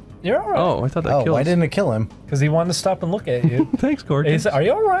 You're alright. Oh, I thought that Oh, killed. why didn't it kill him? Because he wanted to stop and look at you. Thanks, Cortex. He said, are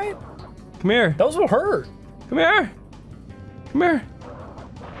you alright? Come here. Those will hurt. Come here. Come here.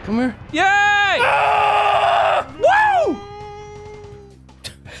 Come here. Yay! Ah! Woo!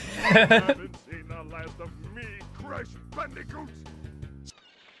 Haven't seen the last of me, Crash Bandicoot.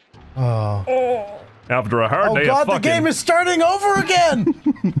 Oh. After a hard Oh day god, of the fucking... game is starting over again!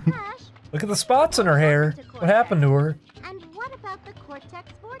 Look at the spots in her hair. What happened to her? And what about the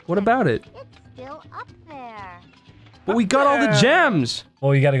Cortex vortex? What about it? It's still up there. But we got all the gems.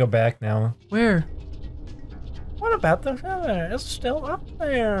 Well, you gotta go back now. Where? What about the feather? It's still up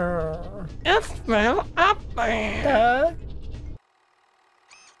there. It's still up there.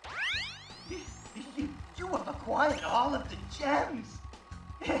 You have acquired all of the gems.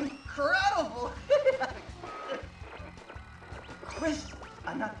 Incredible. Crystals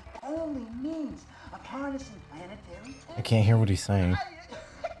are not the only means of harnessing planetary I can't hear what he's saying.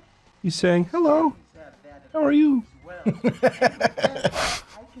 He's saying, hello. How are you?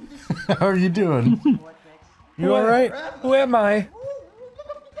 How are you doing? You alright? Who am I?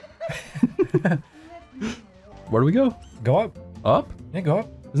 Where do we go? Go up. Up? Yeah, go up.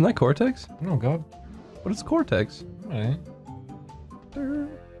 Isn't that Cortex? No, go up. What is Cortex? Alright.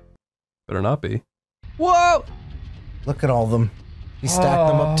 Better not be. Whoa! Look at all of them. He stacked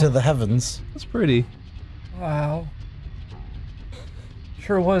them up to the heavens. That's pretty. Wow.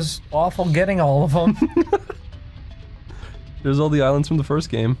 Sure was awful getting all of them. There's all the islands from the first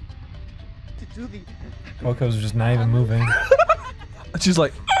game. Coco's just not even moving. She's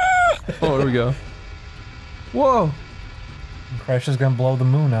like, ah! Oh, there we go. Whoa! Crash is gonna blow the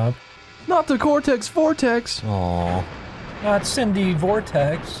moon up. Not the Cortex Vortex! Aww. Not Cindy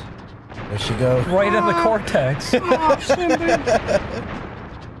Vortex. There she goes. Right in the Cortex. Oh, Cindy!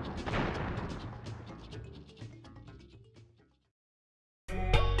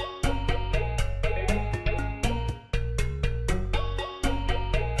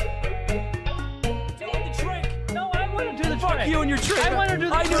 Fuck you and your trick! I wanna do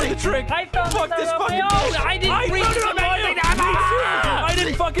the I knew trick. the trick! I found Fuck this this out on fucking my own. I didn't reach found it for on my own. anything. I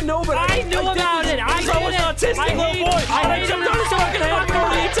didn't fucking know, but I knew about it. I was an did it. autistic I little hate boy. it. I And I hate jumped it. on his fucking head Fucking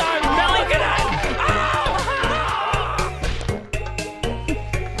 48 times. Now look at that!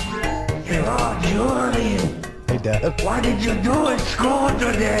 Oh, Julian, Hey, Dad. what did you do at school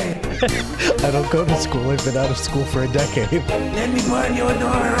today? I don't go to school. I've been out of school for a decade. Let me burn you into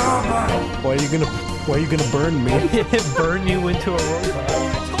a robot. Why are you gonna burn me? Burn you into a robot.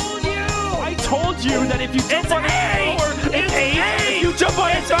 I told you that if you jump on his floor, it's if you jump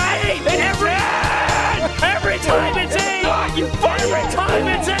on his back, every time it's 8! You every time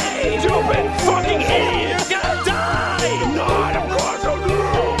it's 8! Stupid fucking idiot!